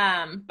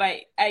 But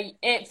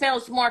it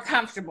feels more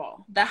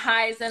comfortable, the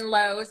highs and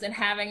lows, and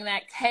having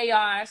that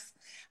chaos,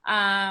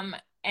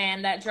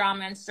 and that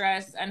drama and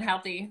stress,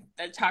 unhealthy,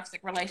 the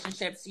toxic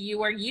relationships. You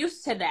were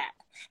used to that.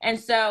 And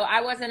so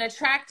I wasn't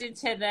attracted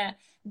to the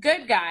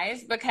good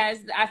guys because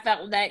I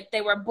felt that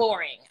they were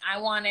boring. I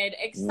wanted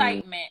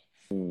excitement,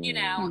 you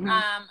know.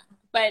 Mm-hmm.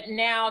 But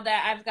now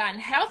that I've gotten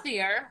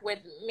healthier with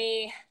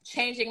me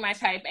changing my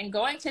type and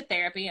going to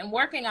therapy and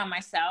working on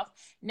myself,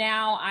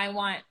 now I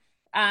want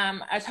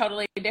a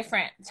totally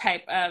different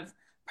type of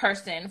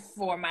person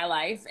for my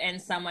life,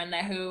 and someone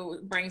who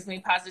brings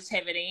me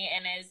positivity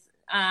and is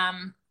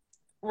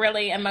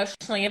really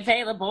emotionally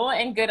available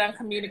and good on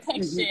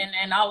communication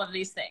and all of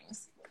these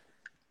things.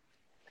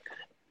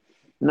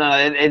 No,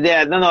 and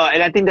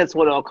I think that's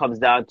what it all comes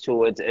down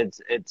to.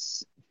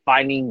 It's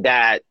finding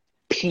that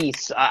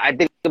piece. I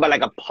think about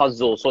like a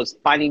puzzle. So it's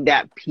finding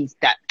that piece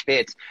that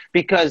fits.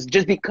 Because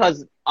just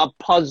because a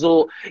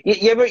puzzle,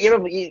 you ever,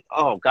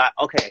 oh God,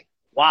 okay,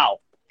 wow,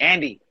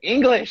 Andy,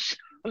 English,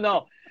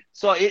 no.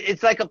 So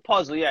it's like a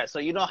puzzle, yeah. So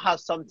you know how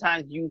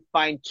sometimes you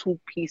find two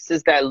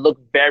pieces that look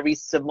very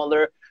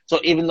similar. So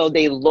even though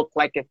they look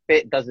like it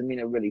fit, doesn't mean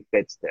it really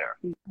fits there.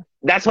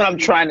 That's what I'm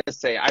trying to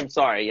say. I'm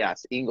sorry.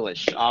 Yes,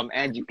 English.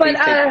 Angie, please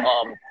take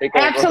over.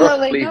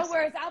 Absolutely, Please. no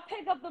worries. I'll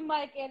pick up the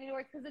mic, Andy,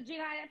 because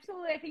Gina,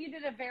 I think you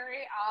did a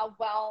very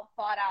well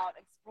thought out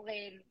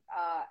explain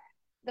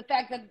the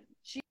fact that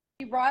she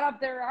brought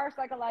up there are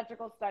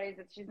psychological studies,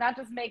 that she's not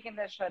just making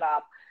this shit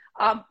up.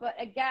 But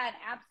again,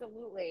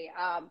 absolutely,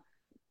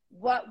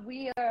 what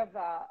we have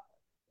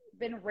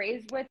been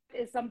raised with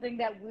is something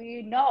that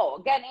we know.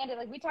 Again, Andy,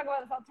 like we talk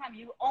about this all the time,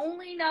 you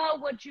only know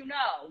what you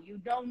know. You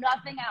know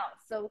nothing else.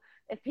 So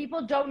if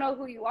people don't know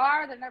who you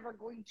are, they're never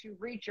going to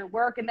reach your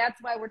work. And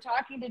that's why we're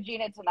talking to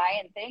Gina tonight.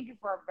 And thank you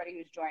for everybody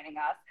who's joining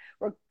us.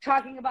 We're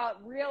talking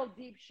about real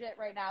deep shit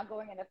right now,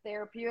 going into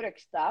therapeutic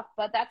stuff.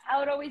 But that's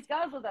how it always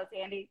goes with us,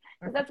 Andy,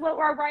 because that's what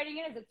our writing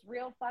is. It's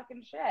real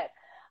fucking shit.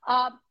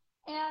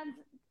 And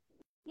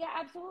yeah,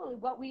 absolutely.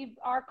 What we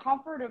are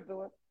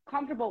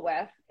comfortable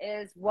with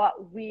is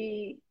what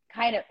we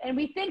and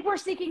we think we're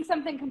seeking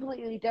something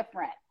completely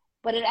different,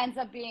 but it ends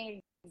up being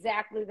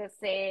exactly the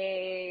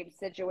same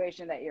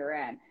situation that you're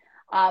in.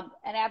 And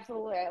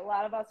absolutely, a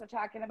lot of us are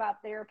talking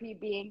about therapy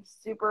being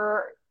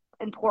super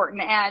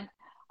important, and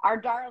our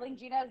darling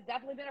Gina has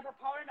definitely been a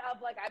proponent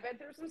of, like, I've been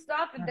through some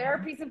stuff and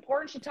therapy is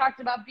important. She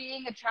talked about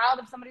being a child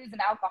of somebody who's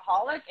an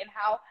alcoholic and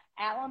how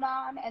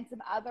Al-Anon and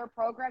some other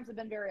programs have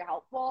been very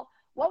helpful.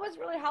 What was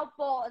really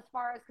helpful as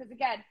far as, because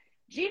again,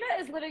 Gina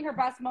is living her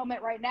best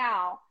moment right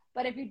now,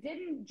 but if you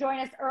didn't join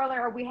us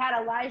earlier, we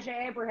had Elijah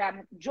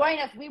Abraham join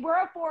us. We were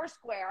a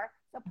Foursquare,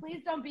 so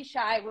please don't be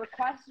shy.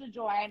 Request to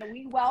join.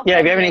 We welcome Yeah,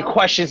 if you have any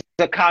questions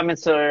or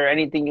comments or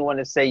anything you want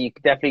to say, you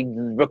could definitely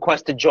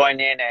request to join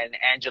in, and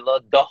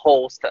Angela, the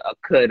host,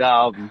 could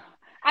I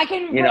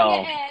can bring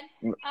it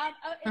in.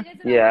 It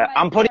is yeah,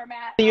 I'm putting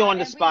format, you on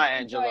the spot,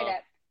 Angela.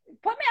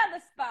 Put me on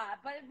the spot,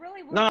 but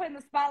really we're putting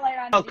the spotlight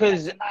on you.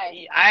 Because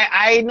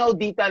I know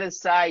deep down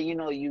inside,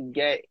 you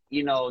get,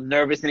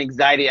 nervous and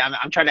anxiety.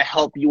 I'm trying to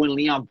help you and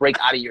Leon break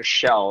out of your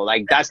shell.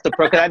 Like, that's the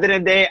purpose. At the end of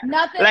the day,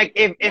 like,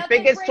 if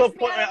it gets to a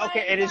point where,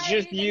 okay, it is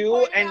just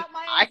you, and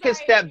I can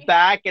step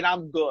back and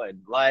I'm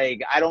good.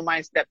 Like, I don't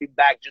mind stepping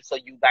back just so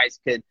you guys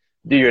could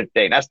do your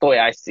thing. That's the way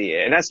I see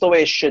it. And that's the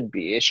way it should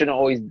be. It shouldn't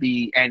always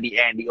be Andy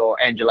or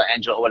Angela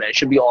or whatever. It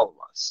should be all of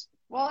us.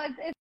 Well,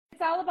 it's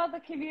all about the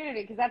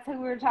community, because that's who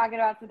we were talking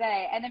about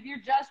today. And if you're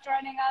just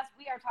joining us,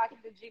 we are talking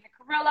to Gina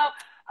Carrillo.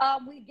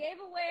 We gave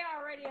away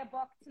already a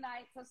book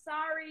tonight, so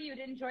sorry you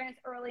didn't join us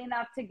early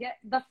enough to get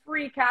the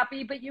free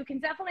copy, but you can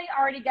definitely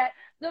already get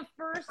the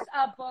first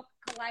book,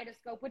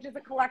 Kaleidoscope, which is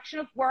a collection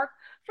of work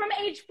from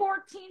age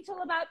 14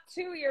 till about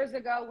 2 years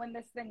ago when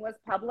this thing was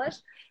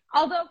published.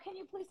 Although, can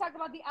you please talk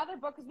about the other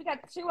book? Because we got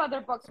two other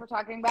books we're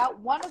talking about.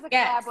 One is a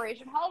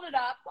collaboration. Hold it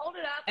up.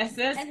 This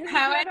is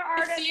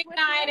Poets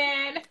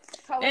United.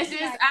 This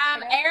is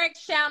Eric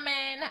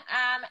Shellman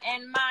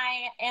and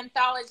my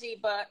anthology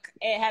book.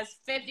 It has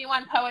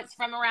 51 poets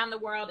from around the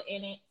world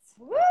in it.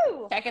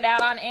 Woo! Check it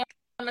out on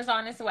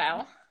Amazon as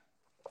well.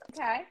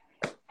 Okay.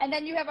 And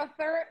then you have a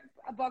third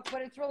a book,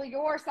 but it's really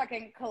your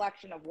second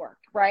collection of work,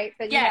 right?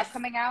 That you Yes. have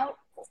coming out.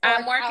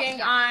 I'm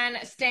working on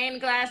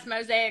Stained Glass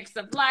Mosaics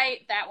of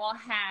Light that will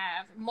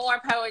have more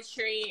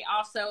poetry,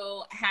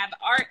 also have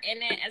art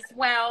in it as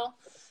well.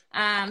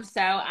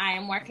 So I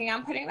am working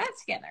on putting that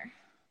together.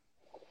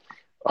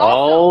 Also,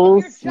 Oh,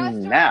 if you're just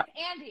joining snap.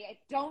 Andy,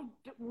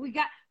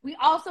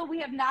 we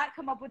have not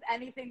come up with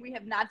anything. We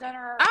have not done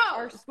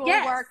our schoolwork.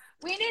 Yes.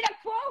 We need a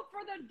quote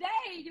for the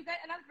day. You guys,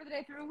 not for the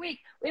day, through the week.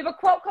 We have a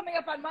quote coming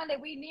up on Monday.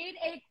 We need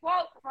a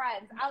quote,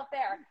 friends, out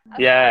there.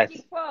 A Yes.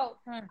 snarky quote.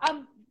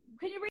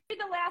 Can you read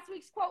the last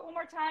week's quote one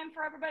more time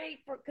for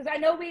everybody? Because I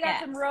know we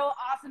got some real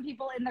awesome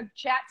people in the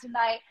chat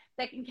tonight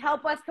that can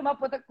help us come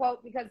up with a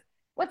quote. Because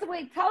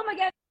tell them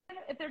again,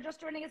 if they're just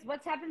joining us,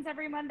 what happens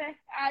every Monday?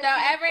 So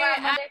every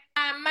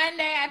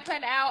Monday I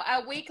put out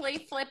a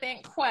weekly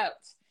flippant quote.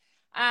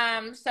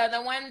 So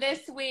the one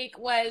this week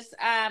was,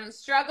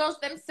 struggles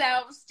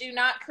themselves do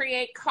not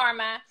create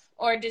karma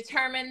or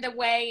determine the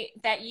way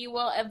that you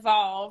will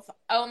evolve,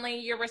 only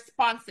your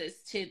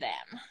responses to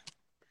them.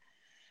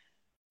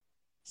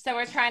 So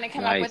we're trying to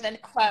come up with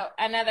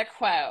another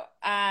quote.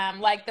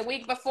 Like the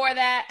week before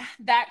that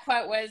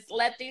quote was,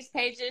 let these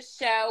pages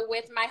show,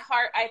 with my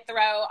heart I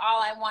throw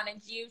all I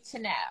wanted you to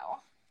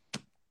know.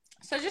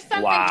 So just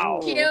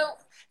something cute,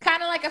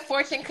 kind of like a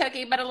fortune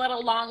cookie, but a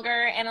little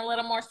longer and a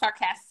little more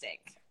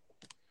sarcastic.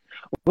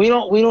 We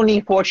don't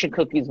need fortune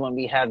cookies when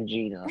we have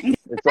Gina.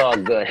 It's all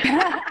good.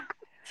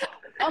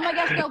 Oh my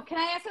gosh, so can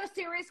I ask a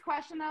serious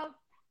question though?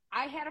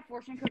 I had a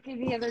fortune cookie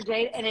the other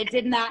day and it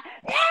did not.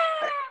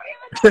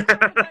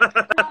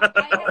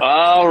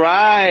 All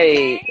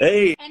right.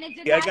 Hey, and it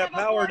did I not got have a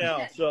power fortune.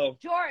 now. So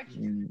George,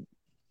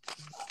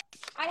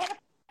 I had a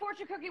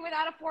fortune cookie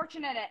without a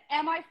fortune in it.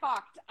 Am I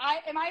fucked?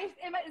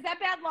 Is that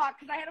bad luck?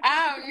 Because I had a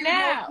fortune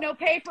cookie with no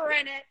paper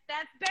in it.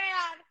 That's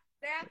bad.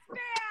 That's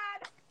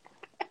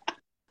bad.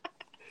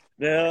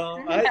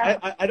 no,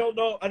 I don't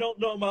know. I don't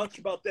know much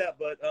about that,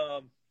 but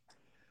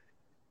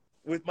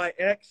with my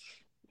ex,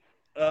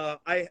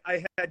 I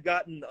had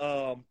gotten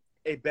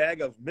a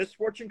bag of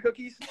misfortune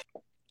cookies.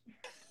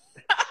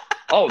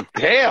 Oh,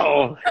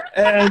 damn.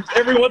 And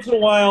every once in a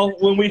while,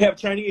 when we'd have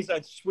Chinese,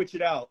 I'd switch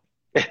it out.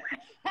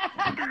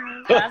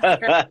 That's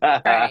great.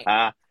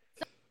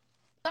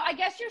 So I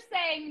guess you're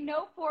saying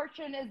no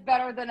fortune is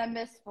better than a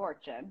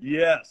misfortune.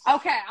 Yes.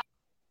 Okay.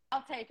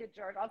 I'll take it,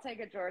 George.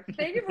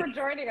 Thank you for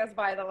joining us,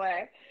 by the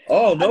way.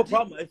 Oh, no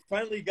problem. I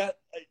finally got,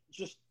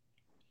 just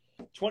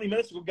 20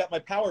 minutes ago, got my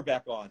power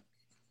back on.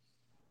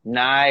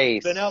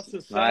 Nice. Been out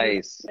since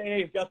Saturday.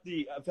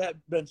 I've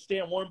been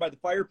staying warm by the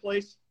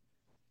fireplace.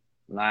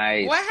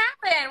 Nice. What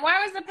happened?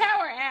 Why was the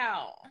power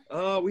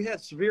out? We had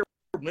severe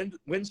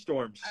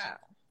windstorms.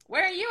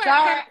 Where are you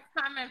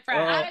coming from?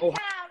 Out of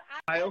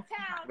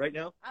town. Right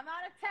now. I'm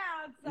out of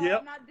town, so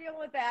I'm not dealing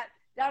with that.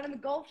 Down in the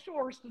Gulf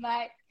Shores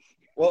tonight.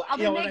 Well, I'll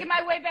be making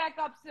my way back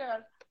up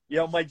soon.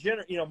 My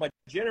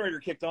generator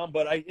kicked on,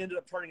 but I ended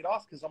up turning it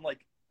off because I'm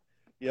like,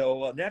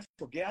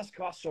 natural gas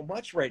costs so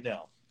much right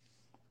now.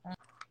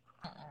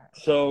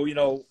 So,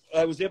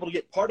 I was able to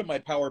get part of my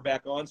power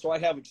back on, so I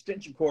have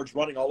extension cords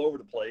running all over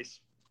the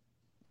place.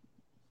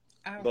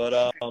 Oh.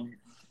 But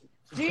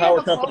do you have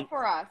a quote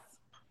for us?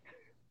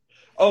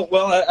 Oh,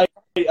 well,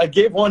 I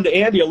gave one to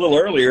Andy a little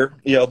earlier,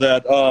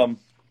 that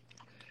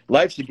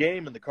life's a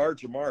game and the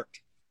cards are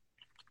marked.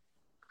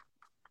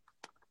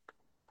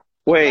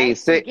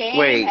 Wait.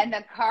 And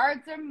the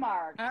cards are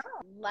marked. Oh.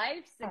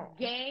 Life's a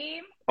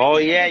game. Oh,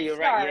 yeah, you're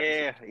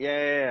right.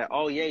 Yeah.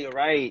 Oh, yeah, you're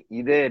right.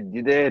 You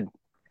did.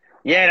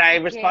 Yeah, and I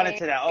responded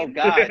to that. Oh,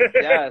 God,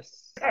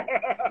 yes.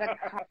 The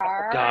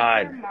cards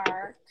are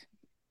marked.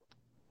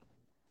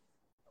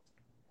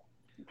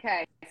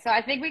 Okay, so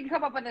I think we can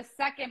come up with a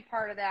second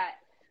part of that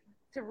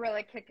to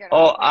really kick it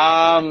off.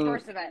 All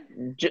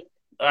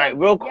right,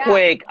 real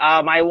quick.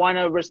 I want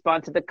to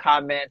respond to the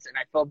comments, and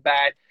I feel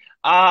bad.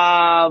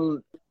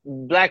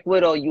 Black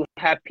Widow, you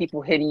have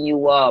people hitting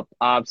you up,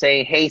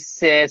 saying, "Hey,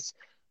 sis,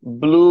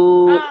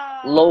 Blue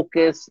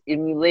Locust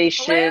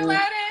Emulation." Blue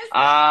Lotus.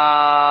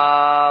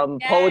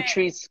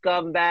 Poetry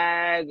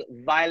Scumbag,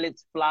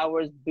 Violet's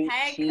Flowers Boutique.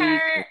 Hey,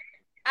 Kurt.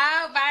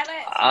 Oh,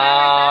 Violet's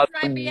Flowers,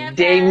 that's my BFF.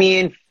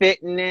 Damien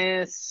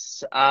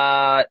Fitness,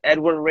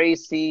 Edward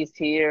Racy's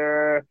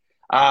here.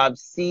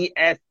 C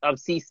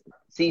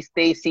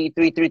Stacy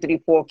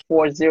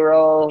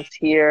 333440 is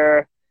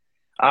here.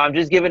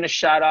 Just giving a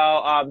shout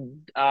out.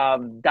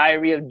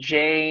 Diary of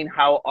Jane,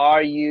 how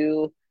are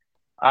you?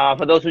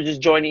 For those who are just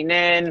joining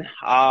in,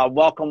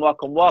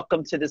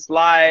 welcome to this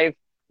live.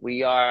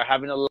 We are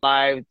having a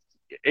live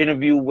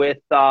interview with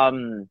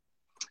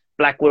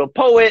Black Widow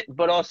Poet,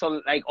 but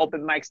also like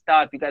open mic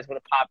stuff. You guys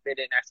want to pop in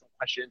and ask some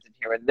questions and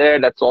here and there.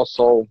 That's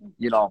also,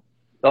 the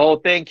whole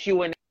thing,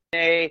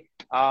 Q&A.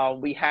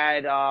 We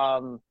had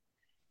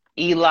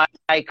Eli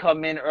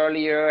come in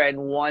earlier and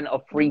won a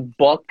free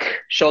book.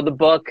 Show the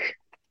book.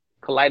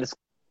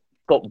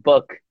 Kaleidoscope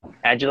book.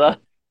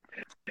 Angela?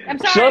 I'm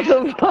sorry.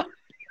 Show the book.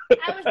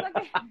 I was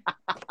looking.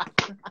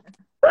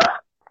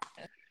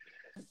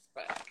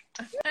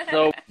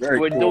 So Very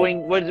We're cool.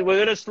 doing. We're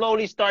gonna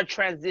slowly start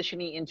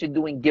transitioning into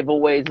doing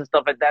giveaways and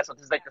stuff like that. So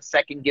this is like the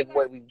second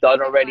giveaway we've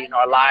done already in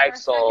our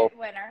lives. So second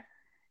winner.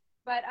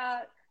 But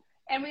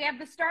and we have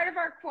the start of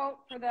our quote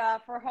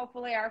for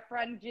hopefully our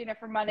friend Gina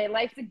for Monday.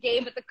 Life's a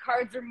game, but the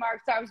cards are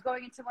marked. So I was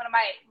going into one of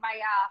my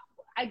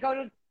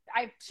I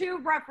have two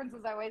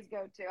references I always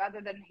go to other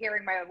than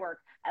hearing my own work.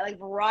 I like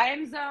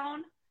Rhyme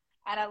Zone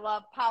and I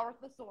love Power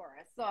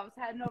Thesaurus. So I was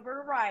heading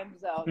over to Rhyme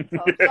Zone.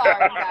 So I'm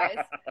sorry,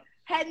 guys.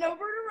 Heading over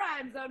to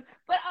Rhyme Zone.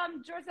 But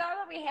George, now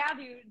that we have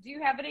you, do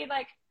you have any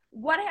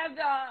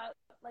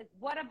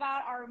what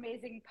about our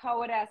amazing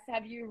poetess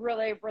have you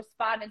really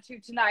responded to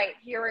tonight,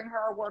 hearing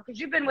her work? Because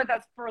you've been with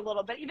us for a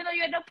little bit. Even though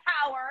you had no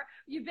power,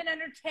 you've been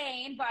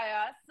entertained by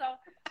us. So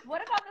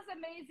what about this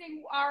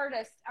amazing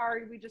artist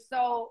are we just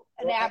so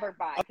enamored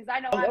by? Because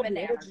I know I I'm love the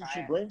enamored energy by she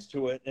it. brings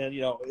to it, and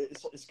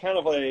it's kind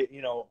of a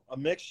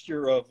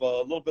mixture of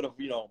a little bit of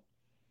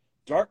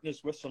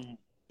darkness with some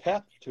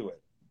pep to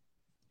it.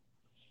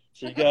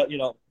 So you got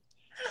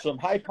some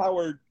high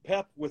powered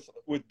pep with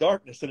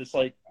darkness, and it's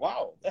like,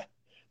 wow,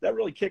 that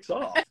really kicks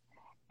off.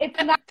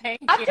 It's not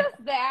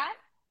just that.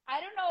 I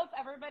don't know if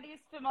everybody's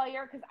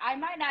familiar, because I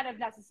might not have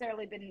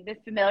necessarily been this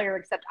familiar,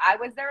 except I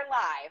was there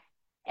live,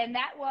 and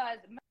that was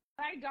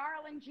my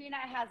darling Gina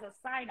has a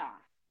sign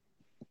off.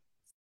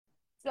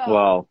 So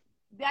wow.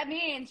 that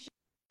means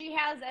she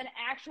has an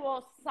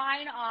actual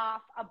sign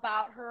off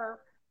about her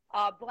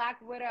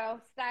Black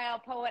Widow style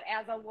poet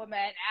as a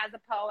woman, as a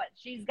poet.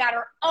 She's got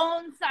her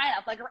own sign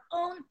off, like her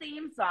own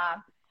theme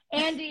song.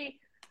 Andy,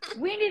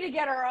 we need to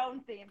get our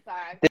own theme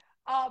song.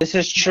 This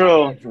is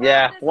true.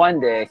 Yeah, one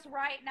day.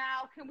 Right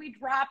now, can we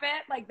drop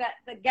it like that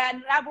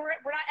again? We're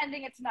not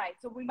ending it tonight,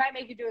 so we might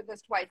make you do it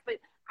this twice. But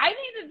we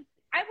need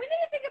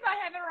to think about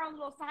having our own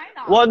little sign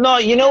off. Well, no,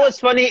 you know what's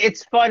funny?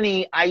 It's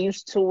funny. I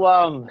used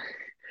to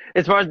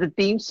as far as the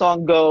theme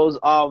song goes,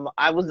 I'm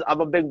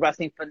a big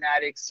wrestling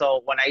fanatic.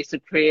 So when I used to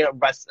create at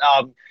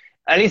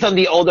least on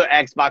the older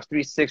Xbox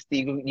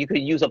 360, you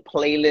could use a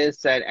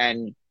playlist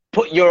and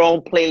put your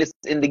own playlist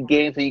in the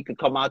game so you could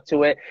come out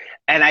to it.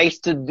 And I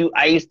used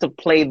to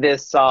play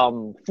this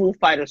Foo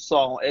Fighters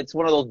song. It's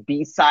one of those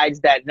B-sides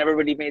that never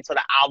really made it to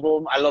the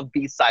album. I love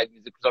B-side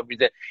music for some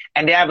reason.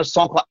 And they have a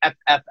song called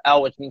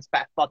FFL, which means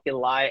Fat Fucking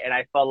Lie. And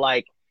I felt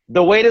like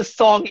the way this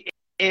song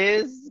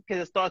is,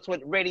 because it starts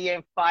with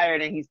Radiant Fire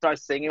and then he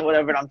starts singing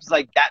whatever, and I'm just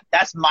like,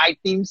 that's my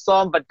theme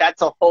song, but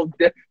that's a whole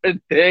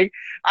different thing.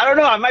 I don't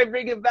know, I might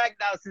bring it back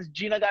now since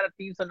Gina got a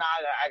theme song. Now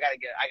I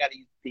gotta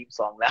use the theme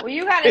song now. Well,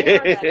 you gotta hear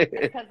this,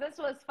 because this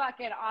was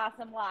fucking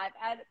awesome live.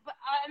 And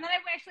then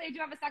I do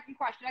have a second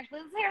question.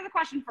 Actually, let's hear the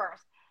question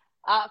first,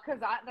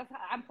 because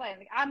I'm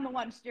playing. I'm the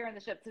one steering the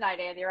ship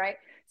tonight, Andy. Right?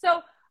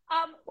 So,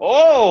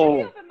 when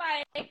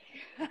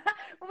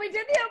we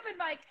did the open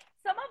mic,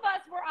 some of us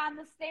were on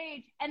the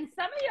stage, and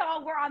some of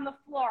y'all were on the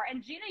floor.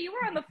 And Gina, you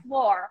were on the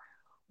floor.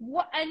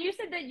 And you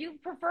said that you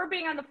prefer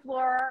being on the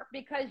floor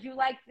because you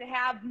like to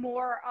have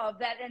more of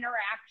that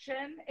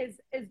interaction.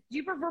 Do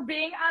you prefer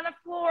being on a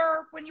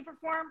floor when you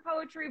perform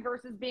poetry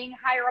versus being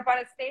higher up on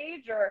a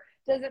stage, or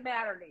does it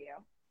matter to you?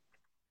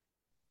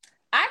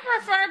 I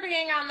prefer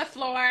being on the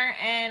floor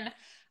and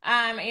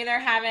either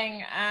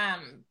having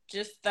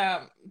just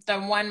the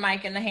one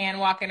mic in the hand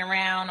walking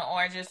around,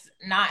 or just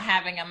not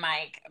having a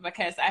mic,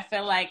 because I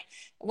feel like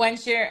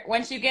once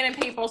you get in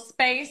people's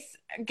space,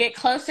 get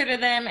closer to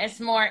them, it's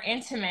more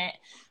intimate.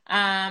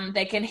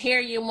 They can hear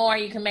you more,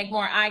 you can make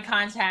more eye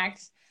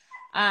contact,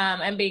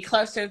 and be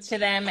closer to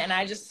them. And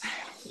I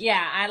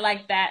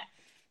like that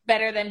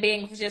better than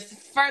being just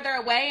further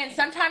away. And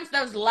sometimes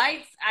those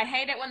lights, I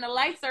hate it when the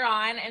lights are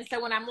on, and so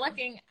when I'm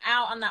looking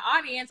out on the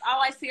audience, all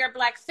I see are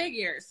black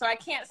figures, so I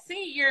can't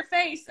see your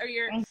face or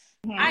your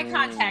eye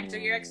contact or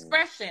your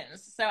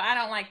expressions. So I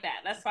don't like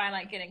that. That's why I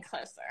like getting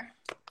closer.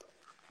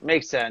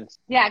 Makes sense.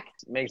 Yeah,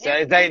 makes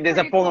sense. There's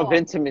a form of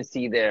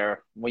intimacy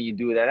there when you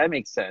do that. That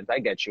makes sense. I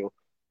get you.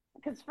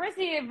 Because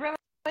Frizzy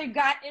really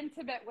got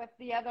intimate with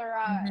the other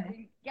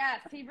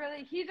guests. He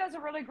does a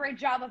really great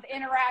job of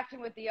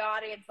interacting with the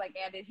audience. Like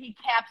Andy, he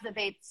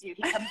captivates you.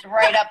 He comes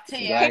right up to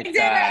you. He did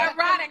an erotica.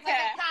 Like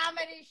a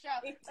comedy show.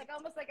 Like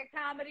almost like a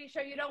comedy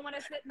show. You don't want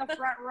to sit in the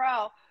front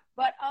row.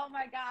 But oh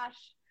my gosh,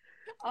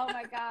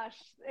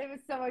 it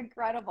was so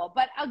incredible.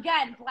 But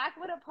again, Black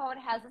Widow Poet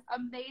has this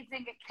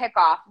amazing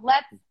kickoff.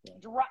 We're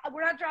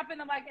not dropping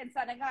the mic and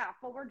signing off,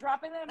 but we're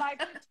dropping the mic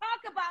to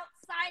talk about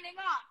signing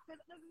off,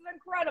 because this is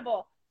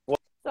incredible.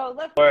 So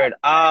let's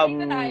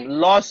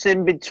Lost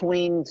in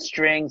Between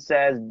String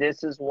says,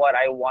 this is what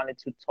I wanted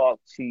to talk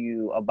to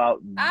you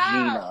about,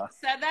 Gina.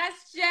 So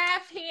that's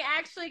Jeff. He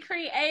actually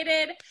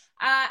created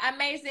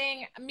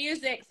amazing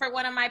music for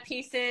one of my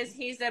pieces.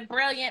 He's a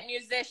brilliant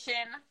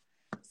musician.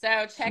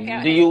 So check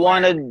out. Do you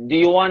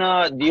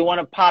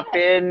wanna pop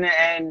in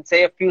and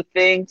say a few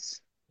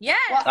things?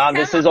 Yes.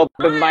 This is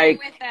open mic.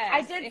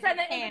 I did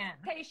send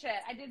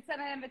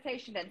an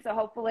invitation in, so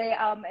hopefully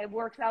it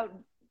works out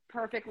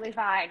perfectly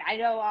fine. I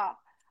know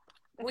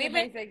we've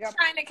been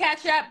trying to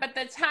catch up, but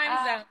the time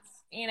zones,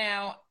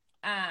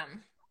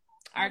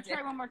 I'll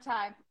try one more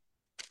time.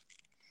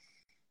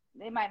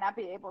 they might not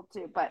be able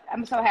to, but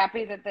I'm so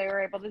happy that they were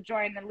able to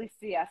join and at least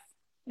see us.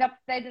 Nope,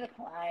 they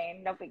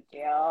declined. No big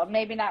deal.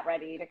 Maybe not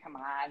ready to come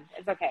on.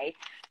 It's okay.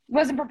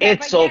 Wasn't prepared.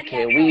 It's but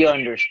okay. We So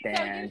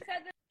understand.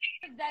 you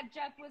said that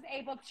Jeff was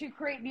able to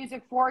create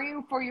music for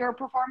you for your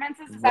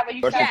performances. Is that what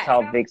you said?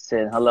 Versatile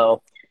Vixen.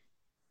 Hello.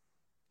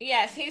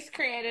 Yes, he's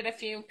created a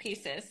few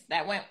pieces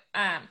that went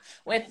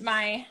with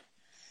my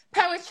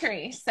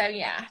poetry. So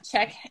yeah,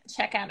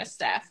 check out his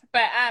stuff.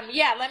 But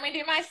yeah, let me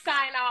do my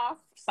sign off.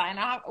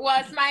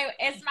 Well,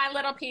 it's my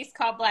little piece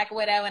called Black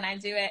Widow, and I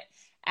do it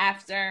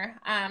after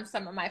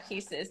some of my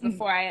pieces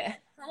before I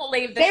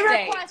leave the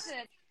stage.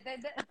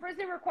 First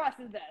they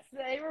requested this.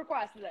 They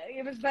requested it.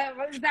 It was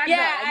that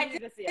yeah, I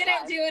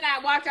didn't do it.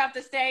 I walked off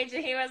the stage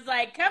and he was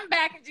like, "Come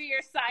back and do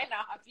your sign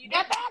off." Get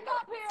back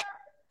up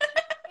here.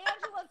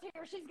 Angela's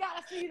here. She's got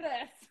to see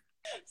this.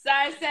 So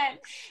I said,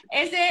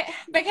 is it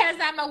because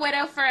I'm a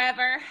widow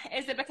forever?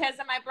 Is it because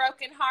of my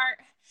broken heart?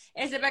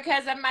 Is it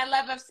because of my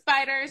love of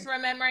spiders,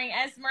 remembering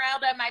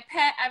Esmeralda, my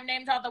pet? I've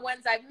named all the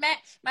ones I've met.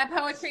 My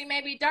poetry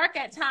may be dark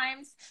at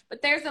times,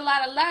 but there's a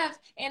lot of love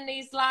in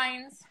these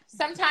lines.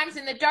 Sometimes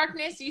in the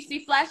darkness, you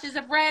see flashes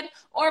of red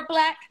or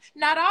black.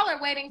 Not all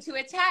are waiting to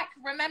attack.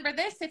 Remember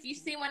this, if you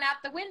see one out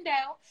the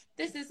window,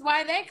 this is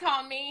why they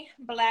call me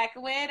Black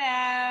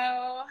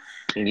Widow.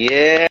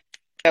 Yeah,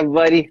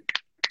 buddy.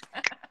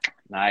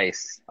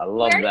 Nice. I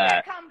love that. Where did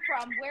that come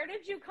from? Where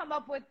did you come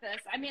up with this?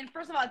 I mean,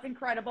 first of all, it's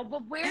incredible,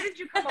 but where did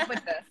you come up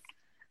with this?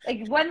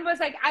 Like, when was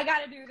like, I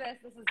got to do this.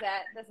 This is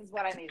it. This is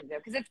what I need to do.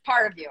 Because it's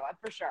part of you,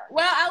 for sure.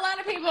 Well, a lot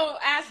of people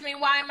ask me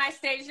why my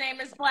stage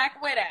name is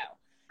Black Widow.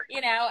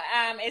 You know,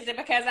 is it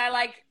because I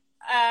like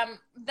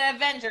the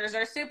Avengers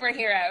or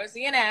superheroes,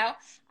 you know?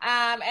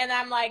 And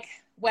I'm like,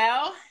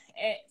 well,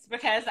 it's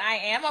because I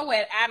am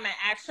I'm an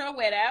actual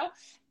widow,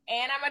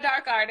 and I'm a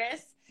dark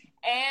artist,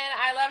 and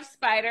I love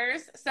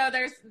spiders. So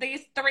there's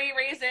these three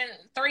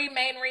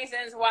main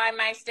reasons why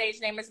my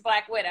stage name is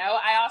Black Widow.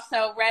 I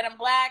also, red and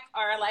black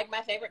are like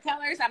my favorite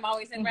colors. I'm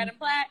always in red and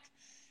black.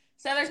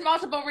 So there's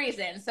multiple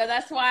reasons. So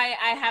that's why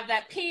I have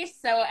that piece.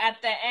 So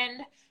at the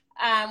end,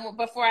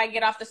 before I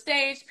get off the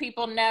stage,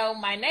 people know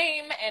my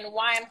name and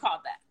why I'm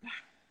called that.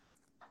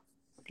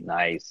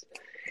 Nice.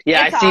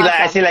 Yeah, It's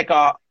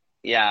awesome.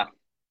 Yeah.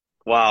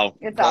 Wow.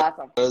 It's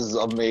awesome. That was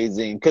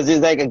amazing. Because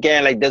it's like,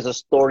 again, like there's a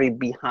story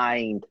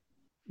behind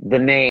the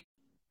name,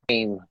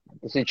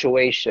 the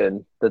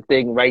situation, the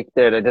thing right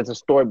there. Like, there's a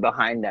story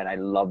behind that. I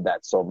love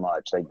that so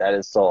much. Like, that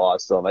is so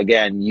awesome.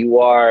 Again, you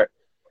are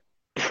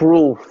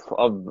proof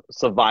of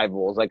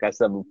survivals. Like I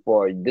said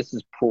before, this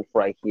is proof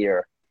right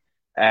here.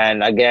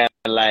 And again,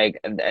 like,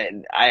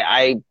 and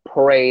I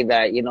pray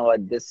that, you know,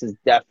 this is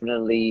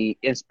definitely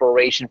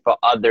inspiration for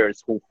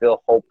others who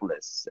feel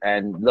hopeless.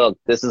 And look,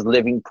 this is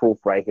living proof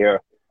right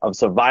here of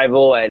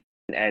survival,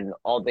 and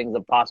all things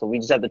are possible. We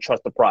just have to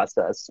trust the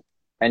process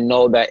and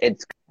know that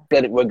it's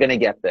good. We're going to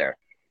get there,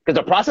 because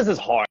the process is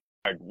hard.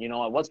 You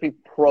know, and once we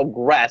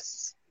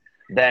progress,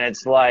 then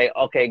it's like,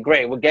 okay,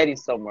 great, we're getting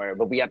somewhere,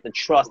 but we have to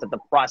trust that the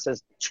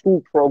process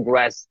to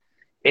progress,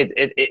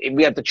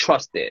 we have to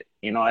trust it,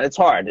 you know. And it's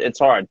hard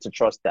to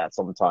trust that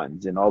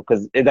sometimes, you know,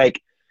 because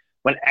like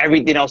when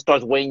everything else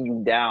starts weighing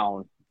you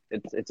down,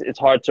 it's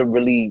hard to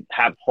really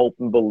have hope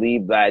and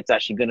believe that it's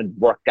actually going to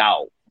work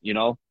out, you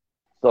know.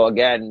 So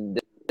again,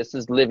 this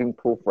is living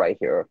proof right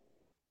here.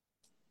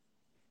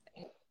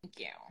 Thank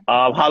you.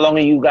 How long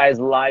are you guys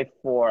live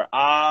for?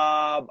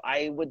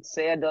 I would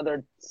say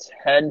another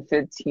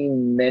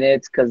 10-15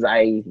 minutes, because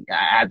I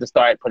have to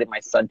start putting my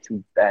son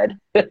to bed.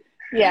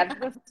 Yeah,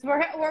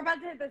 we're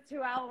about to hit the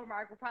 2-hour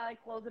mark. We're probably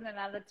closing in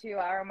on the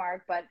 2-hour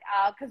mark, but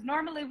because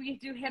normally we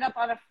do hit up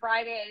on a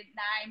Friday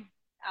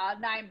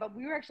at 9, but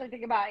we were actually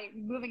thinking about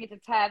moving it to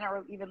 10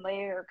 or even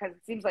later, because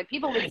it seems like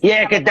people.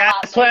 Yeah, because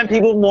that's when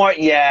people more.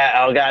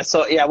 Yeah, oh god.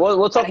 So yeah,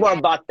 we'll talk more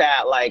about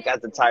that like as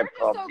the time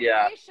comes. We're just so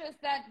Yeah. gracious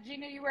that,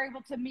 Gina, you were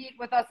able to meet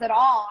with us at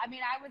all. I mean,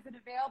 I wasn't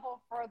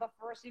available for the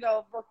first,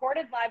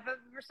 recorded live, but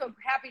we were so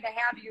happy to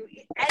have you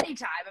any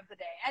time of the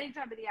day, any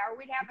time of the hour.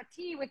 We'd have a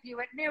tea with you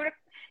at noon,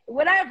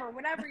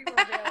 whenever you were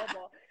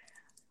available.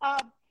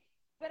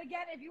 But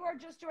again, if you are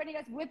just joining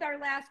us with our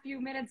last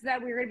few minutes,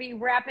 that we're going to be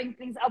wrapping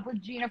things up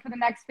with Gina for the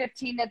next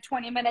 15 to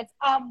 20 minutes.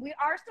 We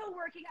are still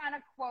working on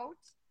a quote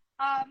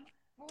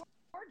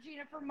for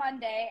Gina for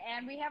Monday,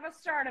 and we have a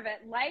start of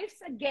it.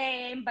 Life's a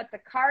game, but the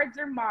cards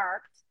are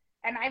marked.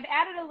 And I've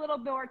added a little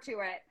more to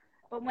it.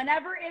 But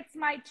whenever it's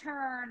my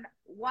turn,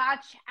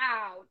 watch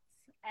out.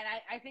 And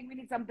I think we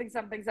need something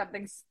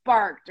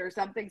sparked, or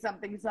something.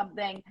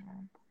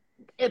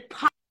 It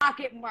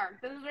pocket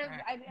marked. Those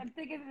are, I'm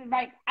thinking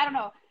like, I don't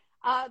know.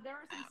 There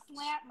are some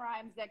slant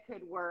rhymes that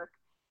could work.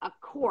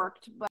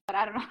 Corked, but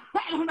I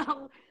don't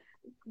know.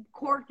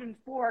 Corked and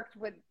forked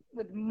with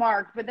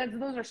marked, but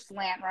those are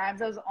slant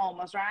rhymes. Those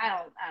almost right.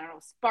 I don't know.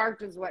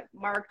 Sparked is what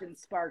marked, and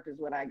sparked is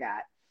what I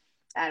got.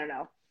 I don't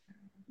know.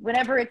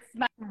 Whenever it's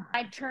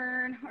my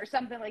turn or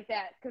something like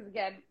that, because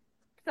again,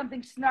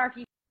 something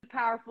snarky,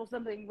 powerful,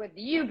 something with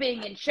you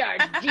being in charge,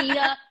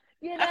 Gina.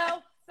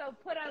 So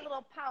put a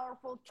little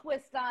powerful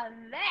twist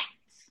on that.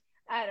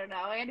 I don't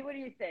know. Andy, what do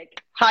you think?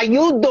 How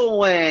you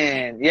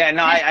doing? Yeah,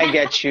 no, I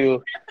get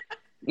you.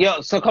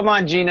 Yo, so come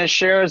on, Gina,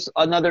 share us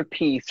another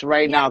piece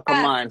right now.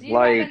 Come on, Do you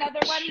have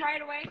another one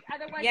right away?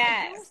 Otherwise,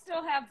 I do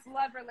still have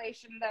blood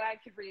relation that I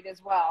could read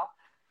as well,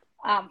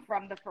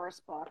 from the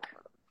first book.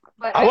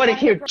 But I want to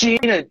hear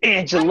Gina and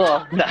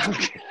Angela. They come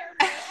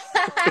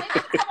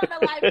on the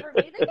live for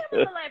me. They come on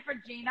the live for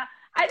Gina.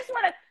 I just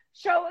want to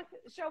show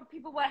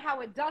people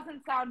how it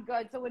doesn't sound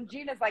good. So when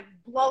Gina's like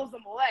blows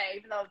them away,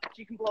 even though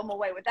she can blow them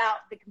away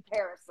without the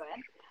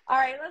comparison. All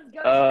right, let's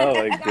go.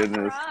 Oh my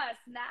goodness. For us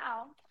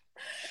now.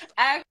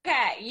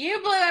 Okay,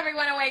 you blew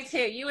everyone away too.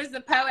 You was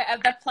the poet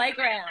of the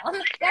playground.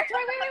 That's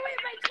right. Wait,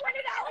 my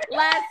 $20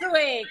 last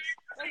week.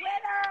 The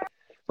winner.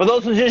 For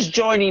those who are just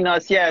joining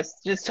us, yes,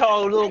 just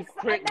tell a little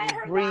quick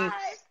brief.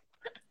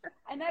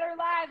 I met her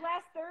live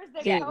last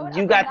Thursday. See,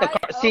 you got the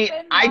car. See,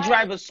 I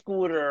drive a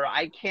scooter.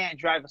 I can't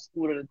drive a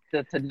scooter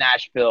to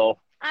Nashville.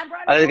 I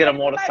just get a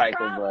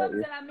motorcycle, but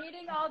and I'm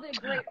meeting all the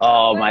great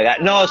oh my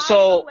God, no!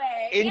 So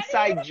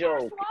inside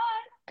joke.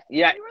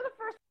 Yeah,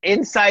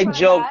 inside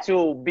joke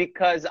too,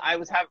 because I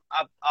was having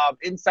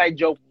inside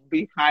joke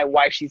behind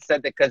why she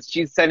said that, because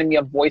she's sending me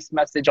a voice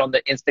message on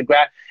the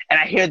Instagram, and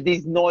I hear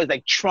these noise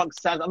like trunk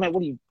sounds. I'm like,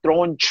 what are you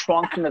throwing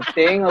trunk in the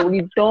thing? Like, what are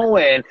you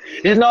doing?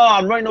 She's no,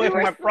 I'm running away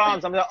from my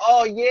problems. I'm like,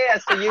 oh yeah,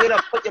 so you're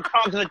gonna put your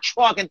problems in the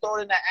trunk and throw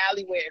it in the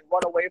alleyway and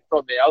run away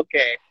from it?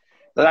 Okay.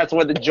 So that's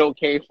where the joke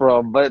came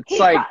from. But it's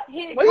what are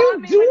you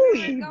doing?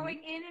 We were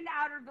going in and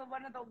out of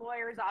one of the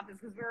lawyer's office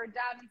because we were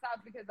down in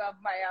South because of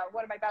my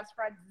one of my best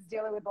friends is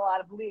dealing with a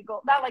lot of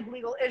legal, not like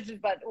legal issues,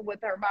 but with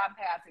her mom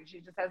passing, she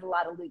just has a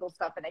lot of legal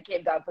stuff, and I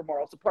came down for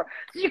moral support.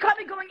 So you caught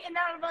me going in and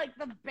out of like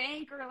the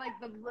bank or like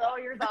the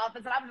lawyer's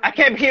office, and I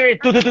kept hearing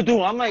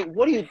do. I'm like,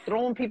 what are you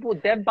throwing people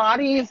dead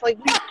bodies? Like,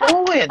 what are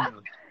you doing?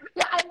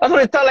 Yeah, that's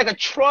what it sounded like, a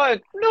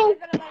truck. No.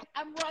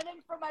 I'm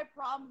running from my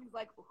problems. He's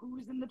like,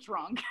 who's in the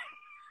trunk?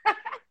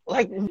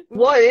 Like,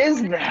 what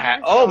is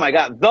that? Oh my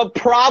God. The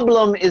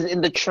problem is in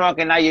the trunk,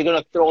 and now you're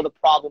going to throw the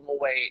problem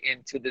away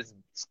into this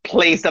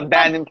place,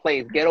 abandoned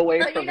place. Get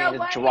away from it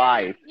and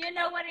drive. You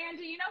know what,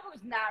 Andy? You know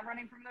who's not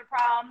running from their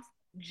problems?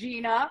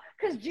 Gina.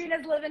 Because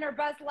Gina's living her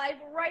best life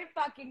right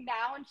fucking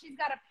now, and she's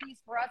got a piece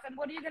for us. And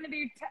what are you going to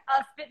be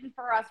spitting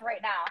for us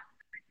right now?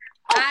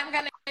 I'm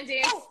going to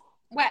do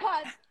what?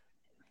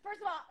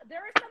 First of all,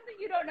 there is something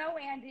you don't know,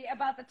 Andy,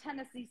 about the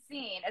Tennessee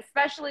scene,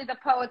 especially the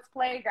Poets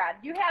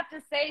Playground. You have to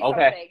say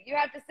something. You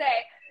have to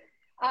state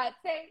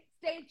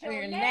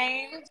your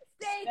name,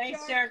 state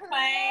your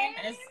claim,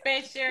 and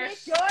spit your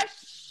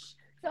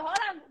So hold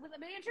on,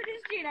 let me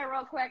introduce Gina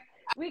real quick.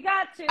 We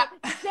got to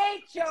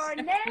state your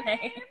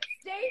name,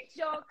 state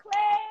your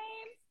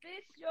claim,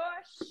 spit your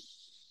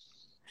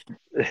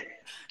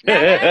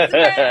that's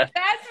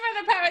for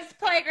the Poets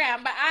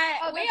Playground, but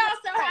we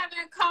also have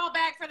a call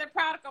back for the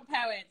Prodigal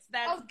Poets.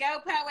 That's Go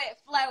Poet,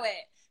 Flow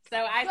It. So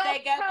I say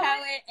Go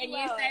Poet, and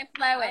you say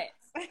Flow It.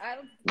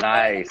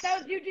 Nice.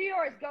 You do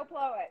yours. Go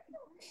Flow It.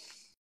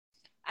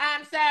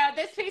 So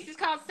this piece is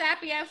called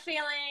Sapio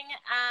Feeling.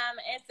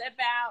 It's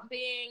about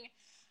being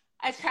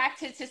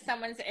attracted to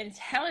someone's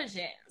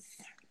intelligence.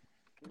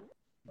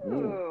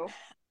 Ooh.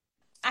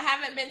 I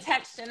haven't been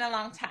touched in a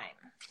long time.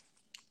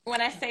 When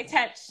I say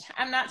touch,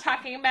 I'm not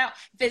talking about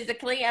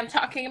physically. I'm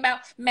talking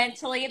about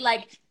mentally,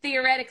 like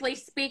theoretically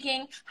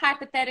speaking,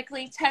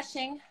 hypothetically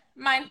touching,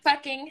 mind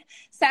fucking,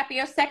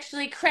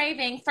 sapiosexually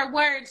craving for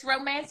words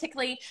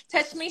romantically.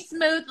 Touch me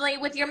smoothly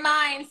with your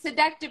mind,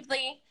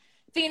 seductively,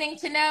 feigning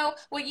to know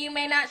what you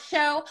may not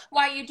show,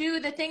 why you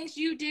do the things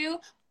you do,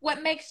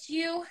 what makes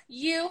you,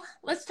 you.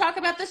 Let's talk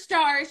about the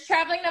stars,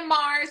 traveling to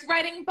Mars,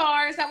 writing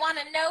bars. I want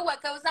to know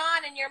what goes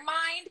on in your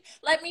mind.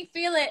 Let me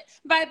feel it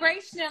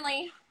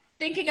vibrationally.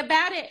 Thinking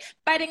about it,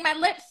 biting my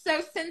lips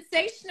so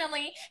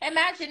sensationally,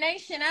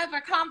 imagination of our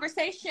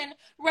conversation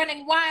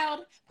running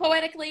wild,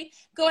 poetically,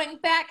 going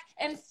back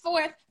and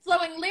forth,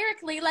 flowing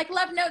lyrically like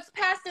love notes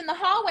passed in the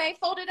hallway,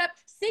 folded up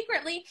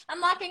secretly,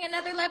 unlocking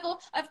another level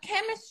of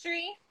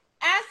chemistry.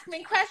 Ask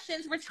me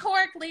questions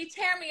rhetorically,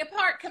 tear me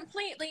apart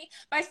completely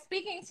by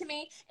speaking to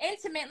me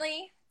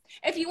intimately.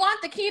 If you want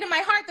the key to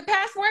my heart, the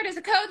password is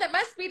a code that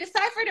must be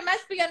deciphered. It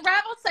must be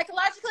unraveled.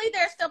 Psychologically,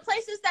 there are still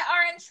places that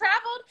are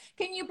untraveled.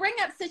 Can you bring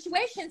up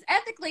situations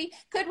ethically?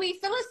 Could we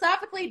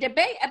philosophically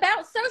debate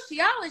about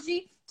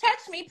sociology?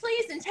 Touch me,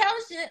 please,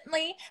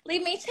 intelligently.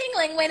 Leave me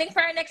tingling, waiting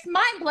for our next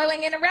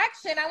mind-blowing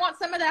interaction. I want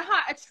some of that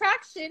hot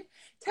attraction.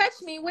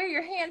 Touch me where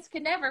your hands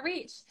could never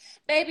reach.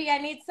 Baby, I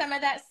need some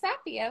of that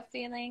sapio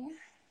feeling.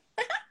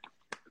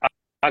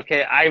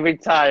 Okay, I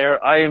retire.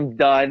 I am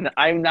done.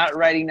 I'm not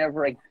writing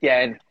ever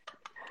again.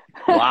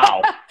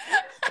 Wow.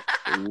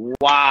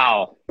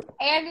 Wow.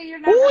 Andy, you're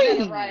never going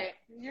to write.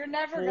 You're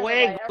never going to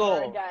write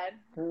ever again.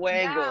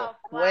 Fuego.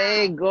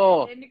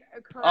 Fuego.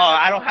 Oh,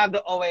 I don't have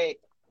the, wait.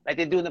 Like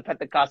they do in the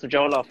Pentecostal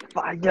Joel.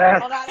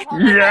 Yes. Hold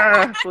on.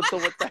 Yes. With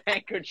the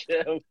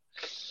handkerchief.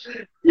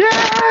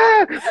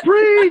 Yeah.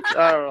 Preach.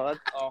 Oh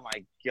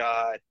my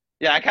God.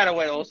 Yeah, I kind of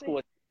went old school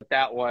with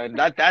that one.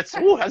 That's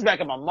back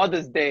in my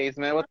mother's days,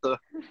 man. What the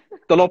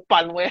lo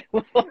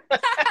panuelo.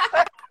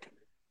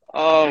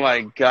 Oh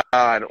my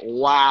God.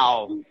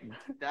 Wow.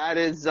 That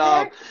is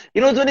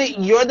you know, Tony,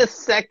 you're the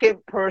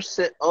second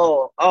person.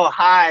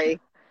 Hi.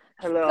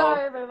 Hello.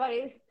 Sorry,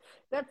 everybody.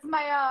 That's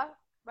my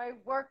my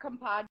work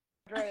compadre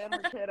and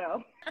her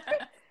kiddo.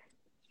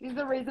 She's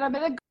the reason I'm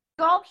in a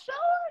golf show.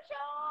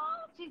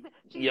 She's my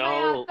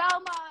Yo.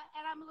 Thelma,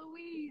 and I'm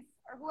Louise,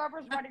 or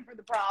whoever's running for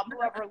the prom.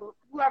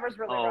 Whoever's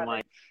really Oh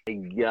running. my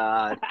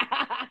God.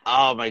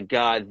 Oh my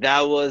God.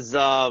 That was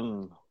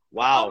Oh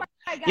wow.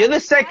 my God, You're the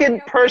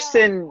second Claudio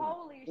person. Bill.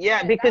 Holy Yeah,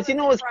 shit, that because you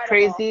was know what's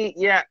incredible. crazy?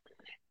 Yeah.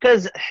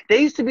 Because there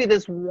used to be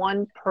this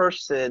one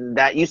person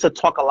that used to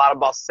talk a lot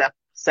about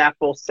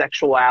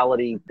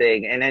sapposexuality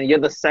thing, and then you're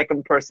the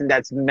second person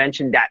that's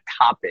mentioned that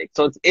topic.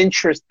 So it's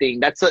interesting.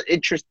 That's an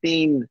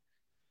interesting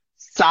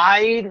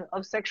side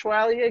of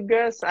sexuality, I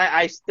guess.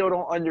 I still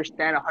don't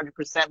understand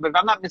 100%, but if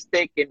I'm not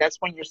mistaken, that's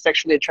when you're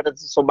sexually attracted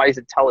to somebody's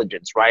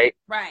intelligence, right?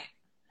 Right.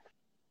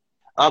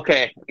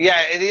 Okay.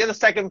 Yeah, you're the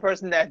second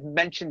person that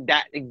mentioned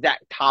that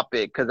exact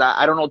topic because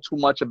I don't know too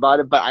much about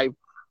it, but I've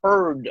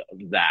heard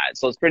of that.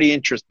 So it's pretty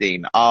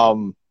interesting.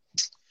 Wow.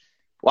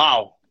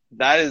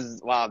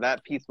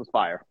 That piece was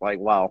fire. Like,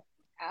 wow.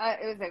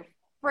 It was a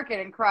freaking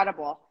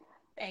incredible.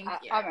 Thank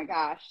you. Oh my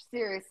gosh,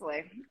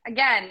 seriously.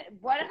 Again,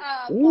 what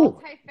a Ooh.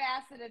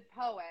 multifaceted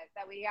poet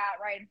that we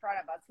got right in front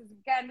of us. Because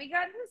again, we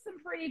got into some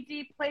pretty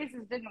deep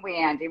places, didn't we,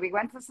 Andy? We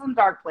went to some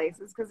dark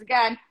places. Because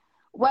again,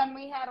 when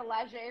we had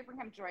Elijah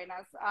Abraham join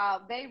us,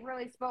 they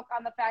really spoke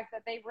on the fact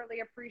that they really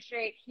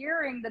appreciate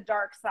hearing the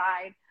dark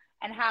side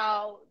and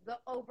how the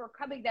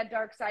overcoming that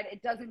dark side,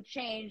 it doesn't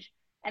change.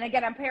 And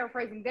again, I'm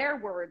paraphrasing their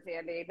words,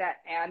 Andy,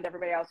 and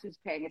everybody else who's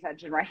paying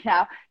attention right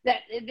now,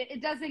 that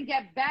it doesn't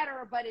get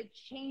better, but it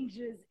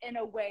changes in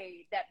a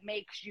way that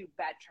makes you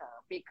better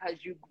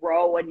because you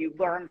grow and you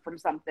learn from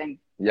something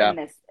in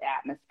this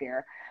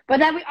atmosphere.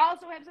 But then we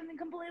also have something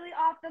completely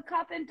off the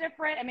cuff and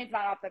different. I mean, it's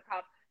not off the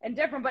cuff and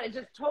different, but it's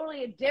just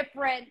totally a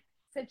different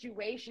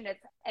situation. It's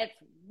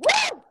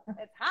woo!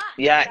 It's hot.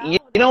 Yeah, you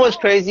know what's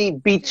crazy?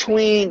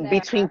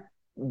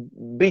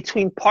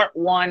 Between part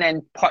one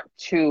and part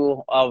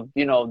two of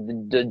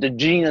the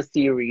Gina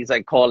series,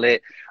 I call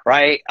it,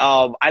 right?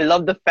 I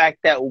love the fact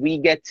that we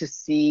get to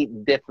see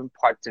different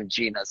parts of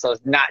Gina. So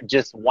it's not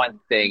just one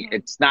thing.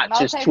 It's not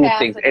just two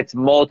things. It's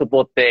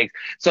multiple things.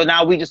 So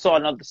now we just saw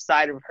another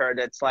side of her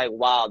that's like,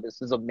 wow,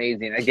 this is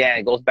amazing. Again,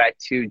 it goes back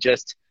to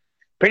just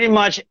pretty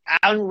much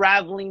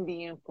unraveling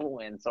the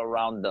influence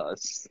around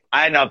us.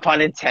 I know,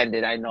 pun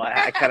intended. I know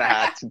I kind of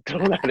had to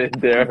throw that in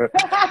there.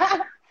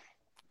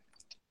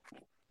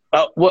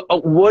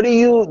 What are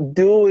you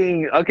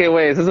doing? Okay,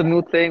 wait, is this a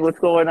new thing? What's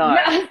going on?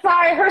 No,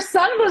 sorry, her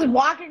son was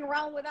walking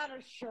around without a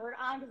shirt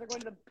on because they're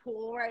going to the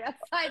pool right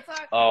outside. So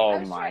I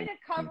was trying to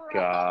cover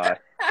up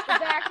the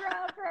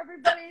background for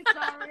everybody.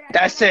 Sorry.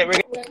 That's it. We're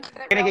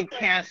gonna get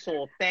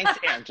canceled. Thanks,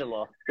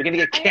 Angela. We're gonna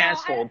get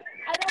canceled.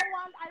 I don't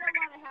want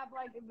to have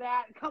like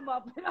that come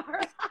up in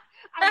our.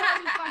 I've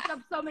already fucked up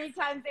so many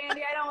times,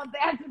 Andy. I don't want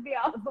that to be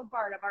also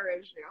part of our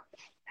issue.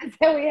 And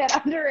so we had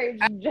underage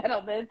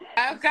gentlemen.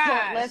 Oh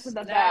gosh. In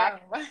the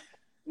back.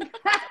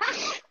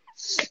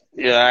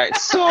 Yeah.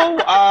 So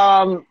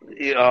oh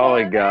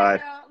my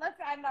God. Let's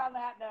end on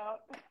that note.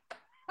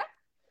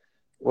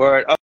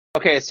 Word.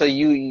 Okay, so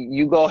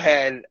you go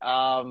ahead,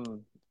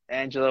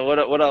 Angela.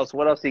 What else?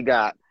 What else you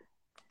got?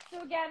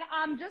 So again,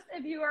 just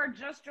if you are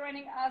just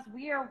joining us,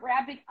 we are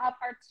wrapping up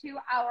our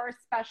 2-hour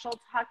special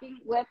talking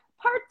with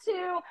part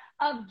 2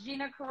 of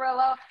Gina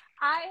Carrillo.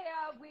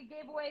 We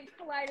gave away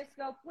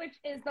Kaleidoscope, which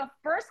is the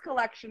first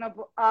collection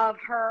of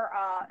her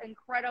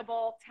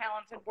incredible,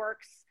 talented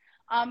works.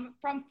 From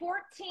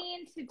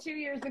 14 to 2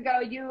 years ago,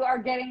 you are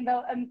getting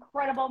the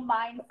incredible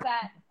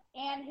mindset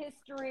and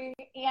history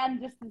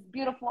and just these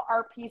beautiful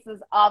art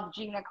pieces of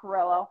Gina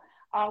Carrillo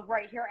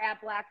right here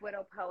at Black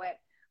Widow Poet.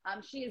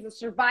 She is a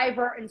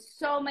survivor in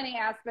so many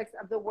aspects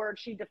of the word.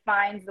 She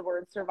defines the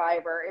word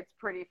survivor. It's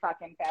pretty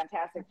fucking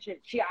fantastic.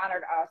 She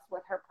honored us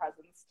with her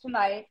presence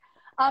tonight.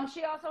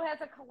 She also has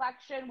a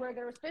collection where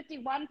there's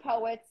 51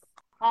 poets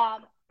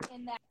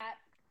in that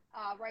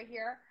right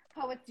here,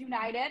 Poets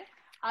United.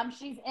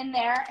 She's in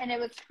there, and it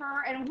was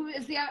her. And who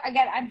is the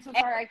again? I'm so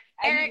sorry.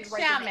 Eric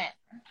Shaman.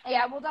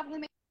 Yeah, we'll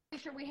definitely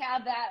make sure we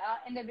have that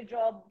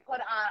individual put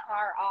on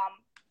our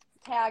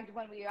tagged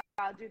when we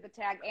do the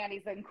tag.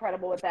 Andy's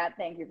incredible with that.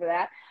 Thank you for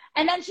that.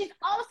 And then she's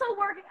also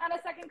working on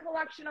a second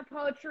collection of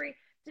poetry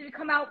to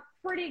come out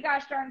pretty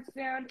gosh darn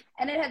soon.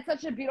 And it had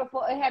such a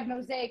beautiful, it had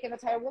mosaic in the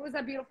title. What was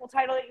that beautiful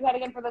title that you had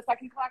again for the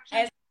second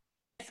collection?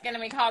 It's going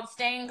to be called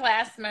Stained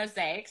Glass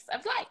Mosaics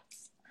of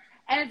Lights.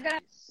 And it's going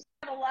to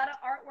have a lot of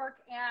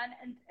artwork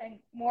and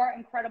more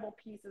incredible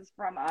pieces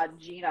from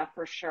Gina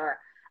for sure.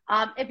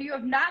 If you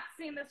have not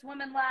seen this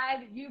woman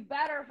live, you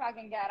better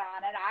fucking get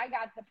on it. I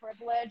got the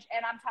privilege,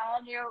 and I'm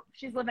telling you,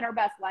 she's living her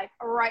best life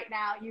right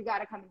now. You got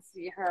to come and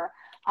see her.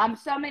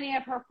 So many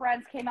of her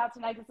friends came out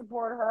tonight to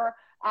support her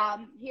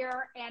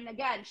here. And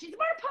again, she's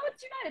part of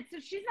Poets United.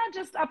 So she's not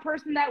just a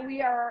person that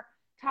we are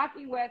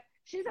talking with.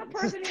 She's a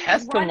person who's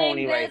testimony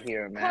running this right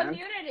here, man.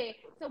 community.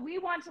 So we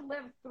want to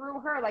live through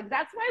her. Like,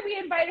 that's why we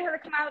invited her to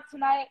come out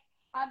tonight.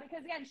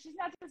 Because again, she's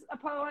not just a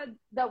poet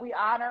that we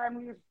honor and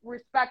we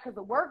respect because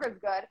the work is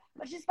good,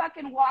 but she's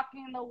fucking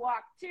walking the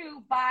walk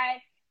too by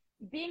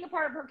being a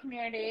part of her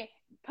community,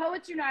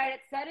 Poets United,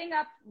 setting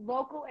up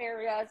local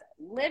areas,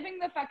 living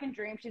the fucking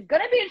dream. She's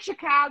going to be in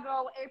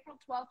Chicago April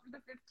 12th through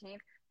the 15th,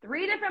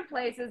 3 different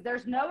places.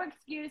 There's no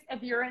excuse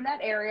if you're in that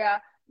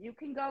area. You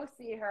can go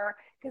see her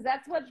because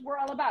that's what we're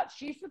all about.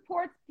 She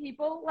supports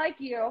people like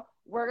you.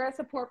 We're going to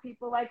support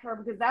people like her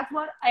because that's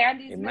what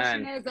Andy's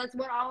mission is. That's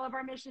what all of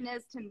our mission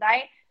is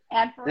tonight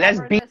and Let's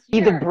forever be this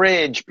year. the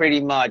bridge, pretty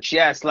much.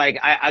 Yes, like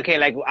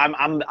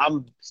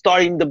I'm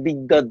starting to be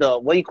the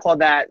what do you call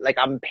that? Like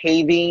I'm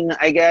paving,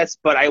 I guess,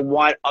 but I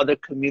want other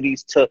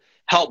communities to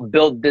help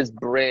build this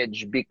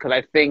bridge because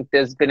I think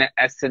there's been an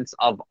essence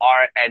of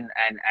art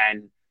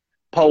and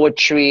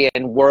poetry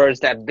and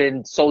words that have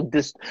been so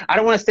I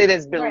don't want to say that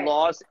it's been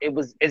lost.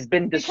 It's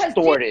been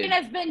distorted.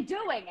 Because Gina's been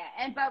doing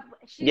it, but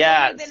she's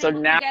yeah. only been So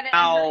able now to get it in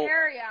her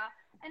area.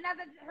 And now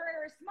that her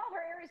area is small, her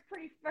area is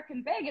pretty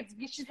freaking big.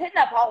 She's hitting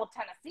up all of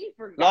Tennessee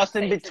for Lost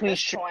in Between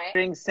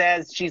Strings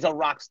says she's a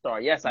rock star.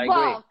 Yes, I agree.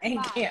 Well,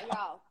 Thank you.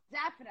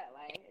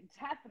 Definitely.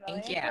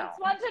 Thank It you. takes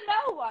one to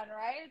know one,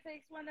 right? It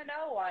takes one to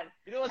know one.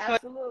 You know what's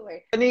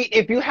Absolutely. funny?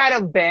 If you had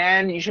a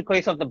band, you should call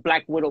yourself the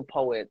Black Widow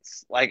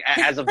Poets, like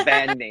as a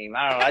band name.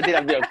 I don't know. I think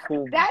that'd be a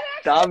cool.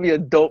 That'd be a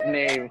dope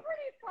name.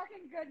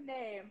 Fucking good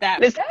name.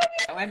 Listen,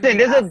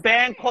 there's a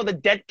band called the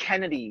Dead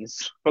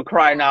Kennedys for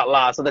crying out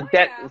loud. So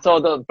so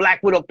the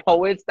Black Widow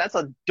Poets, that's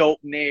a dope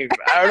name.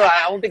 I don't know.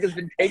 I don't think it's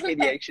been taken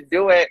yet. You should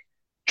do it.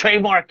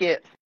 Trademark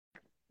it.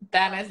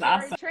 That is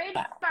awesome.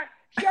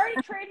 She already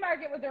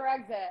trademarked it with her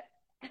exit.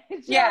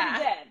 She already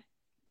did.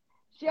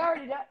 She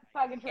already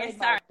fucking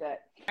trademarked it.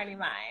 Already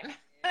mine.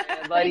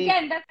 Yeah, but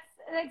again, that's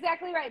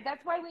exactly right.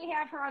 That's why we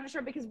have her on the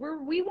show because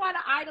we want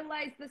to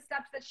idolize the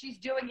steps that she's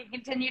doing and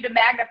continue to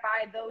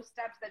magnify those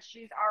steps that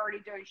she's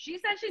already doing. She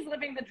says she's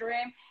living the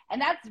dream,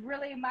 and that's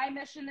really my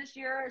mission this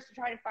year is to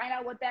try to find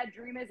out what that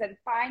dream is and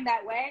find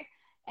that way.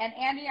 And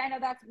Andy, I know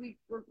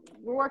we're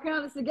working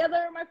on this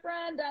together, my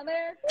friend down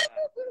there.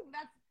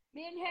 That's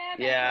me and him.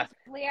 Yeah.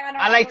 And Leanna,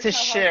 I like to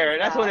share.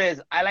 That's what it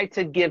is. I like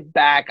to give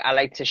back. I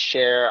like to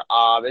share.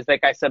 It's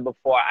like I said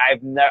before,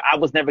 I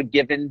was never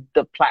given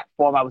the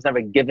platform. I was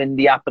never given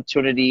the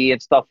opportunity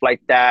and stuff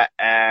like that.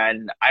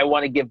 And I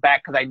want to give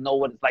back because I know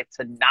what it's like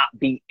to not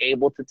be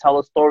able to tell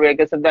a story, I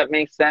guess, if that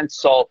makes sense.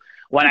 So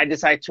when I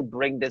decided to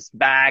bring this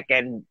back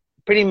and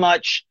pretty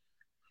much,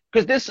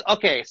 because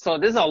so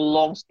this is a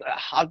long,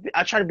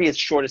 I'll try to be as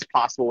short as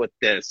possible with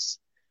this.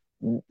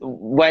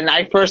 When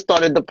I first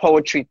started the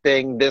poetry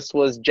thing, this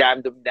was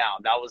Jam Them Down.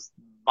 That was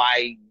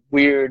my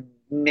weird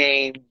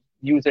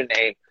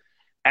username.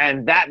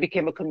 And that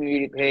became a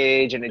community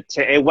page. And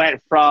it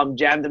went from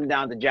Jam Them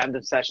Down to Jam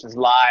Them Sessions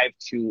Live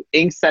to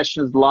Ink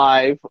Sessions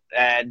Live.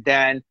 And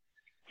then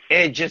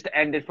it just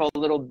ended for a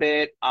little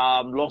bit.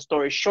 Long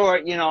story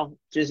short, it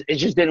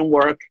just didn't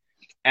work.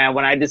 And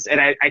when I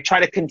try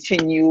to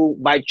continue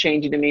by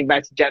changing the name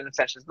back to Jam Them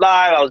Sessions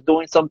Live, I was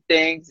doing some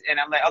things, and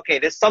I'm like, okay,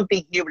 there's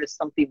something here, but there's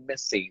something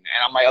missing.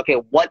 And I'm like,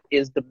 okay, what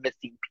is the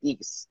missing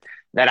piece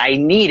that I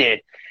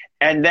needed?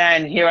 And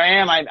then here I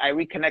am. I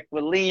reconnect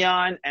with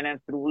Leon, and then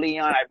through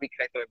Leon, I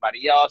reconnect with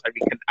everybody else.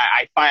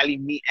 I finally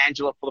meet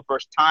Angela for the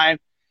first time.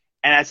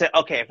 And I said,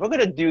 okay, if we're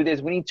going to do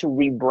this, we need to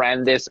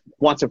rebrand this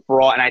once and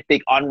for all. And I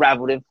think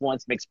Unraveled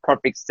Influence makes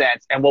perfect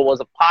sense. And what was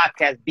a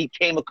podcast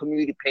became a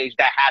community page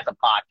that has a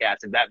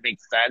podcast, if that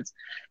makes sense.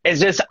 It's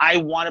just, I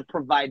want to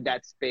provide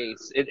that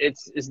space.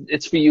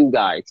 It's for you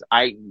guys.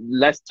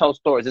 Let's tell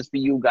stories. It's for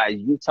you guys.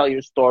 You tell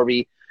your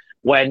story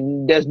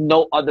when there's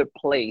no other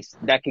place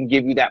that can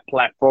give you that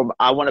platform.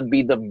 I want to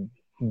be the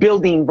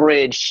building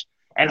bridge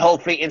and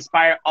hopefully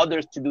inspire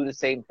others to do the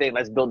same thing.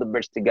 Let's build a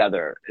bridge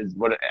together. Is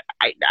what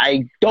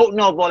I don't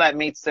know if all that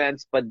made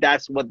sense, but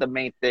that's what the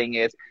main thing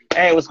is.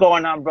 Hey, what's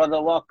going on, brother?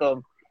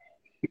 Welcome.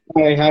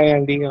 Hi,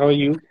 Andy. How are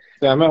you?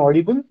 Am I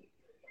audible?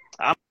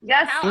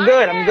 Yes, I'm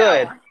good. I'm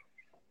good.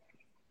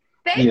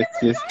 Thank you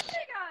for joining us.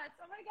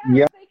 Oh my God!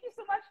 Yeah. Thank you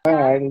so much.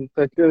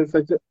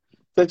 And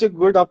such a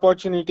good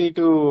opportunity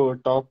to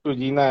talk to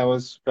Gina. I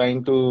was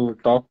trying to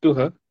talk to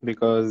her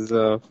because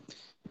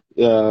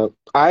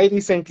I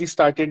recently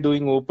started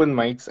doing open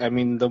mics. I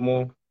mean, the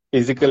more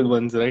physical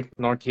ones, right?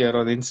 Not here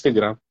on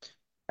Instagram.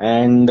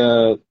 And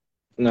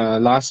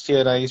last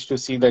year, I used to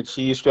see that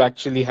she used to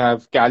actually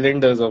have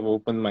calendars of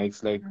open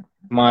mics, like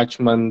March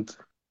month,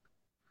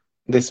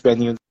 this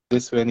venue,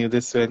 this venue,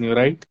 this venue,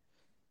 right?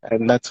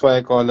 And that's why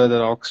I call her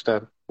the rock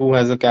star, who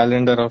has a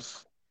calendar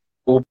of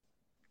open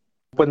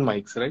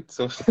mics, right?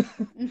 So,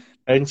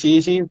 and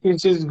she's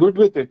good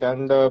with it.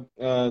 And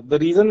the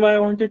reason why I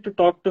wanted to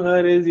talk to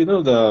her is,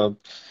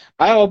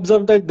 I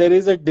observed that there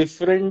is a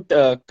different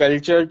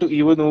culture to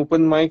even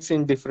open mics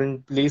in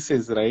different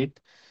places, right?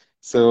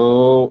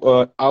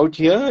 So out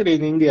here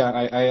in India,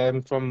 I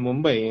am from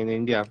Mumbai in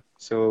India.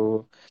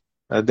 So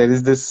there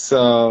is this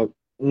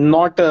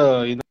not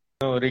a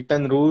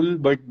written rule,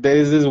 but there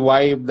is this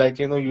vibe that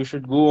you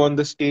should go on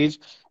the stage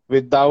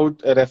without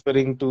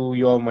referring to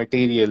your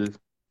material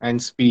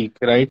and speak,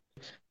 right?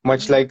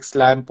 much like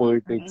slam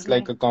poetry. It's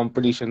like a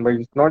competition, but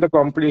it's not a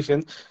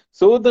competition.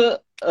 So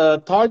the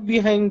thought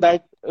behind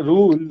that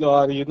rule,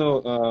 or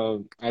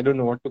I don't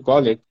know what to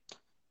call it,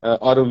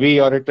 or a way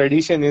or a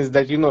tradition, is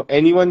that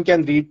anyone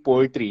can read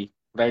poetry,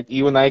 right?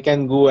 Even I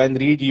can go and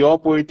read your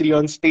poetry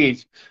on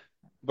stage,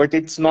 but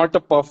it's not a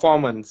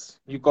performance.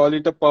 You call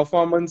it a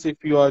performance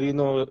if you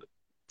are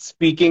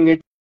speaking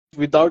it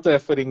without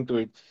referring to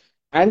it.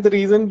 And the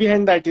reason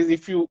behind that is,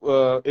 if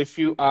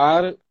you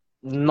are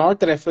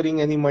not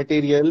referring any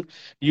material,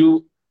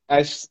 you,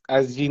 as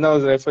Gina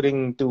was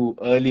referring to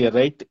earlier,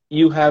 right?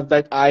 You have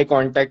that eye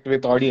contact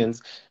with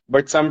audience,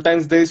 but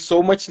sometimes there is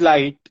so much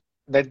light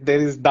that there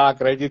is dark,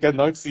 right? You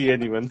cannot see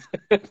anyone.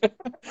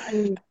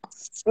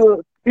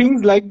 So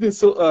things like this.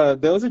 So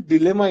there was a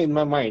dilemma in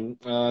my mind,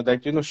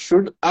 that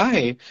should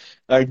I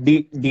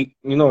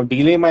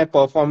delay my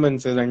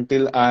performances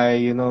until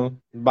I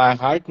by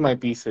heart my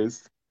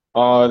pieces,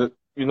 or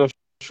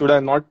should I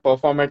not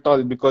perform at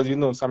all, because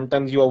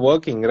sometimes you are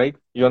working, right?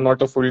 You are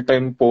not a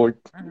full-time poet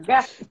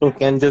Yeah. who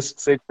can just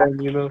sit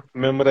and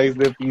memorize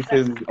their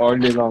pieces all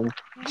day long, You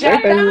right?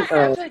 Jeff, do that was not And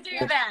have such to a do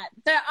gift. that.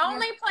 The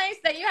only place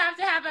that you have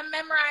to have them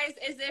memorized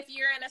is if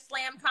you're in a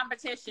slam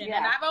competition. Yeah.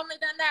 And I've only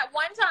done that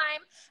one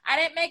time. I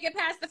didn't make it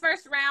past the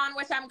first round,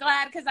 which I'm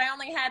glad, because I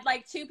only had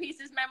like 2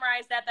 pieces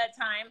memorized at that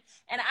time.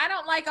 And I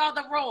don't like all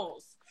the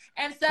rules.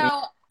 And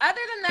so,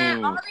 other than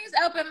that, all these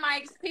open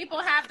mics, people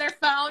have their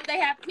phone, they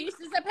have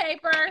pieces of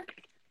paper,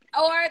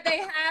 or they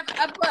have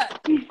a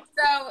book.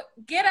 So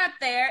get up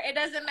there. It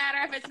doesn't matter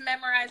if it's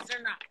memorized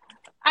or not.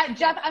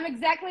 Jeff, I'm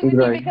exactly with you,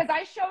 right. because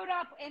I showed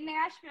up in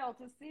Nashville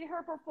to see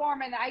her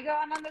perform, and I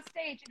got on the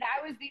stage, and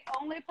I was the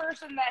only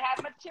person that had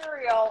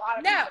material on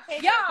a piece of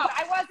paper. y'all.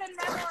 I wasn't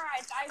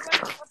memorized. I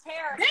wasn't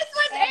prepared. This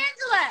was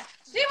Angela.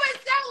 She was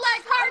so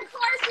like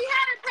hardcore. She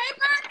had her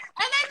paper,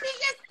 and then she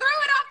just threw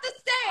it off the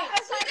stage.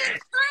 She just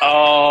threw it.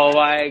 Oh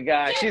my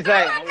God. She She's threw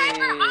like, her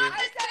paper off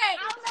the stage.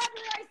 I'll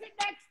memorize it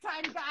next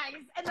time,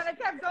 guys. And then I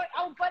kept going.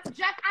 Oh, but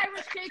Jeff, I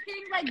was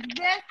shaking like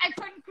this. I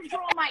couldn't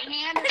control my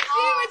hand at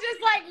She all. was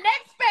just like,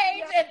 next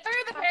page, and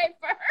threw the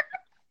paper.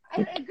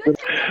 And a good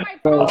thing that my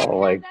phone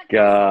Oh my had that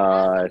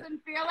God. presence and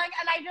feeling,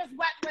 and I just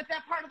went with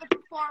that part of the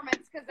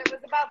performance because it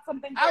was about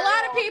something. A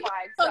lot of people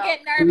so. get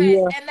nervous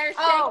Yeah. and they're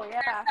shaking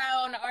yeah. their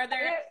phone or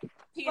their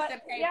piece But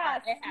of paper.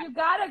 yes, It happens. you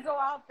gotta go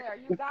out there.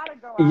 You gotta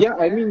go out Yeah,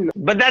 there. I mean,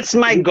 but that's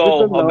my with the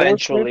goal nervousness,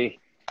 eventually.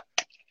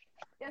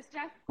 Yes,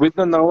 Jeff. with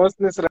the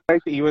nervousness,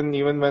 right? Even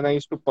when I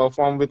used to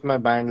perform with my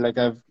band, like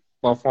I've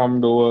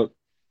performed over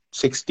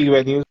 60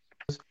 venues,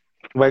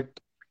 but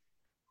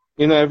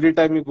every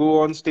time you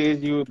go on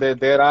stage,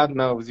 there are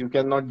nerves. You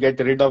cannot get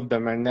rid of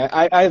them. And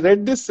I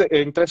read this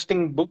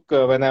interesting book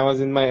when I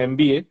was in my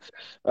MBA,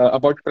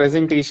 about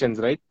presentations,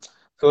 right?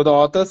 So the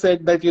author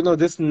said that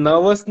this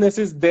nervousness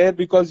is there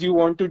because you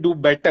want to do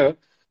better.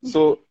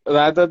 So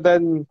rather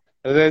than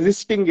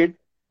resisting it,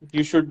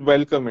 you should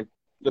welcome it,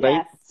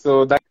 right? Yes.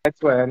 So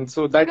that's why. And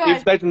so that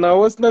if Good. that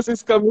nervousness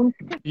is coming,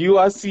 you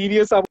are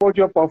serious about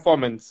your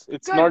performance.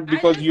 It's Good. not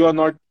because you are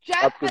not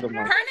Jeff, up to the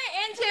mark. Turn it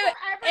into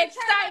every time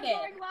I'm excited.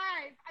 going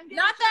live, I'm getting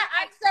Not that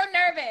I'm so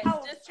nervous.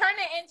 Oh. Just turn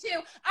it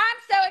into I'm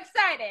so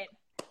excited.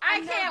 I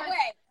I'm can't nervous.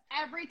 wait.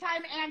 Every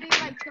time, Andy,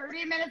 like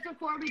 30 minutes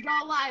before we go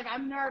live,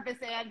 I'm nervous,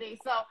 Andy.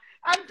 So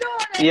I'm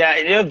doing it. Yeah,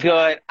 you're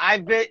good.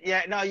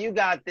 No, you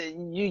got this.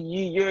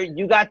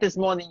 You got this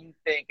more than you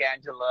think,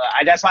 Angela.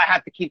 That's why I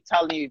have to keep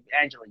telling you,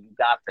 Angela, you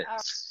got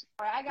this.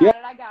 All right,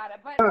 I got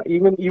it. But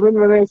Even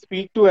when I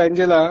speak to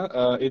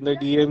Angela in the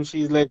DM,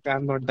 she's like,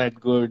 "I'm not that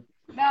good,"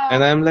 no.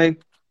 and I'm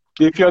like,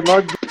 "If you're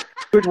not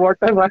good, what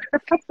am I?"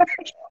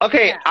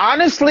 Okay,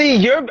 honestly,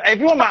 if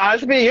you want my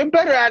honest opinion, you're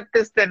better at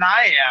this than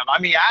I am. I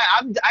mean,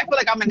 I feel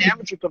like I'm an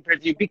amateur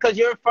compared to you because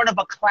you're in front of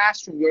a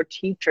classroom, you're a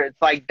teacher.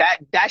 It's like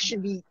that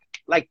should be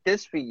like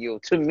this for you.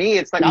 To me,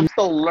 it's like I'm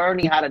still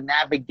learning how to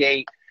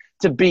navigate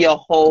to be a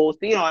host,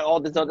 all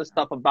this other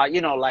stuff about,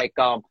 like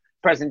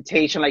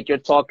presentation like you're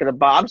talking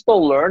about. I'm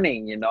still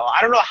learning,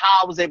 I don't know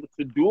how I was able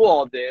to do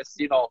all this,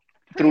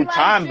 through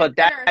time, but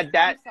that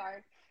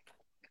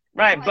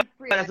right, but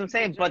as I'm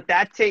saying, but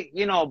that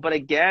but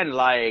again,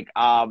 like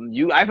I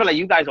feel like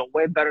you guys are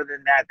way better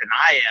than that than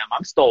I am.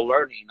 I'm still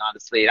learning,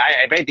 honestly.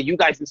 If anything, you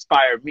guys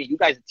inspired me. You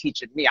guys are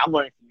teaching me. I'm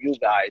learning from you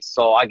guys.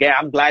 So again,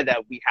 I'm glad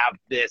that we have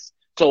this.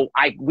 So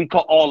we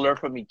can all learn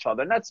from each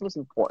other, and that's what's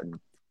important.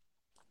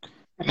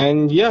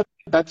 And yeah,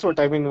 that's what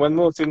I mean. One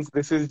more, since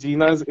this is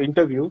Gina's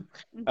interview,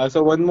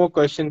 so one more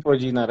question for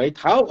Gina, right?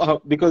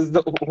 How because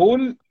the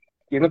whole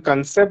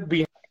concept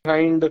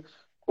behind,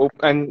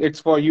 and it's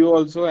for you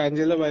also,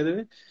 Angela, by the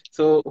way.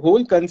 So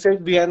whole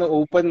concept behind an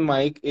open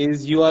mic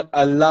is you are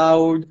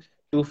allowed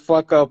to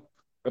fuck up,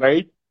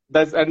 right?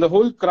 And the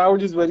whole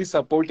crowd is very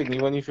supporting,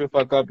 even if you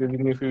fuck up,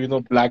 even if you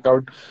black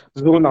out,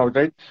 zone out,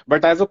 right?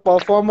 But as a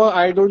performer,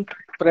 I don't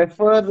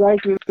prefer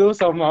that,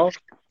 somehow,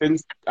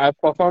 since I've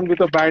performed with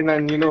a band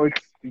and it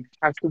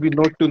has to be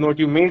note to note.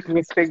 You make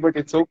mistake, but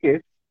it's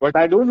okay. But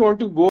I don't want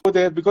to go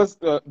there because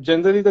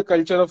generally the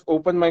culture of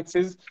open mics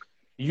is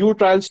you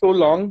trial so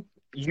long,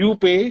 you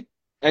pay,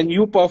 and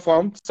you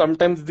perform.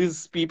 Sometimes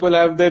these people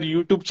have their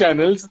YouTube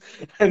channels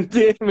and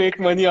they make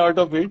money out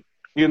of it,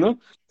 you know.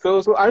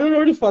 So I don't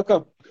want to fuck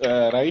up,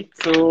 right?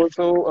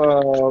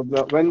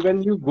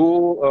 When you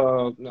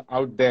go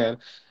out there,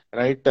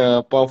 right,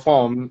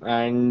 perform,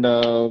 and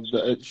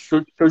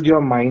should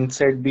your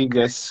mindset be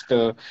just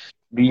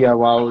be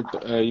about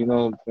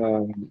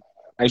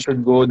I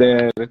should go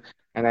there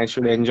and I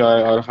should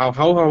enjoy, or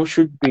how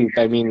should be it?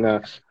 I mean,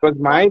 because Well,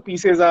 my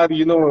pieces are,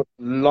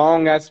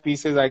 long as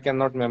pieces. I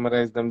cannot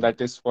memorize them. That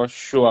is for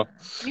sure.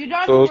 you don't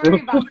have to So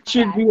worry about it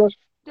should that. be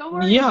Don't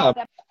worry yeah, about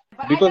that.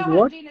 But I because know how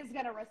what? Gina's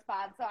going to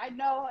respond. So I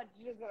know how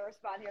Gina's going to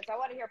respond here. So I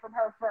want to hear from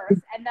her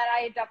first. And then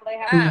I definitely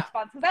have a Oh,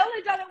 response. Because I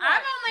only done it once.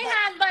 I've only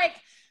had like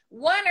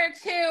one or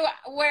two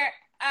where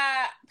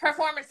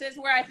performances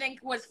where I think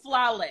was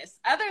flawless.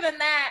 Other than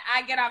that,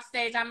 I get off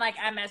stage, I'm like,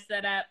 I messed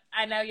it up.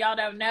 I know y'all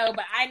don't know,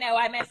 but I know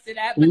I messed it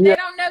up. But they Yeah,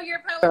 don't know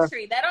your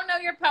poetry. They don't know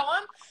your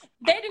poem.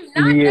 They do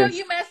not know yes.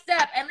 you messed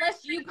up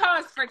unless you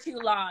pause for too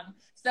long.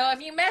 So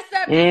if you mess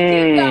up, just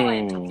keep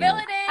going. Fill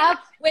Mm. it in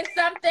with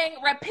something.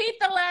 Repeat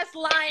the last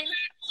line.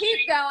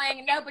 Keep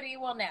going. Nobody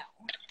will know.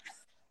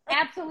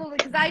 Absolutely,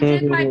 because I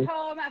did my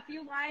poem, a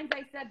few lines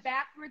I said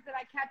backwards, and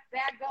I kept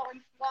that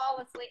going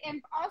flawlessly.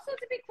 And also,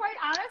 to be quite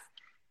honest,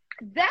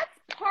 that's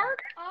part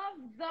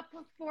of the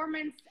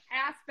performance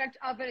aspect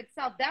of it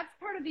itself. That's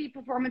part of the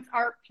performance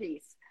art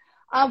piece.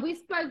 We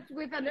spoke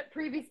with a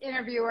previous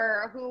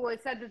interviewer who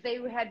said that they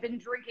had been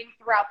drinking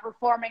throughout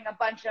performing a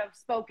bunch of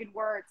spoken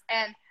words,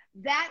 and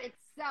that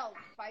itself,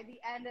 by the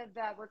end of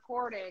the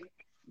recording,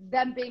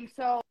 them being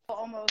so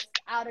almost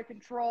out of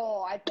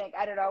control, I think,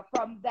 I don't know,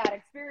 from that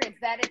experience,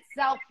 that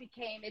itself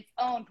became its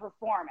own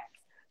performance.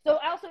 So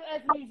also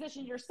as a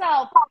musician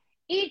yourself,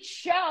 each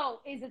show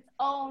is its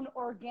own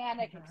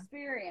organic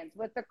experience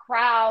with the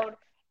crowd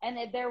and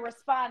their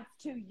response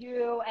to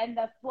you and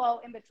the flow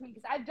in between.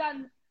 Because I've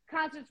done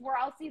concerts where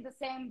I'll see the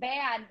same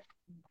band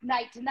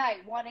night to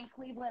night, one in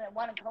Cleveland and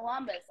one in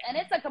Columbus, and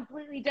it's a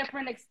completely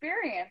different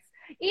experience,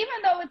 even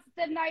though it's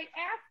the night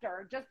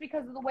after, just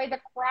because of the way the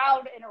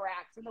crowd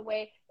interacts and the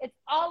way it's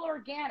all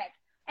organic.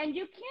 And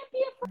you can't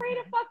be afraid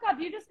to fuck up.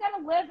 You just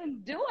gotta live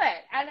and do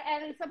it. And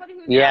as somebody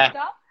who's Yeah. fucked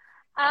up,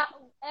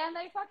 and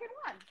they fucking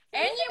won.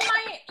 And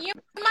you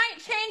might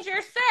change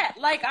your set.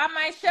 Like on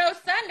my show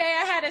Sunday,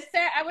 I had a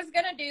set I was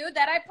gonna do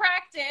that I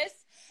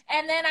practiced,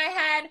 and then I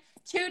had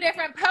two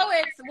different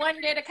poets.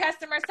 One did a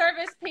customer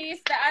service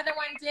piece. The other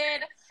one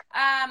did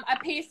a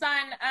piece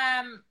on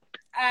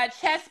a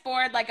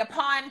chessboard, like a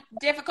pawn,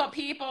 difficult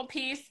people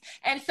piece.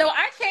 And so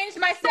I changed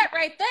my set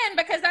right then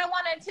because I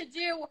wanted to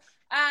do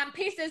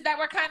pieces that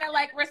were kind of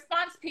like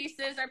response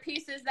pieces or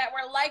pieces that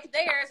were like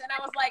theirs. And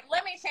I was like,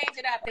 let me change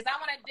it up because I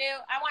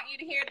want you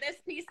to hear this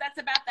piece that's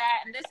about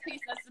that and this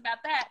piece that's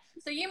about that.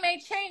 So you may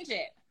change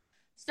it.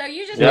 So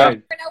you just Yeah.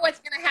 never know what's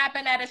going to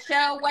happen at a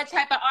show, what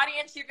type of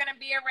audience you're going to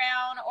be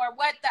around, or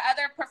what the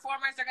other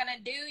performers are going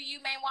to do.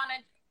 You may want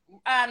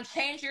to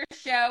change your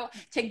show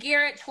to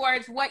gear it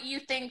towards what you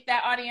think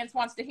that audience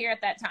wants to hear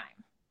at that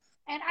time.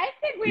 And I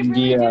think we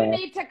really do Yeah.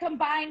 need to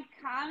combine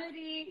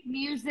comedy,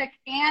 music,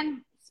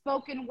 and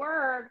spoken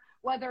word,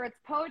 whether it's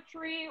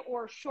poetry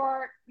or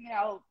short,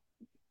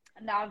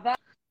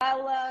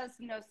 novellas,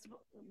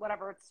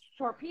 whatever, it's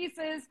short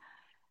pieces.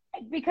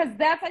 Because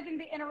that's, I think,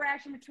 the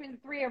interaction between the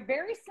three are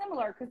very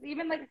similar. Because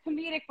even like a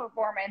comedic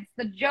performance,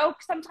 the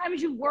joke,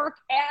 sometimes you work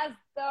as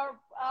the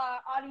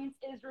audience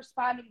is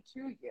responding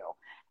to you.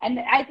 And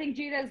I think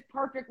Gina is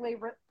perfect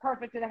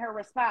in her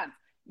response.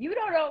 You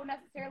don't know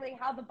necessarily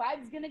how the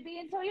vibe is going to be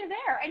until you're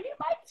there, and you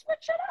might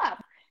switch it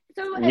up.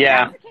 So if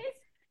Yeah. that's the case,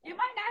 you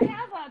might not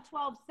have a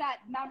 12-set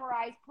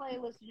memorized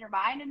playlist in your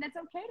mind, and it's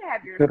okay to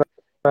have your.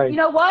 Right. You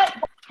know what?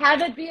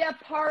 Have it be a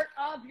part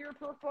of your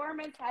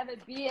performance. Have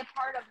it be a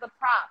part of the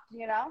prop.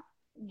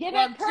 Give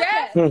Well, it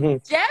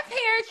purpose. Jeff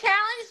here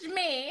challenged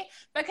me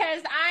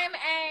because I'm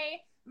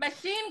a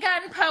machine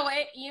gun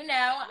poet.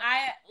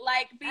 I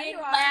like being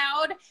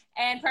loud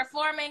and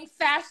performing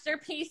faster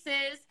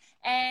pieces.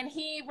 And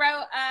he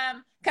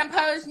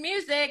composed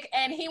music,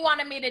 and he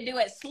wanted me to do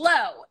it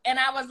slow. And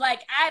I was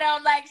like, I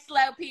don't like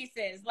slow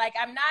pieces. Like,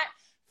 I'm not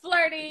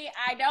flirty.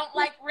 I don't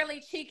like really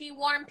cheeky,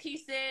 warm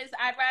pieces.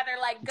 I'd rather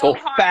like go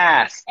hard.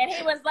 Fast. And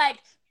he was like,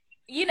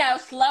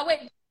 slow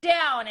it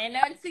down,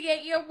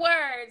 enunciate your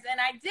words. And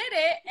I did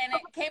it, and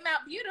it came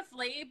out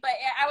beautifully, but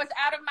I was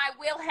out of my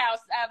wheelhouse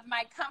of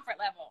my comfort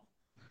level.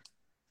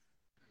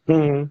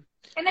 Mhm.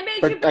 And it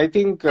made But you I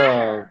think,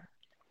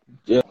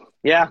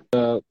 Yeah.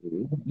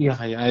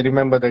 I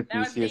remember that That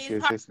was piece.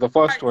 V's Yes. The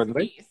first Heart's one,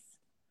 right? piece.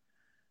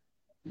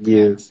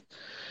 Yes.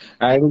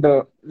 And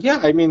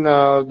I mean,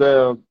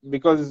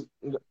 because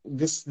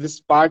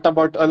this part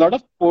about a lot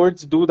of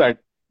poets do that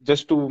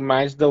just to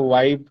match the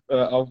vibe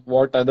of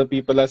what other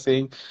people are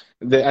saying.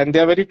 And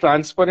they're very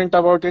transparent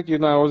about it.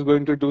 I was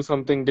going to do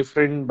something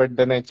different, but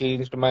then I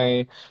changed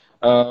my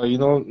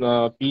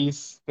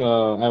piece.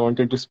 I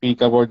wanted to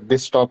speak about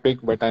this topic,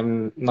 but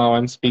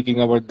I'm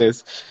speaking about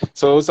this.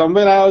 So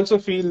somewhere I also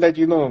feel that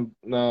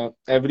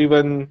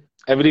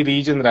every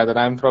region rather.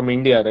 I'm from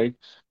India, right?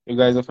 You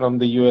guys are from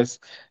the US,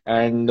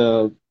 and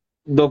the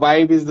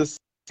vibe is the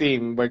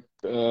same, but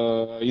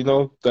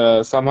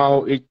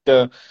somehow it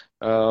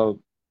uh,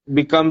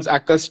 becomes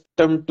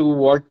accustomed to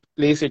what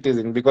place it is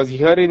in. Because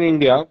here in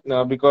India,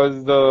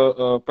 because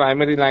the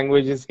primary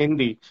language is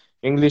Hindi,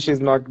 English is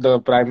not the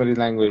primary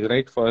language,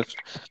 right? First,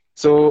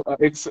 so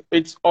it's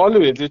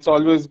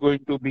always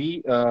going to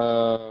be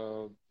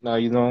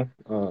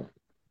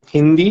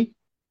Hindi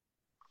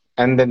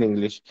and then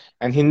English.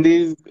 And Hindi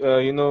is,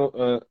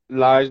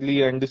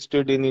 largely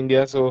understood in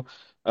India. So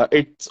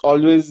it's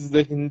always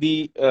the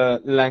Hindi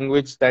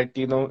language that,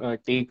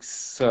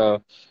 takes, uh,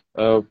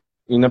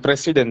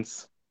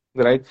 precedence,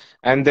 right?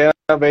 And there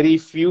are very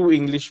few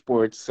English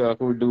poets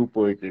who do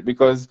poetry,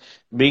 because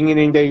being in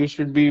India, you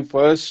should be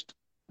first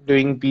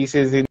doing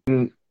pieces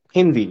in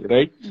Hindi,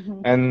 right?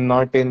 Mm-hmm. And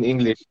not in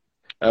English.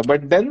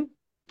 But then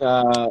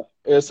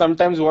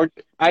sometimes what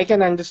I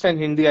can understand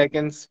Hindi, I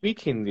can speak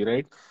Hindi,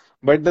 right?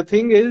 But the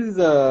thing is,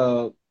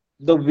 the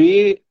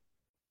way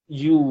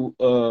you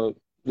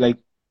like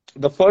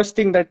the first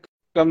thing that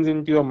comes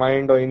into your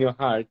mind or in your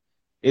heart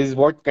is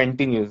what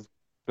continues,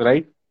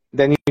 right?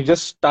 Then you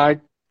just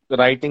start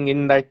writing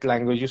in that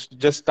language.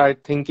 Just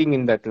start thinking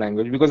in that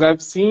language, because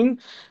I've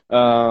seen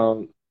uh,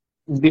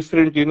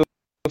 different,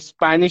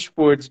 Spanish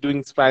poets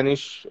doing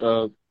Spanish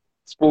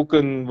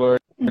spoken word,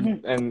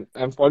 Mm-hmm. and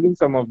I'm following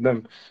some of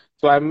them.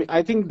 So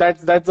I think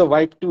that's a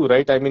vibe too,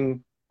 right? I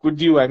mean, could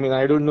you? I mean,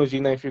 I don't know,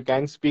 Gina, if you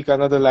can speak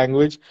another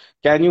language,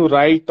 can you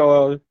write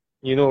or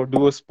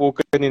do a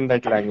spoken in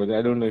that language?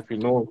 I don't know if you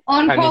know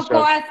Un Spanish poco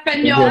or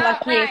español Oh,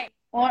 aquí. right.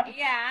 Un,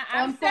 Yeah,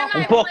 I'm un Un poco.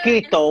 semi-fluent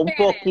in poquito, un Spanish.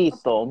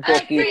 poquito, un I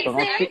Sí, poquito. can No,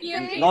 say a sí, few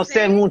sí. no sé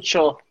pieces,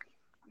 mucho.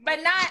 but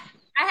not.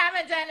 I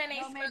haven't done any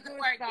No me spoken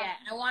word gusta. yet.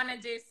 I want to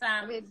do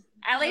some, at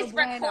No least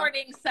bueno.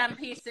 recording some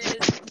pieces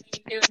and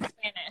maybe do in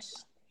Spanish.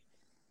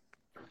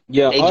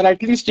 yeah, or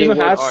at least AJ Word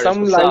have artist,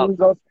 what's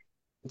up?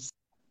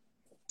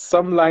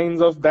 some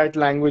lines of that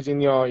language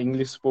in your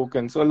English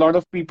spoken. So a lot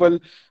of people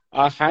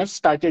have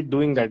started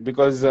doing that,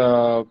 because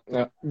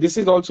this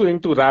is also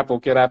into rap.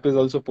 Okay, rap is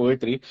also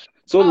poetry.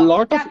 So a Oh,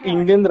 lot of definitely.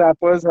 Indian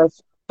rappers have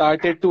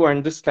started to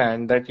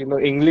understand that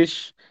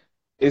English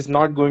is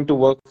not going to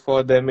work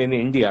for them in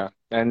India.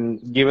 And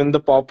given the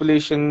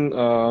population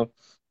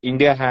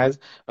India has,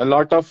 a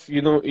lot of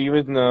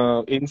even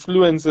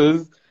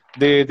influencers,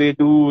 they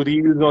do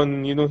reels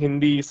on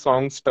Hindi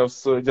song stuff,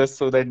 so just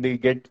so that they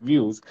get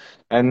views.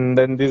 And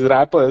then these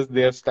rappers,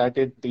 they have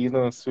started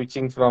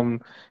switching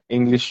from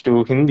English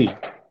to Hindi,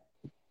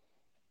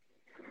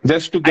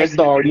 just to I, get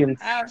the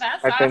audience Oh,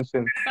 that's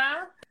attention.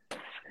 awesome.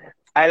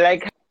 I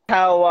like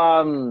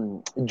how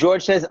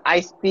George says,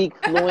 I speak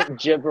fluent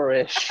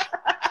gibberish.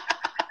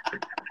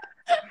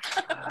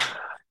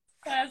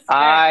 That's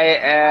I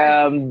great.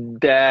 am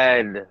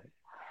dead.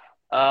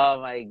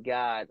 Oh my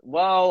God.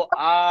 Well,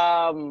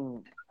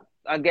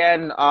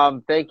 again,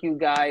 thank you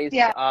guys.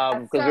 Yeah.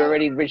 Because we So,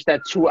 already reached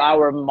that 2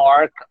 hour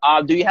mark.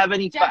 Do you have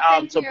any? Jeff,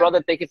 thank So you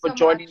brother, thank you for so much.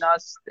 joining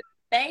us.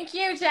 Thank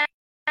you, Jeff.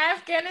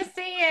 Good to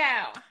see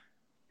you.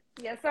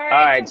 Yes, all All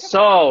right. right,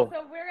 So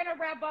so we're gonna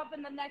wrap up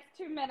in the next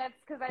 2 minutes,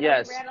 because I know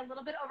yes, we ran a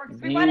little bit over,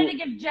 because we wanted to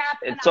give Jeff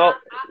it's all.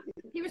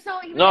 he was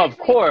No, of actually able to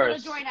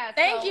course. join us.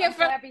 Thank So you I'm so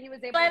for happy he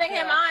was able letting to.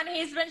 him on.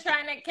 He's been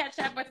trying to catch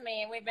up with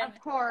me. We've been, Of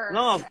course.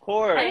 No, of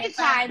course.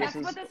 Anytime. This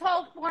That's what is this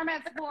whole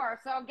format's for.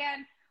 So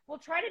again, we'll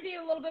try to be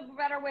a little bit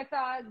better with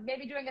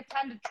maybe doing a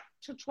 10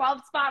 to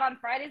 12 spot on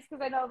Fridays,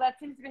 because I know that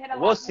seems to be hitting a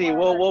We'll lot see.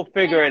 more. We'll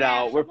figure it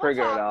out. International. We'll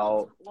figure it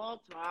out.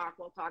 We'll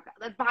talk.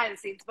 That's behind the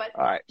scenes. But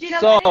All right. Gina,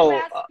 So, any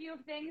last few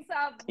things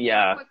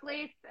yeah. real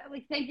quickly?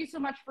 Like, thank you so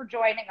much for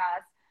joining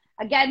us.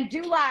 Again,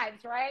 do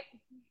lives, right?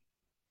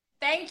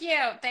 thank you.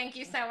 Thank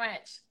you so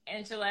much,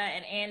 Angela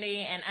and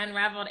Andy and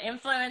Unraveled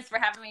Influence, for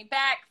having me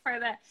back for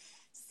the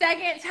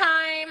second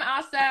time.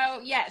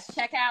 Also, yes,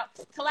 check out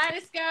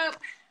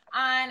Kaleidoscope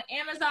on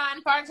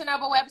Amazon, Barnes &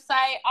 Noble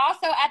website.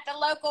 Also at the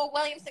local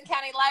Williamson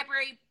County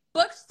Library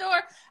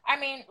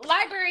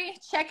library.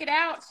 Check it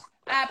out.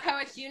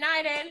 Poets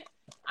United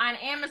on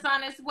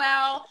Amazon as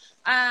well.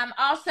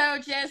 Also,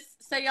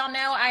 just so y'all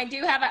know, I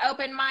do have an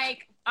open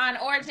mic on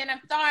Origin of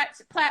Thought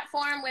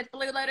platform with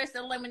Blue Lotus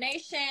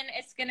Illumination.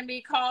 It's going to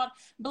be called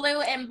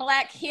Blue and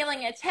Black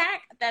Healing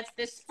Attack. That's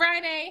this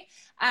Friday,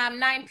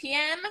 9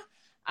 p.m.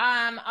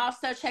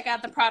 Also, check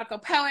out the Prodigal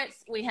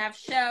Poets. We have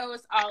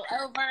shows all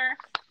over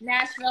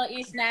Nashville,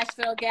 East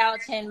Nashville,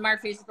 Gallatin,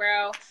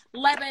 Murfreesboro,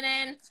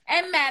 Lebanon,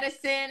 and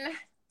Madison.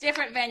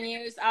 Different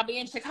venues. I'll be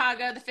in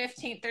Chicago the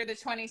 15th through the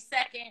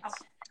 22nd.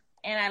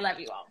 And I love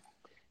you all.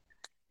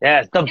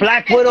 Yes, the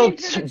Black Widow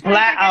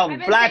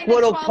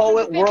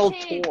Poet World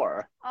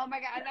Tour. Oh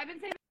my God, I've been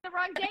saying the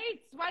wrong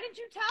dates. Why didn't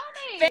you tell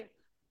me?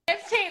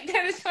 15th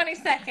through the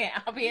 22nd.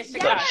 I'll be in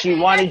Chicago. She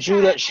wanted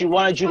you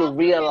to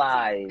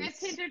realize.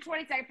 15th through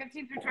 22nd.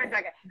 15th through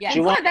 22nd. Yeah. She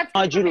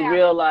wanted you to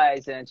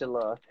realize,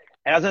 Angela.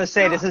 And I was gonna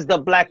say, this is the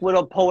Black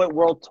Widow Poet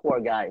World Tour,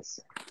 guys,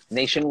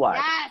 nationwide.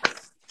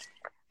 Yes.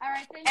 All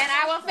right. And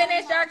I will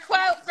finish our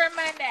quote for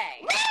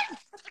Monday.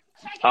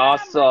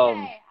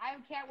 Awesome. I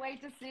can't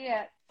wait to see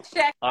it.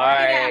 Check All it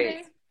right.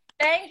 out.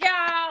 Thank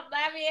y'all.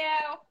 Love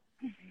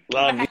you.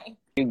 Love Bye.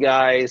 you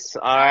guys.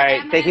 All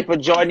right. Thank you for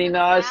joining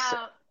us.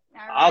 All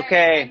right.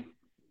 Okay.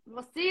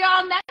 We'll see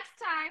y'all next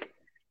time.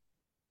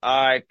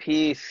 All right.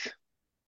 Peace.